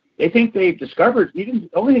 They think they've discovered. The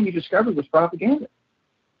only thing you discovered was propaganda,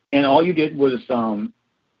 and all you did was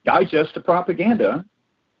digest the propaganda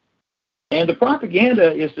And the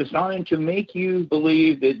propaganda is designed to make you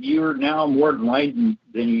believe that you're now more enlightened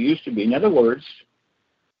than you used to be. In other words,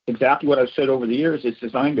 exactly what I've said over the years, it's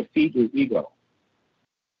designed to feed your ego.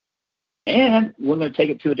 And when they take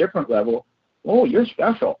it to a different level, oh, you're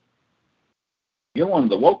special. You're one of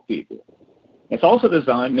the woke people. It's also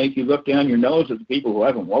designed to make you look down your nose at the people who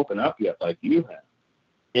haven't woken up yet like you have.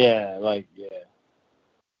 Yeah.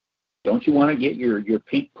 Don't you want to get your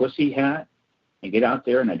pink pussy hat and get out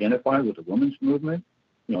there and identify with the women's movement?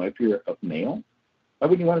 You know, if you're a male, why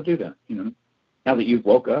wouldn't you want to do that? You know, now that you've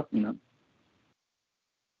woke up, you know.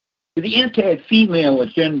 The anti-female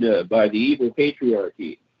agenda by the evil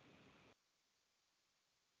patriarchy.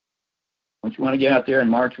 Don't you want to get out there and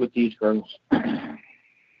march with these girls?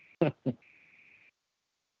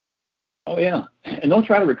 Oh, yeah. And they'll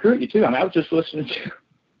try to recruit you, too. I mean, I was just listening to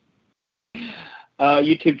a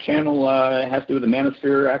YouTube channel has to do with the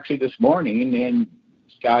manosphere actually this morning, and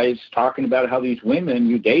this guy's talking about how these women,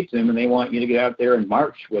 you date them, and they want you to get out there and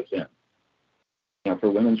march with them, you know,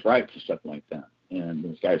 for women's rights and stuff like that. And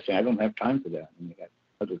this guy's saying, I don't have time for that. And I got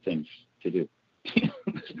other things to do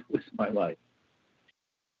with my life.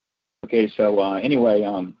 Okay, so anyway,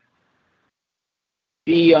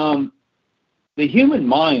 the human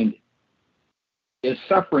mind is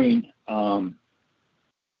suffering from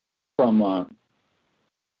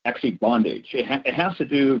actually bondage. It has to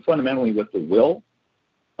do fundamentally with the will.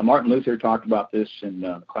 Martin Luther talked about this in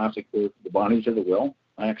the classic book, The Bondage of the Will.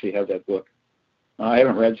 I actually have that book. I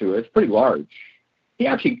haven't read through it. It's pretty large. He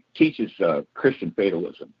actually teaches Christian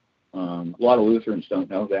fatalism. A lot of Lutherans don't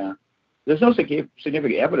know that. There's no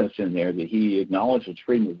significant evidence in there that he acknowledges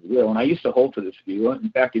freedom of will, and I used to hold to this view.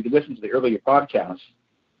 In fact, if you listen to the earlier podcasts,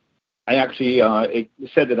 I actually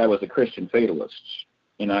said that I was a Christian fatalist,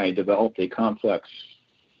 and I developed a complex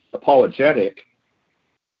apologetic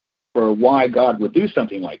for why God would do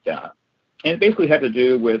something like that. And it basically had to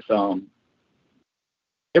do with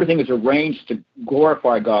everything is arranged to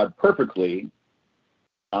glorify God perfectly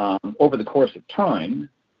over the course of time.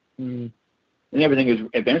 Mm. And everything is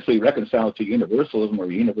eventually reconciled to universalism or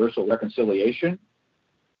universal reconciliation.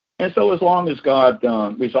 And so as long as God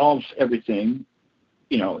resolves everything,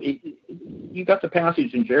 you know, you got the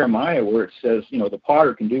passage in Jeremiah where it says, you know, the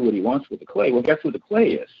potter can do what he wants with the clay. Well, guess who the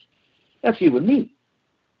clay is? That's you and me.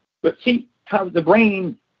 But see how the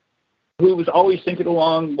brain, who was always thinking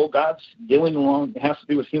along, well, God's dealing along, it has to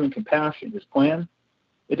do with human compassion, his plan.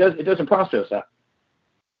 It doesn't process that.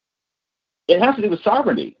 It has to do with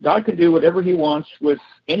sovereignty. God can do whatever he wants with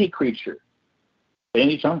any creature at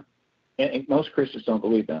any time. And most Christians don't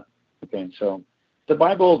believe that. Okay, so the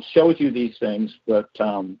Bible shows you these things, but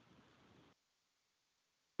that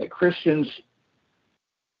Christians,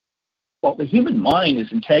 well, the human mind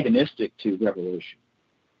is antagonistic to revelation.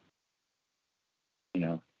 You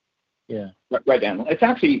know? Yeah. Right down. It's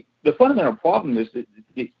actually, the fundamental problem is that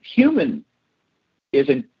the human is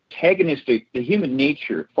antagonistic, the human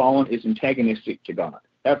nature, fallen, is antagonistic to God.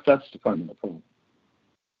 That's the fundamental problem.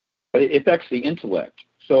 But it affects the intellect.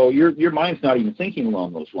 So your mind's not even thinking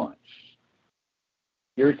along those lines.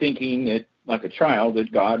 You're thinking that, like a child,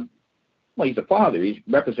 that God, well, he's a father. He's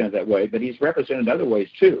represented that way, but he's represented other ways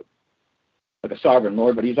too, like a sovereign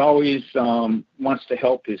Lord. But he's always wants to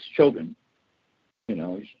help his children. You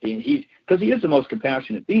know, because he is the most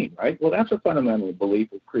compassionate being, right? Well, that's a fundamental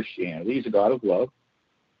belief of Christianity. He's a God of love.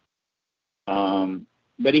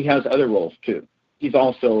 But he has other roles too. He's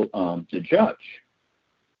also the judge.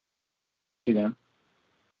 See that?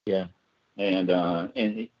 Yeah.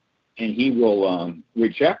 And he will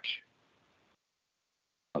reject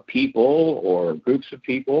a people or groups of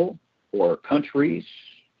people or countries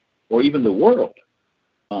or even the world,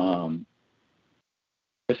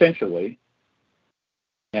 essentially.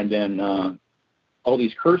 And then all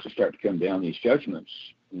these curses start to come down, these judgments,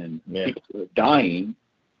 and people are dying.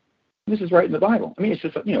 This is right in the Bible. I mean, it's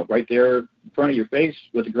just, you know, right there in front of your face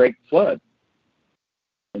with a great flood.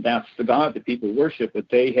 And that's the God that people worship, but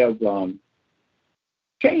they have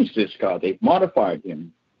changed this God. They've modified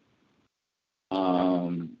him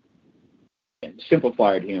and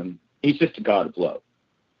simplified him. He's just a God of love.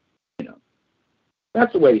 You know,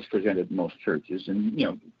 that's the way he's presented in most churches. And, you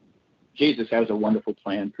know, Jesus has a wonderful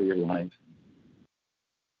plan for your life.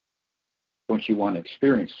 Don't you want to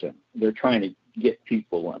experience it? They're trying to get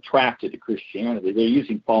people attracted to Christianity. They're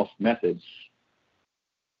using false methods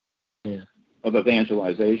of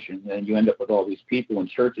evangelization, and you end up with all these people in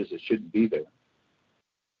churches that shouldn't be there.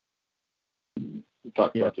 We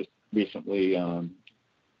talked about this recently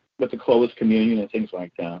with the closed communion and things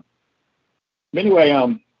like that. Anyway,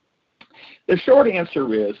 the short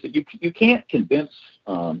answer is that you can't convince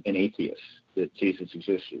an atheist that Jesus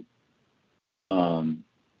existed.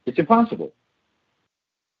 It's impossible.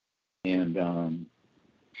 And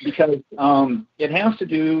because it has to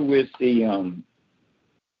do with the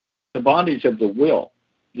bondage of the will.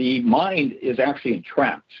 The mind is actually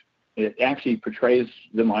entrapped. It actually portrays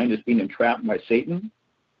the mind as being entrapped by Satan,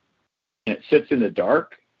 and it sits in the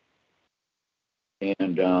dark.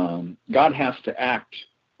 And God has to act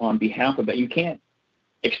on behalf of that. You can't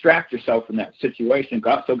extract yourself from that situation.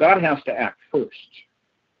 So God has to act first.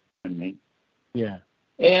 You know what I mean? Yeah.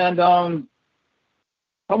 And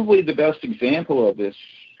probably the best example of this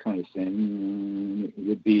kind of thing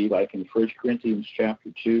would be like in 1 Corinthians chapter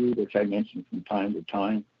 2, which I mentioned from time to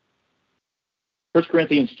time. 1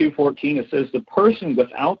 Corinthians 2:14, it says, the person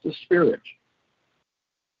without the Spirit.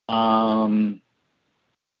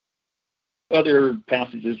 Other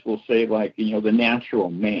passages will say, like, the natural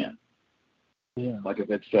man. Yeah. Like if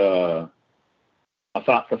it's a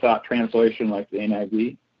thought-for-thought translation like the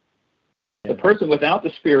NIV. The person without the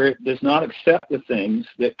Spirit does not accept the things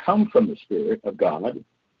that come from the Spirit of God,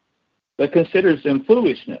 but considers them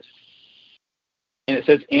foolishness. And it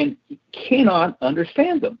says, and he cannot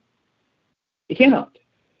understand them. He cannot.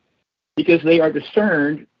 Because they are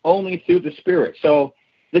discerned only through the Spirit. So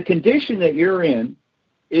the condition that you're in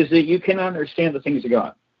is that you cannot understand the things of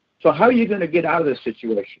God. So how are you going to get out of this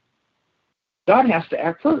situation? God has to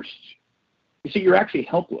act first. You see, you're actually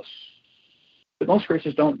helpless. But most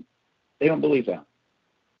Christians don't believe that.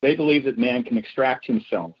 They believe that man can extract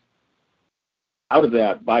himself out of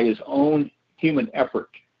that by his own human effort.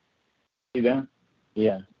 See that?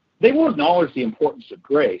 Yeah. They will acknowledge the importance of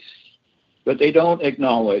grace, but they don't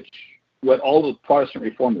acknowledge what all the Protestant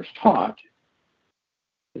reformers taught,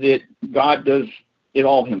 that God does it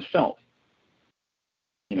all himself.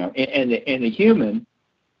 And the human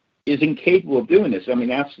is incapable of doing this. I mean,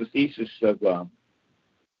 that's the thesis of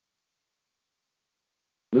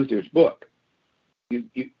Luther's book.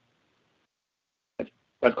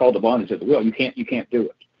 That's called the bondage of the will. You can't do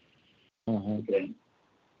it. Okay.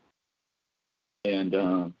 And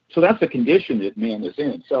so that's the condition that man is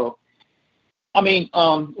in. So, I mean,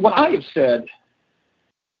 what I have said,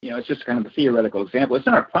 it's just kind of a theoretical example. It's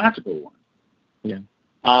not a practical one. Yeah.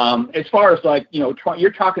 As far as like,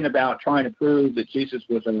 you're talking about trying to prove that Jesus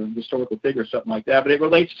was a historical figure or something like that, but it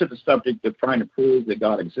relates to the subject of trying to prove that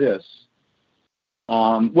God exists.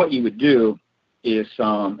 What you would do is,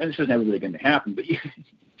 and this is never really going to happen, but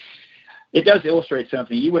it does illustrate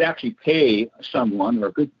something. You would actually pay someone or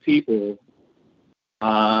a group of people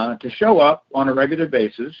to show up on a regular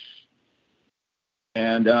basis,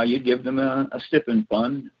 and you'd give them a stipend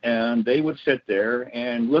fund, and they would sit there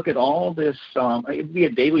and look at all this. It would be a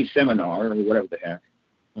daily seminar or whatever the heck.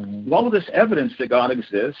 All of this evidence that God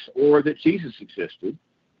exists or that Jesus existed.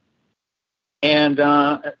 And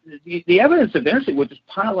the evidence eventually would just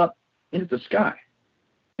pile up into the sky.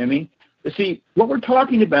 I mean, you see, what we're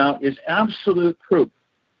talking about is absolute proof.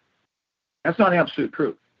 That's not absolute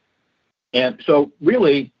proof. And so,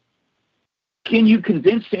 really, can you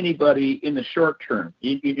convince anybody in the short term?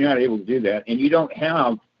 You're not able to do that, and you don't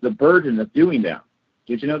have the burden of doing that.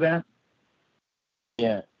 Did you know that?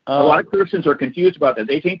 Yeah. A lot of Christians are confused about that.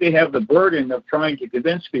 They think they have the burden of trying to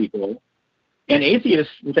convince people. And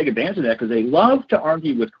atheists will take advantage of that because they love to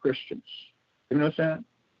argue with Christians. You notice that?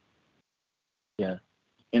 Yeah.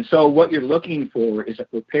 And so what you're looking for is a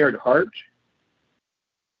prepared heart.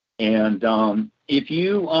 And if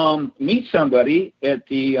you meet somebody at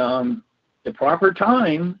the proper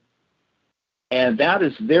time, and that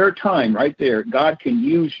is their time right there, God can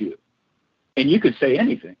use you. And you could say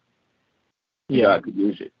anything. Yeah. God could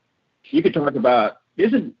use it. You could talk about,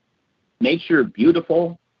 isn't nature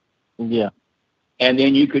beautiful? Yeah. And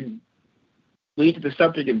then you could lead to the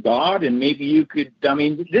subject of God, and maybe you could,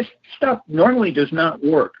 this stuff normally does not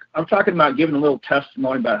work. I'm talking about giving a little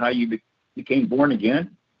testimony about how you became born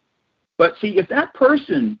again. But see, if that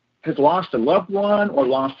person has lost a loved one or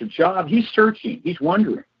lost a job, he's searching, he's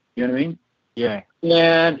wondering, you know what I mean? Yeah.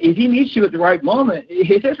 And if he meets you at the right moment,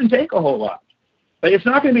 it doesn't take a whole lot. But it's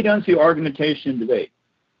not going to be done through argumentation and debate,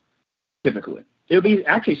 typically. It'll be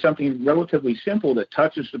actually something relatively simple that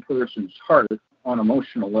touches the person's heart on an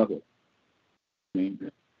emotional level.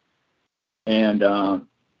 And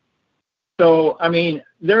so,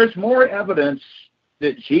 there's more evidence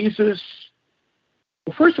that Jesus,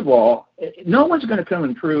 well, first of all, no one's going to come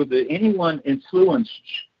and prove that anyone influenced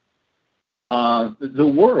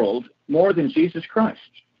the world more than Jesus Christ.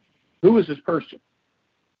 Who is this person?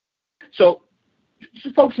 So,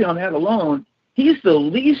 just focusing on that alone, he's the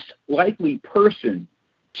least likely person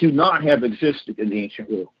to not have existed in the ancient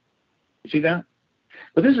world. You see that?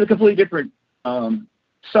 But this is a completely different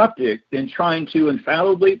subject than trying to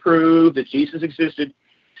infallibly prove that Jesus existed.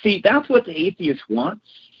 See, that's what the atheist wants.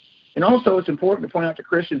 And also it's important to point out to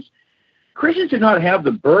Christians do not have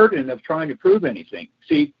the burden of trying to prove anything.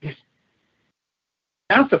 See,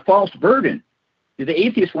 that's a false burden. The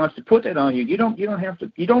atheist wants to put that on you. You don't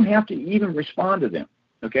have to even respond to them.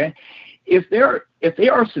 Okay? If they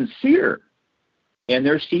are sincere and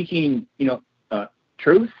they're seeking,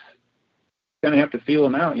 truth, you're going to have to feel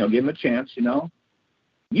them out, give them a chance,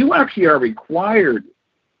 You actually are required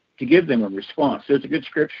to give them a response. There's a good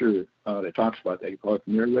scripture that talks about that. You're probably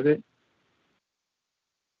familiar with it.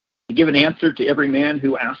 You give an answer to every man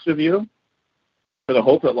who asks of you for the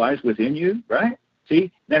hope that lies within you, right?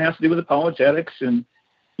 See, that has to do with apologetics and,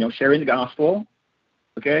 sharing the gospel,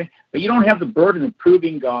 okay? But you don't have the burden of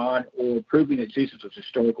proving God or proving that Jesus was a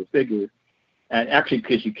historical figure, and actually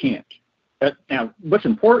because you can't. Now, what's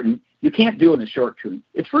important, you can't do it in the short term.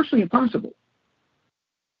 It's virtually impossible.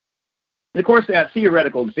 And of course, that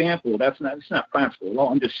theoretical example, it's not practical at all.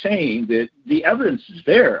 I'm just saying that the evidence is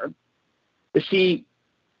there. But see,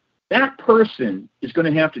 that person is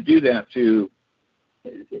going to have to do that to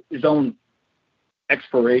his own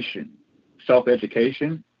exploration,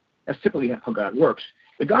 self-education. That's typically how God works.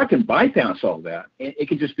 But God can bypass all that. It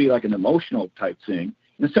can just be like an emotional type thing.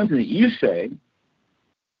 And it's something that you say.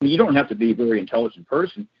 You don't have to be a very intelligent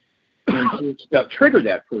person. And trigger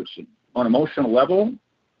that person on an emotional level.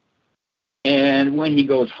 And when he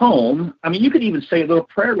goes home, you could even say a little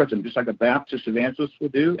prayer with him, just like a Baptist evangelist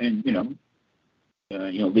would do, and,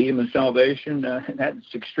 lead him in salvation.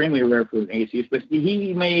 That's extremely rare for an atheist. But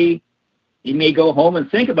he may go home and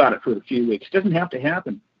think about it for a few weeks. It doesn't have to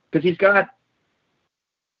happen because he's got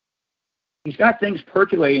things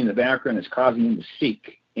percolating in the background that's causing him to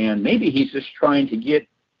seek. And maybe he's just trying to get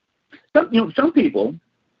some people.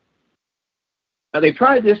 They've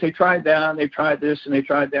tried this, they tried that, they've tried this, and they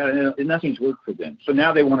tried that, and nothing's worked for them. So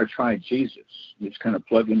now they want to try Jesus. You just kind of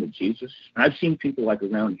plug into Jesus. And I've seen people like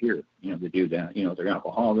around here, that do that. They're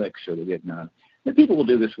alcoholics or they're getting out. And people will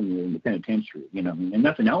do this when they're in the penitentiary, and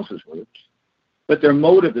nothing else has worked. But their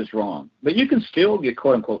motive is wrong. But you can still get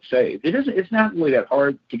quote-unquote saved. It's not really that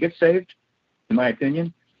hard to get saved, in my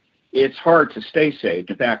opinion. It's hard to stay saved.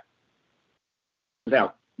 In fact,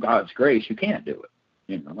 without God's grace, you can't do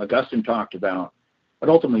it. Augustine talked about what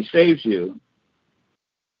ultimately saves you.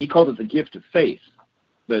 He called it the gift of faith.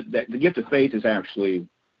 But the gift of faith is actually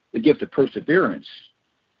the gift of perseverance,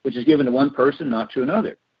 which is given to one person, not to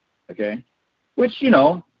another. Okay? Which,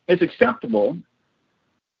 is acceptable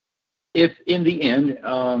if in the end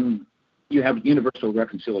you have universal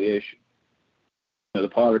reconciliation. The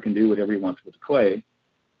potter can do whatever he wants with the clay.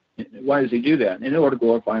 Why does he do that? In order to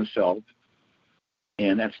glorify himself.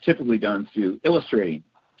 And that's typically done through illustrating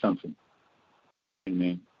something.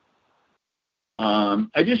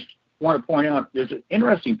 I just want to point out there's an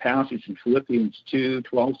interesting passage in Philippians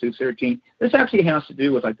 2:12-13. This actually has to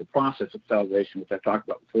do with the process of salvation, which I talked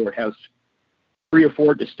about before. It has 3 or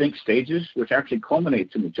 4 distinct stages, which actually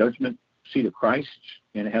culminates in the judgment seat of Christ,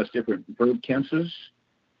 and it has different verb tenses.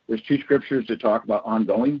 There's 2 scriptures that talk about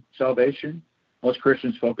ongoing salvation. Most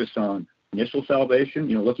Christians focus on initial salvation,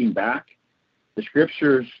 looking back. The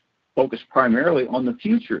scriptures focus primarily on the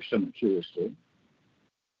future, somewhat curiously.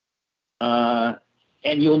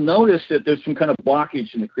 And you'll notice that there's some kind of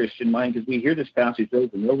blockage in the Christian mind because we hear this passage over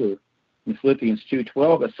and over in Philippians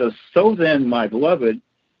 2:12. It says, "So then, my beloved,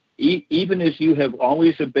 even as you have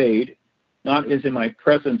always obeyed, not as in my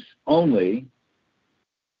presence only,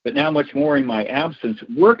 but now much more in my absence,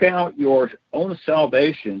 work out your own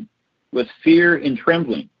salvation with fear and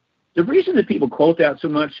trembling." The reason that people quote that so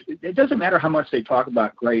much, it doesn't matter how much they talk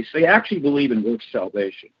about grace. They actually believe in work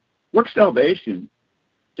salvation. Work salvation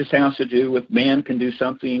just has to do with man can do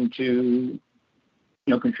something to,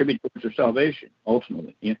 contribute towards their salvation,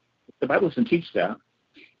 ultimately. The Bible doesn't teach that.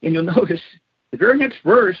 And you'll notice the very next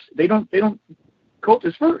verse, they don't quote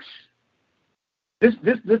this verse. This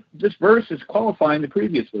verse is qualifying the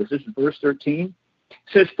previous verse. This is verse 13. It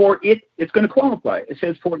says, it's going to qualify. It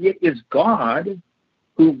says, "For it is God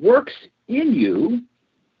who works in you,"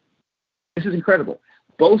 this is incredible,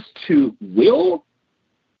 "both to will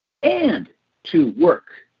and to work."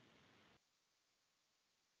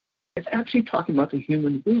 It's actually talking about the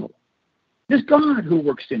human will. It is God who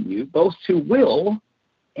works in you, both to will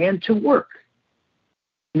and to work.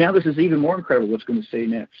 Now this is even more incredible what's going to say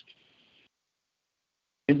next.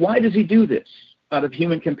 And why does he do this? Out of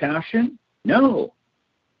human compassion? No.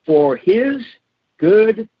 For his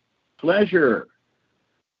good pleasure.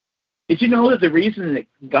 Did you know that the reason that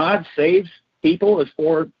God saves people is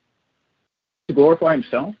to glorify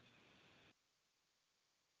himself?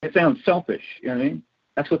 It sounds selfish, you know what I mean?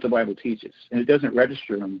 That's what the Bible teaches. And it doesn't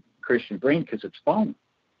register in the Christian brain because it's fallen.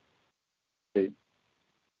 See?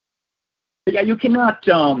 But yeah, you can't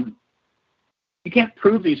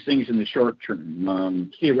prove these things in the short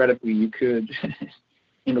term. Theoretically, you could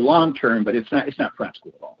in the long term, but it's not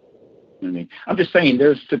practical at all. You know what I mean? I'm just saying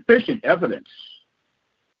there's sufficient evidence.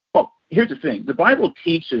 Well, here's the thing. The Bible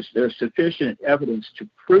teaches there's sufficient evidence to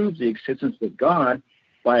prove the existence of God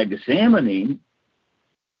by examining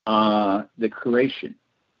the creation.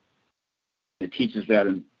 It teaches that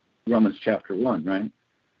in Romans chapter 1, right?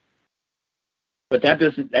 But that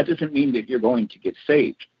doesn't mean that you're going to get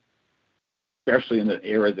saved, especially in the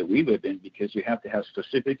era that we live in, because you have to have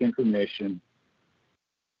specific information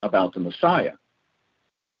about the Messiah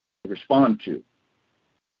to respond to.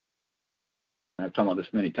 I've talked about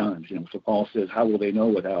this many times. So Paul says, how will they know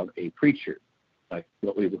without a preacher? Like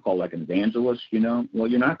what we would call like an evangelist, Well,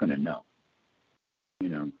 you're not going to know,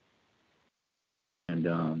 And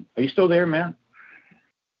are you still there, Matt?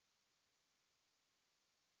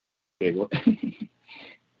 Okay, well,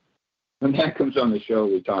 when Matt comes on the show,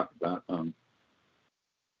 we talk about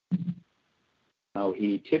how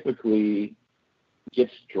he typically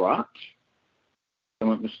gets dropped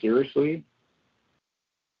somewhat mysteriously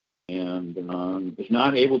and is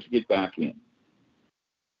not able to get back in.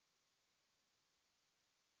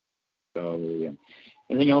 So, yeah.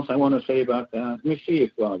 Anything else I want to say about that? Let me see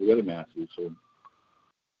if the other Matthews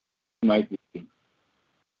might be.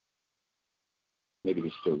 Maybe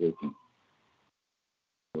he's still working.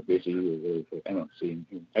 Or busy. I don't see him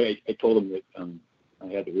here. I told him that I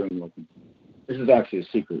had the room open. This is actually a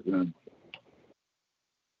secret room.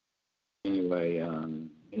 Anyway,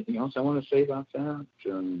 anything else I want to say about that?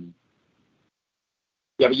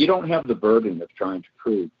 Yeah, but you don't have the burden of trying to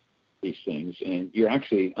prove these things, and you're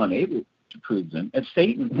actually unable to prove them. And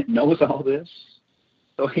Satan knows all this,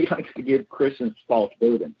 so he likes to give Christians false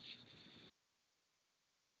burdens.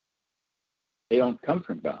 They don't come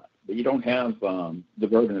from God, but you don't have the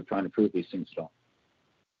burden of trying to prove these things at all.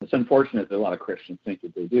 It's unfortunate that a lot of Christians think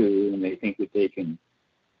that they do, and they think that they can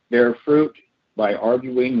bear fruit by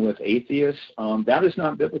arguing with atheists. That is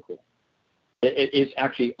not biblical. It is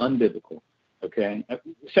actually unbiblical. Okay?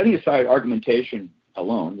 Setting aside argumentation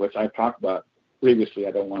alone, which I've talked about previously,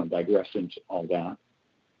 I don't want to digress into all that,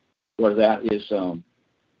 where that is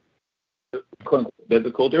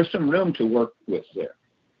biblical. There's some room to work with there.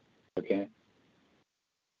 Okay?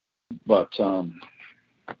 But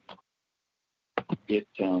it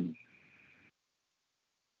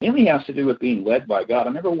mainly has to do with being led by God. I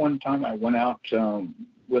remember one time I went out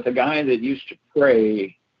with a guy that used to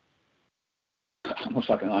pray almost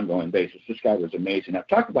like an ongoing basis. This guy was amazing. I've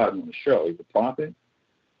talked about him on the show. He's a prophet.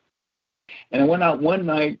 And I went out one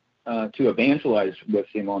night to evangelize with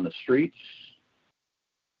him on the streets,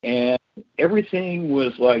 and everything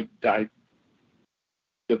was like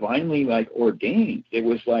divinely ordained. It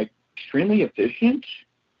was extremely efficient.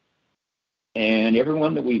 And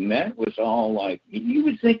everyone that we met was all you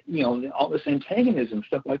would think, all this antagonism,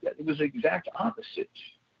 stuff like that. It was the exact opposite.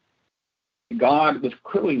 God was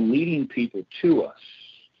clearly leading people to us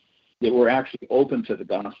that were actually open to the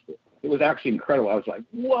gospel. It was actually incredible. I was like,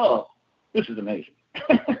 whoa, this is amazing.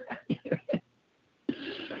 I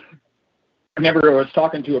remember I was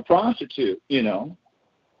talking to a prostitute,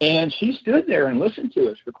 and she stood there and listened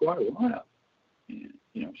to us for quite a while. And,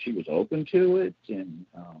 she was open to it, and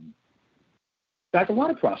in fact, a lot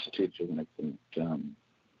of prostitutes are like that.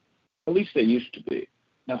 At least they used to be.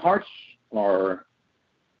 Now, hearts are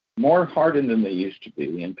more hardened than they used to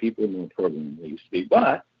be, and people are more programmed than they used to be.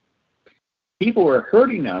 But people are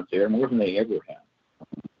hurting out there more than they ever have.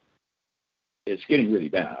 It's getting really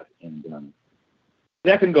bad, and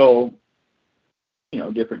that can go,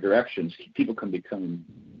 different directions. People can become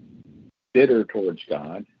bitter towards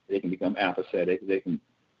God. They can become apathetic. They can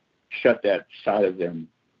shut that side of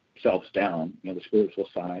themselves down, the spiritual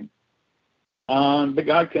side. But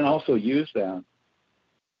God can also use that,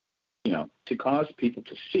 to cause people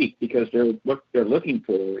to seek, because what they're looking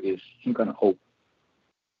for is some kind of hope.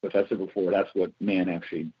 But as I said before, that's what man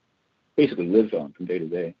actually basically lives on from day to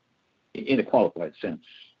day, in a qualified sense.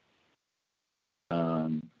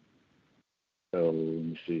 So let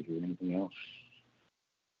me see if there's anything else.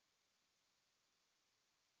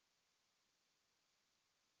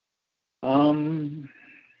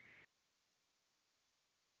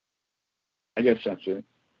 I guess that's it.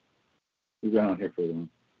 We've been on here for a while.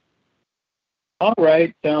 All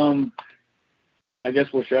right. I guess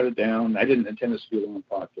we'll shut it down. I didn't intend this to be a long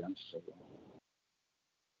podcast. So.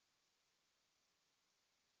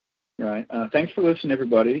 All right. Thanks for listening,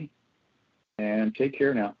 everybody. And take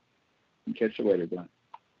care now. And catch you later. Bye.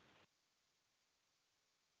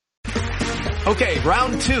 Okay,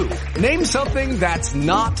 round two. Name something that's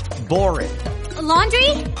not boring. A laundry?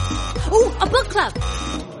 Ooh, a book club.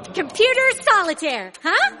 Computer solitaire,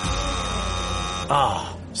 huh?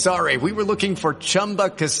 Ah, sorry, we were looking for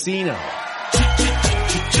Chumba Casino.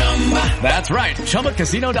 That's right,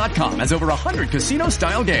 ChumbaCasino.com has over 100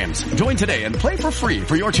 casino-style games. Join today and play for free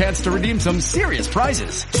for your chance to redeem some serious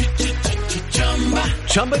prizes.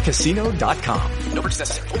 ChumbaCasino.com. No purchase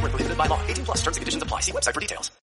necessary. Void where prohibited by law. 18+ terms and conditions apply. See website for details.